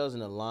if that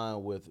doesn't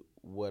align with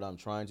what I'm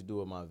trying to do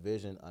with my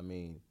vision, I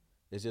mean,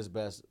 it's just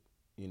best,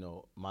 you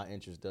know, my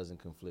interest doesn't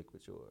conflict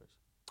with yours.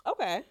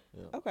 Okay.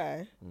 Yeah.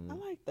 Okay. I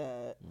like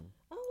that.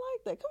 I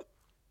like that. Come,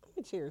 let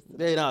me cheers to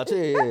that. No,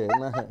 cheers.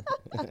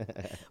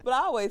 But I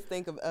always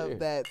think of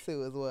that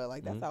too as well.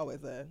 Like that's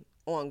always an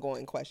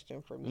ongoing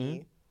question for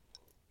me.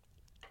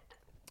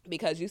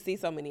 Because you see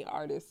so many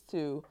artists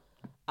too,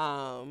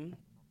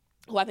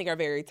 who I think are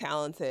very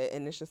talented,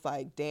 and it's just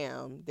like,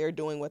 damn, they're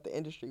doing what the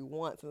industry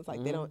wants, and it's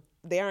like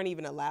they aren't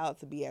even allowed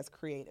to be as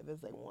creative as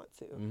they want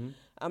to.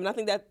 And I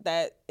think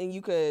that, and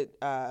you could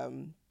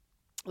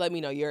let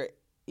me know your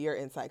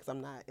insight, because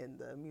I'm not in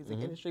the music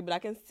industry, but I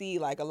can see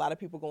like a lot of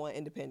people going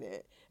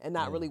independent and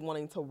not really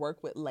wanting to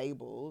work with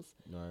labels.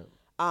 Right.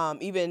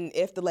 Even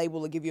if the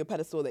label will give you a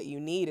pedestal that you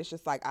need, it's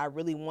just like, I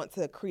really want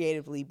to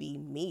creatively be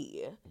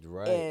me.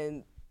 Right.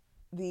 And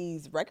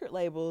these record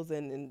labels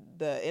and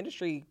the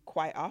industry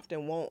quite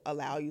often won't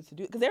allow you to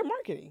do it because they're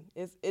marketing.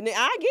 And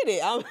I get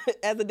it.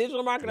 As a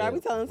digital marketer, I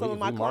be telling some of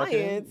my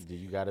clients,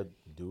 you got to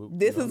do it.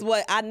 This is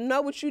what I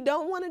know what you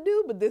don't want to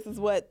do, but this is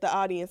what the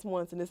audience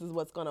wants, and this is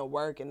what's going to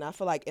work. And I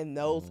feel like in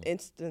those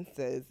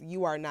instances,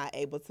 you are not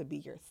able to be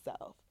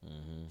yourself.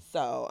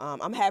 So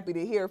I'm happy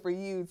to hear for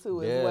you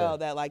too as well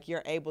that like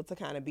you're able to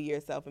kind of be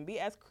yourself and be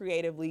as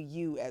creatively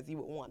you as you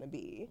would want to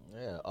be.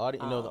 Yeah, you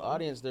know, the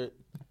audience, they're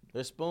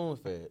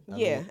spoon-fed. I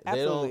mean,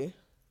 absolutely.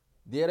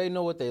 They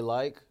know what they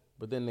like,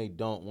 but then they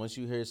don't. Once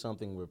you hear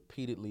something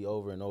repeatedly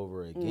over and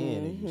over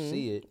again and you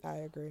see it, I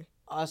agree.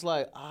 It's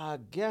like, I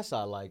guess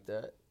I like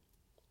that,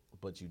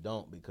 but you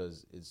don't,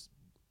 because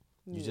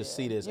you just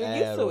see this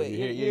ad or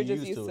you're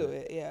just used to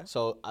it. Yeah.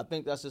 So I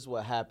think that's just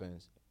what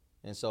happens,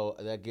 and so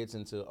that gets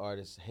into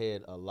artists'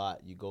 head a lot.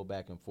 You go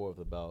back and forth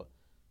about,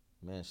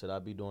 man, should I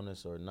be doing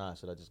this or not?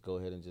 Should I just go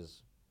ahead and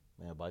just,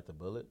 bite the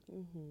bullet?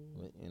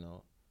 You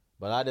know.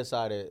 But I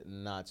decided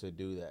not to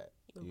do that,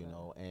 you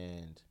know,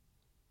 and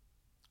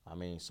I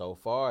mean, so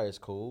far it's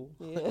cool.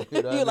 Yeah.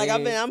 You're like,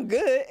 I'm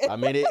good. I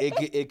mean,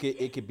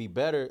 it could be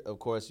better. Of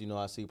course, you know,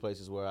 I see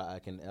places where I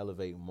can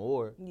elevate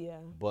more. Yeah.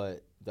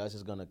 But that's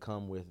just gonna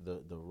come with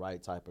the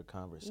right type of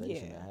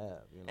conversation to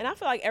have. You know? And I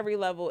feel like every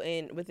level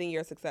within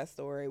your success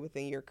story,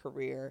 within your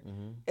career,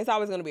 it's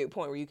always gonna be a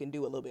point where you can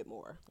do a little bit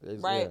more,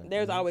 right? Yeah.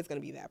 There's always gonna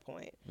be that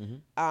point.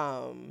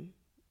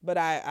 But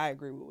I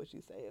agree with what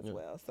you say as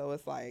well. So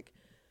it's like,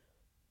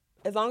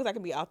 as long as I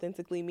can be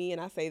authentically me,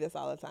 and I say this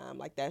all the time,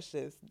 like that's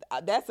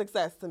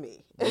success to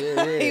me. Yeah,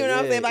 you know what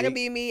I'm saying? If I can it,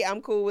 be me,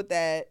 I'm cool with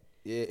that.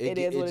 Yeah,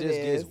 it just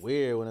gets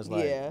weird when it's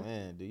like,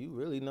 man, do you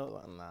really know?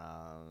 Like,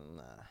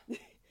 nah.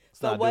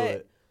 So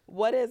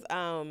what is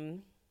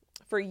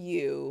for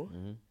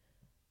you,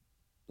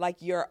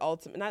 like your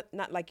ultimate,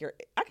 not like your,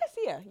 I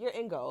guess your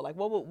end goal. Like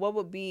what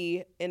would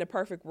be in a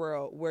perfect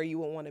world where you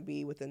would want to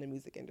be within the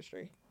music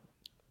industry?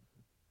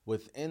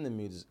 Within the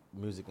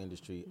music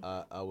industry,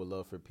 I would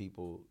love for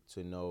people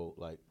to know,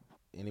 like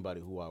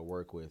anybody who I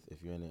work with,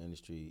 if you're in the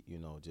industry, you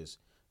know, just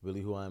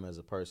really who I am as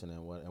a person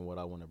and what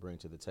I want to bring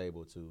to the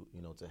table to,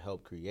 you know, to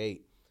help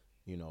create,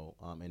 you know,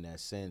 in that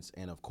sense.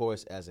 And of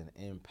course, as an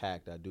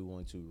impact, I do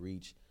want to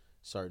reach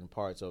certain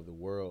parts of the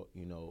world,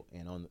 you know,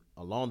 and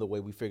along the way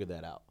we figure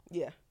that out.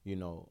 Yeah. You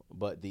know,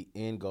 but the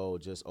end goal,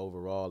 just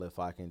overall, if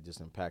I can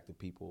just impact the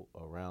people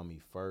around me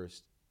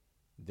first,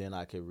 then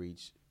I can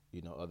reach,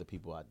 you know, other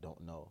people I don't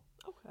know.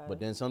 Okay.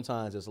 But then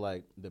sometimes it's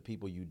like the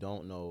people you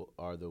don't know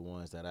are the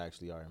ones that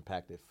actually are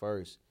impacted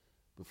first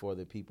before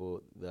the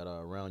people that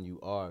are around you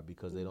are,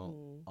 because they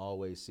don't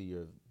always see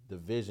the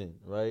vision,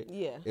 right?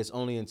 Yeah. It's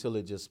only until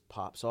it just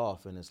pops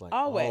off and it's like,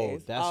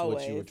 always, oh, that's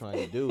what you were trying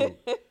to do,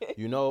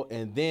 you know?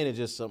 And then it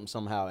just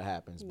somehow it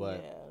happens.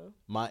 But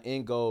my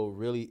end goal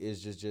really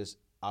is just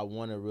I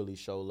want to really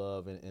show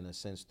love in a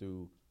sense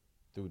through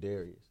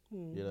Darius.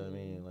 You know what I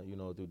mean? Like, you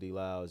know, through D.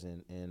 Lyles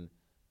and in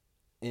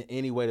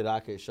any way that I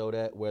could show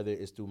that, whether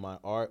it's through my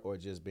art or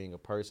just being a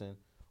person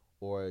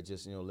or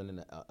just, you know,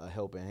 lending a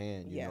helping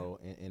hand, you know,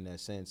 in that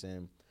sense.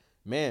 And,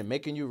 man,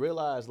 making you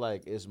realize,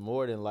 like, it's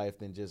more than life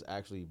than just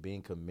actually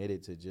being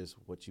committed to just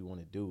what you want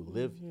to do.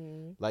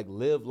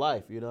 Live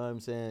life, you know what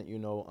I'm saying? You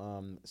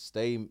know,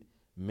 stay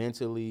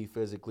mentally,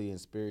 physically, and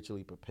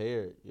spiritually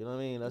prepared. You know what I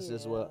mean? That's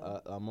just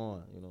what I'm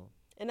on, you know.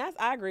 And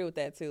I agree with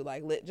that, too.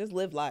 Like, just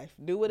live life.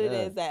 Do what it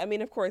is that, I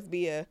mean, of course,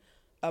 be a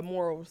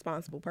moral,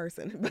 responsible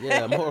person.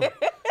 Yeah,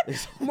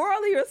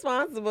 morally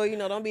responsible, you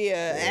know, don't be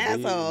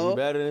an asshole. Be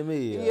better than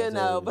me. You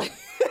know, but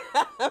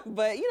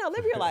you know,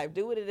 live your life.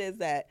 Do what it is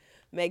that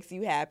makes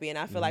you happy. And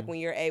I feel like when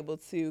you're able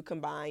to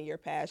combine your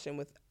passion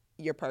with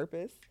your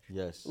purpose.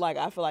 Yes. Like,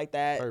 I feel like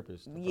that.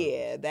 Purpose.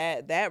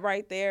 That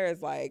right there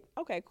is like,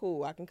 okay,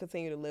 cool. I can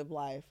continue to live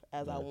life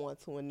as I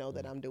want to and know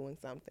that I'm doing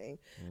something.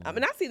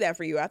 And I see that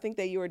for you. I think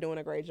that you are doing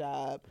a great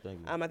job. Thank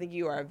you. I think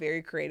you are a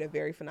very creative,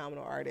 very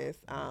phenomenal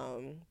artist.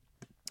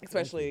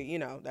 Especially, you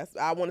know,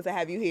 I wanted to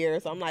have you here.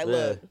 So I'm like,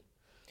 look,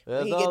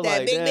 when he get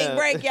that big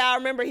break, y'all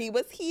remember he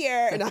was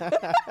here.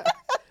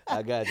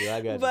 I got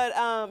you.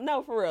 But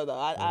no, for real though,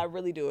 I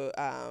really do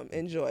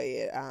enjoy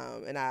it,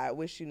 and I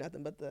wish you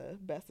nothing but the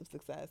best of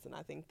success. And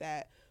I think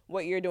that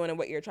what you're doing and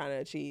what you're trying to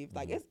achieve,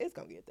 like it's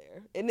gonna get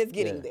there, and it's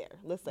getting there.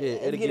 Let's say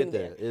it'll get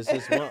there. It's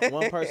just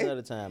one person at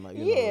a time.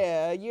 You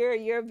know.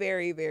 You're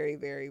very, very,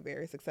 very,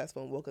 very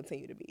successful, and will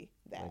continue to be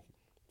that.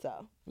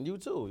 So you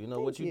too, you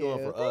know what you're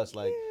doing for us.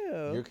 Like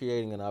you're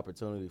creating an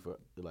opportunity for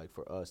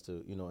us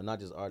to, you know, and not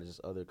just artists,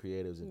 just other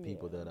creatives and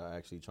people that are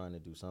actually trying to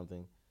do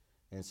something.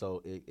 And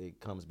so it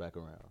comes back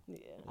around. Yeah,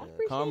 I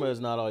appreciate karma is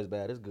not always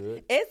bad. It's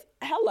good.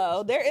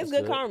 There is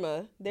good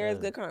karma. There is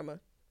good karma.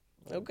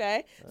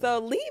 Okay, so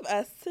leave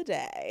us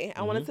today.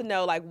 I wanted to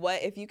know, like,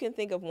 what if you can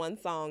think of one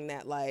song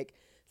that, like,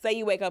 say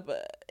you wake up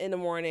in the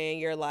morning,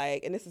 you're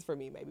like, and this is for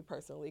me maybe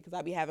personally, because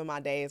I be having my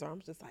days where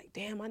I'm just like,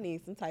 damn, I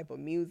need some type of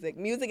music.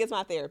 Music is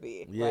my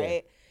therapy,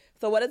 right?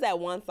 So what is that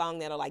one song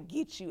that'll, like,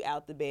 get you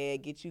out the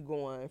bed, get you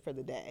going for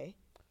the day?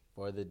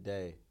 For the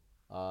day.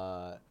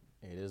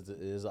 It is the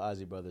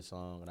Ozzy Brothers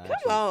song. And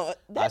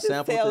I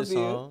sampled this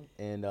song,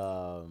 and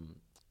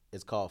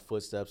it's called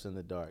Footsteps in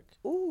the Dark.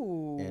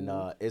 Ooh. And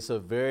it's a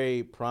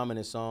very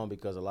prominent song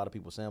because a lot of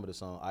people sample the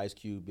song. Ice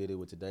Cube did it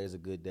with Today is a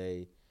Good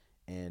Day.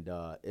 And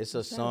it's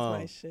a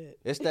song. My shit.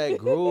 It's that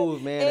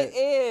groove, man. It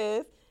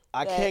is.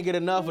 I can't get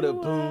enough of the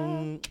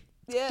boom.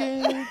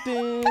 Yeah.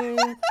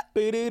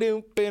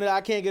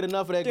 I can't get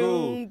enough of that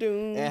groove.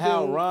 And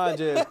how Ron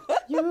just,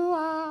 you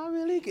are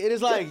really good. It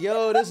is like,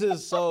 yo, this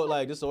is so,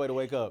 like, this is the way to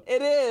wake up.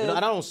 It is. You know, I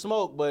don't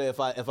smoke, but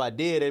if I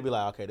did, it'd be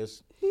like, okay,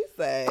 this. He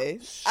say,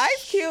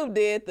 Ice Cube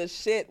did the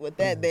shit with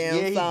that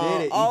damn song. Yeah, he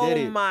did it.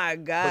 Oh my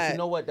God. But you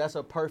know what? That's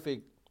a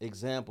perfect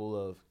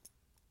example of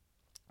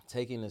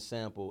taking a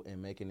sample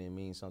and making it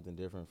mean something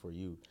different for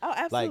you. Oh,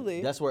 absolutely.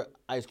 Like, that's where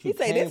Ice Cube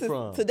came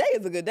from. Today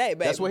is a good day,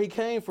 baby. That's where he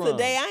came from.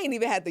 Today, I ain't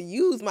even had to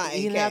use my AK.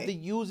 He didn't have to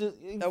use it.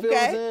 You feel what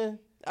I'm saying?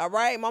 All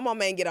right? My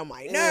mama ain't get on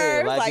my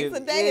nerves. Like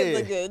today is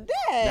a good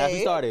day. Now, if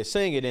you started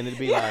singing, then it'd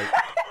be like...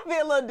 be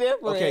a little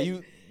different. Okay,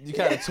 you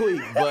kind of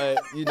tweak,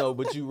 but, you know,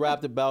 but you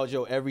rapped about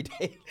your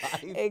everyday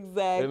life. Exactly. You know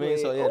what I mean?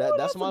 So, yeah,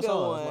 that's my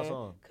song. That's my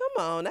song.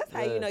 Come on. That's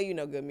how you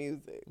know good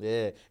music.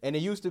 Yeah. And it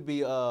used to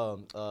be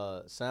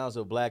Sounds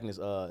of Blackness.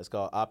 It's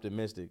called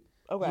Optimistic.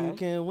 Okay. You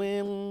can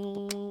win.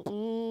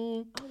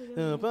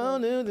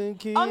 The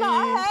key. Oh, no,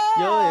 I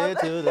have. Your head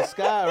to the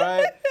sky,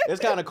 right? It's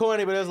kind of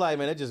corny, but it's like,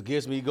 man, it just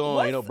gets me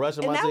going. You know,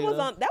 brushing my teeth.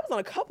 That was on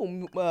a couple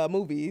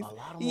movies. A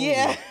lot of movies.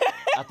 Yeah.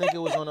 I think it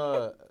was on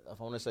if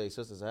I want to say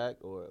Sisters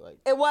Act or like.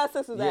 It was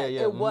Sisters Act.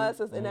 Yeah, it was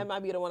Sisters, and that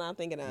might be the one I'm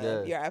thinking of.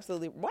 Yeah. You're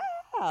absolutely wow.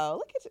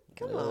 Look at you.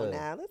 Come on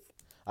now.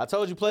 I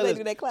told you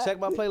playlist. Check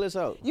my playlist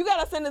out. You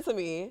gotta send it to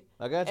me.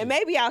 I got you. And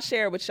maybe I'll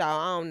share it with y'all.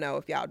 I don't know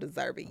if y'all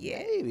deserve it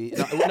yet. Maybe.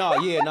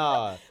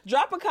 No.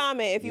 Drop a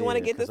comment if you want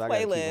to get this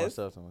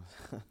playlist.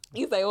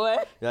 You say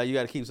what? Yeah, you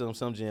gotta keep some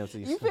gems.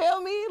 You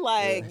feel me?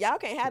 Like y'all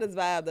can't have this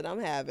vibe that I'm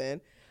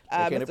having.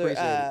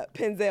 Mr.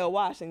 Penzel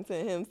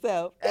Washington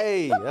himself.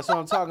 Hey, that's what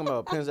I'm talking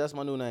about. That's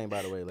my new name,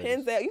 by the way,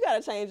 ladies. Penzel, you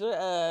gotta change your.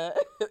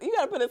 You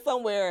gotta put it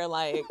somewhere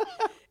like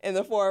in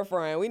the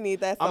forefront. We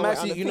need that somewhere.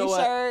 On the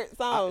t-shirt,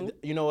 something.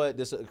 You know what?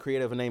 This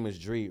creative name is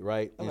Dree,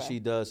 right? And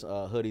she does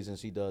hoodies and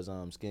she does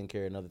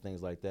skincare and other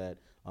things like that.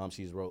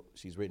 She's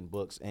written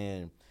books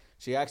and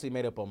she actually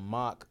made up a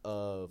mock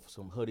of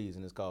some hoodies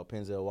and it's called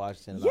Penzel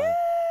Washington.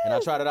 And I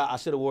tried it out. I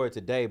should have wore it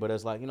today, but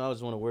it's like, I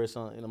just want to wear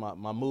something.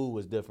 My mood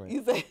was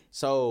different.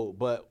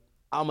 But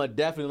I'm going to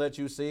definitely let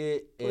you see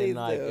it. Please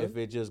and do. If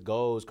it just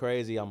goes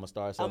crazy, I'm going to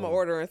start selling. I'm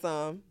ordering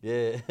some.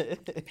 Yeah.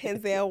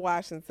 Penzel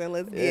Washington.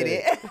 Let's get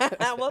it.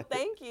 Well,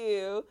 thank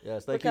you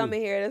for coming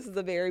here. This is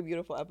a very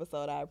beautiful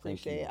episode. I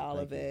appreciate all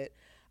of it.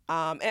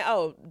 And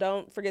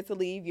don't forget to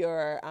leave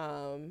your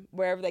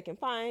wherever they can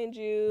find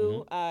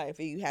you. If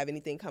you have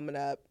anything coming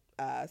up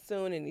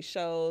soon, any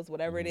shows,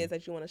 whatever it is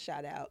that you want to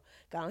shout out,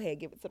 go ahead,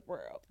 give it to the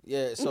world.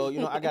 Yeah, so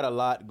I got a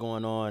lot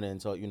going on,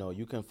 and so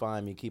you can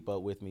find me, keep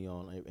up with me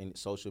on in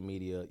social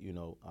media,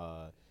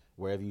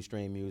 wherever you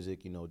stream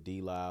music,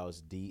 D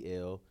Lyles,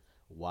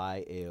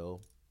 DLYLEZ,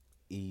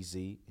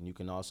 and you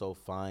can also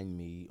find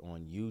me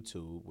on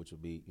YouTube, which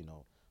would be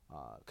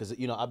because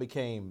I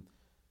became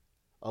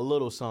a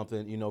little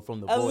something, from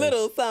the voice. A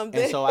little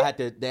something. And so I had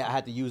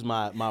to use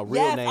my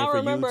real name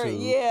for YouTube.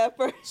 Yeah,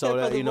 so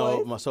that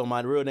voice. So my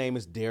real name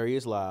is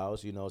Darius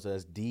Lyles, so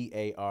that's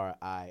Darious.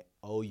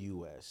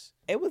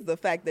 It was the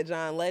fact that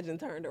John Legend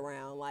turned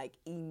around like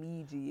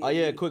immediately. Oh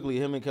yeah, quickly.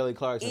 Him and Kelly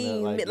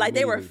Clarkson like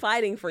they were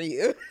fighting for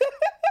you.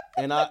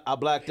 And I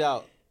blacked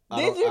out.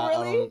 Did you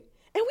really? And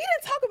we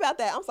didn't talk about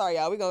that. I'm sorry,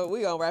 y'all. We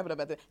gonna wrap it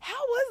up at this.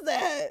 How was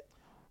that?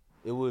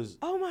 It was.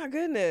 Oh my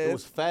goodness. It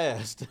was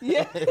fast.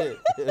 Yeah.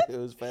 It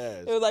was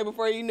fast. It was like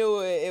before you knew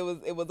it, it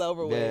was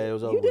over with. Yeah, it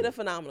was over. You did a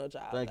phenomenal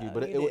job. Thank you,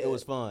 but it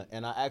was fun,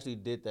 and I actually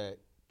did that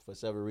for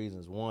several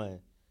reasons.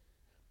 One,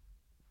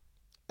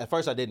 at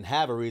first I didn't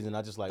have a reason.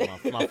 I just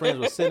my friends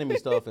were sending me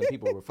stuff and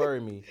people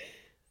referring me,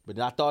 but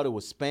I thought it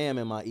was spam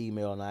in my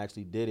email, and I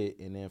actually did it,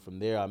 and then from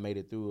there I made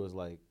it through. It was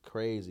like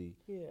crazy.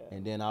 Yeah.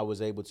 And then I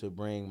was able to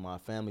bring my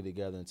family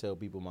together and tell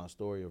people my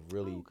story of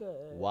really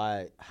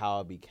how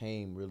I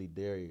became really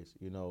Darius,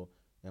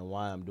 and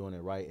why I'm doing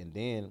it right. And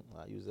then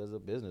I use it as a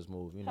business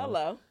move,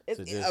 Hello. It's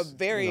a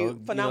very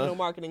phenomenal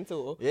marketing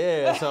tool.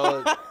 Yeah,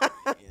 so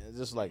it's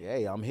just like,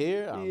 hey, I'm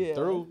here, I'm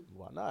through,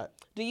 why not?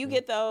 Do you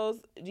get those,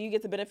 do you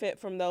get to benefit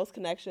from those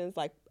connections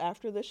like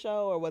after the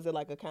show, or was it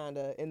like a kind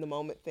of in the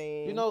moment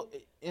thing?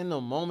 In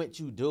the moment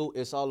you do,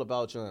 it's all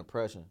about your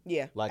impression.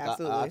 Yeah, like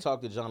absolutely. I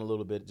talked to John a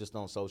little bit just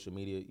on social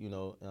media,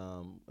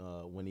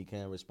 when he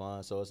can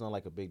respond, so it's not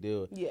like a big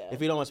deal. Yeah.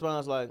 If he don't respond,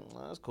 it's like,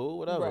 that's cool,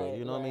 whatever,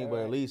 right, what I mean? But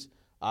at least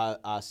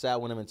I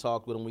sat with him and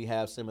talked with him. We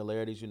have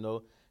similarities,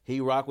 He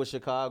rock with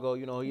Chicago,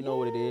 you know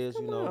what it is,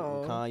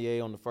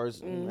 Kanye on the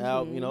first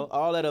album,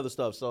 all that other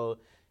stuff. So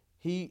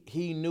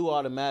he knew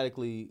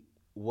automatically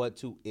what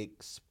to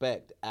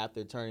expect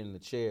after turning the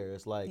chair.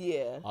 It's like,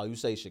 oh, you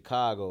say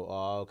Chicago,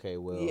 oh, okay,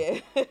 well,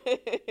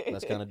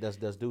 let's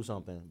do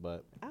something.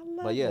 But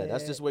yeah,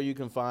 that's just where you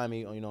can find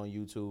me on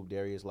YouTube,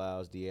 Darius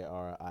Lyles,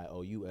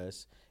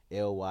 DARIOUS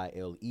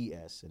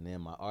LYLES, and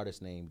then my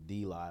artist name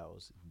D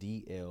Lyles,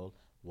 DLYLEZ.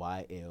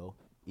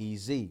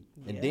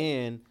 And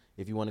then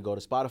if you want to go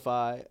to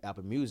Spotify,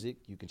 Apple Music,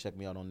 you can check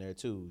me out on there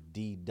too.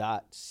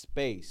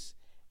 D.space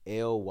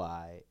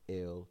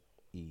LYLEZ.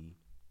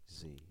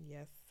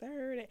 Yes,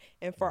 sir.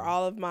 And for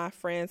all of my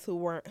friends who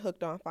weren't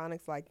hooked on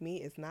phonics like me,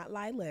 it's not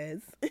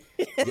Lylez.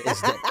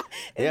 It's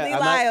D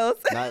Lyles.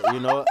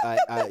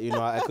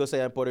 I could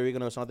say I'm Puerto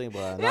Rican or something,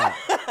 but I'm not.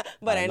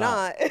 But I'm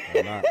not.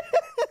 I'm not.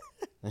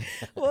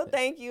 Well,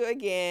 thank you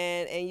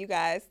again. And you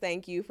guys,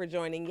 thank you for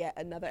joining yet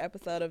another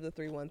episode of the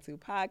 312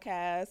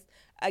 podcast.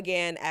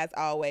 Again, as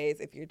always,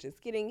 if you're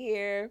just getting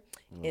here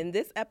in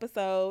this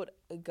episode,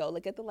 go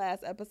look at the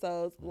last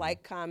episodes,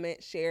 like,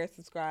 comment, share,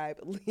 subscribe,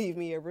 leave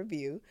me a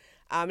review.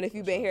 And if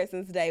you've been here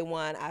since day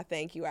one, I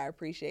thank you. I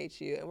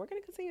appreciate you. And we're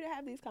going to continue to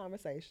have these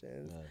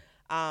conversations.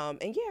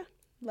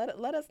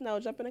 Let us know.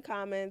 Jump in the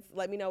comments.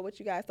 Let me know what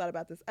you guys thought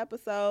about this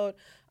episode.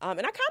 And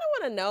I kind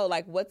of want to know,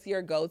 what's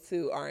your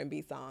go-to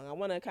R&B song? I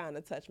want to kind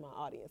of touch my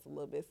audience a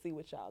little bit, see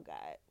what y'all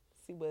got.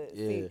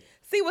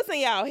 See what's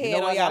in y'all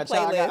head on y'all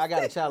playlist. I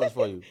got a challenge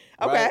for you.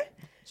 Okay. Right?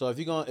 So if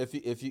you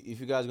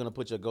guys are gonna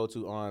put your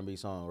go-to R&B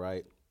song,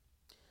 right?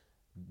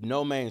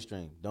 No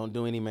mainstream. Don't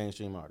do any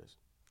mainstream artists.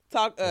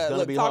 Talk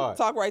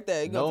right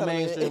there. No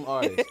mainstream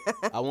artists.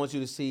 I want you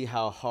to see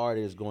how hard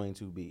it's going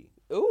to be.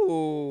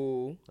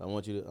 Ooh. I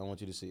want you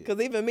to see it.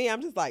 Because even me,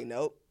 I'm just like,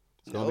 nope.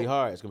 It's going to be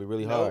hard. It's going to be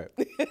really hard.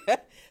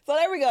 So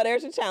there we go.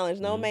 There's your challenge.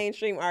 No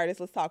mainstream artists.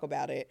 Let's talk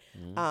about it.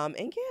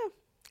 And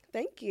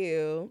Thank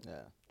you.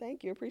 Yeah.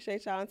 Thank you.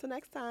 Appreciate y'all. Until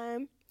next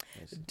time.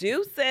 Nice.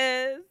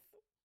 Deuces.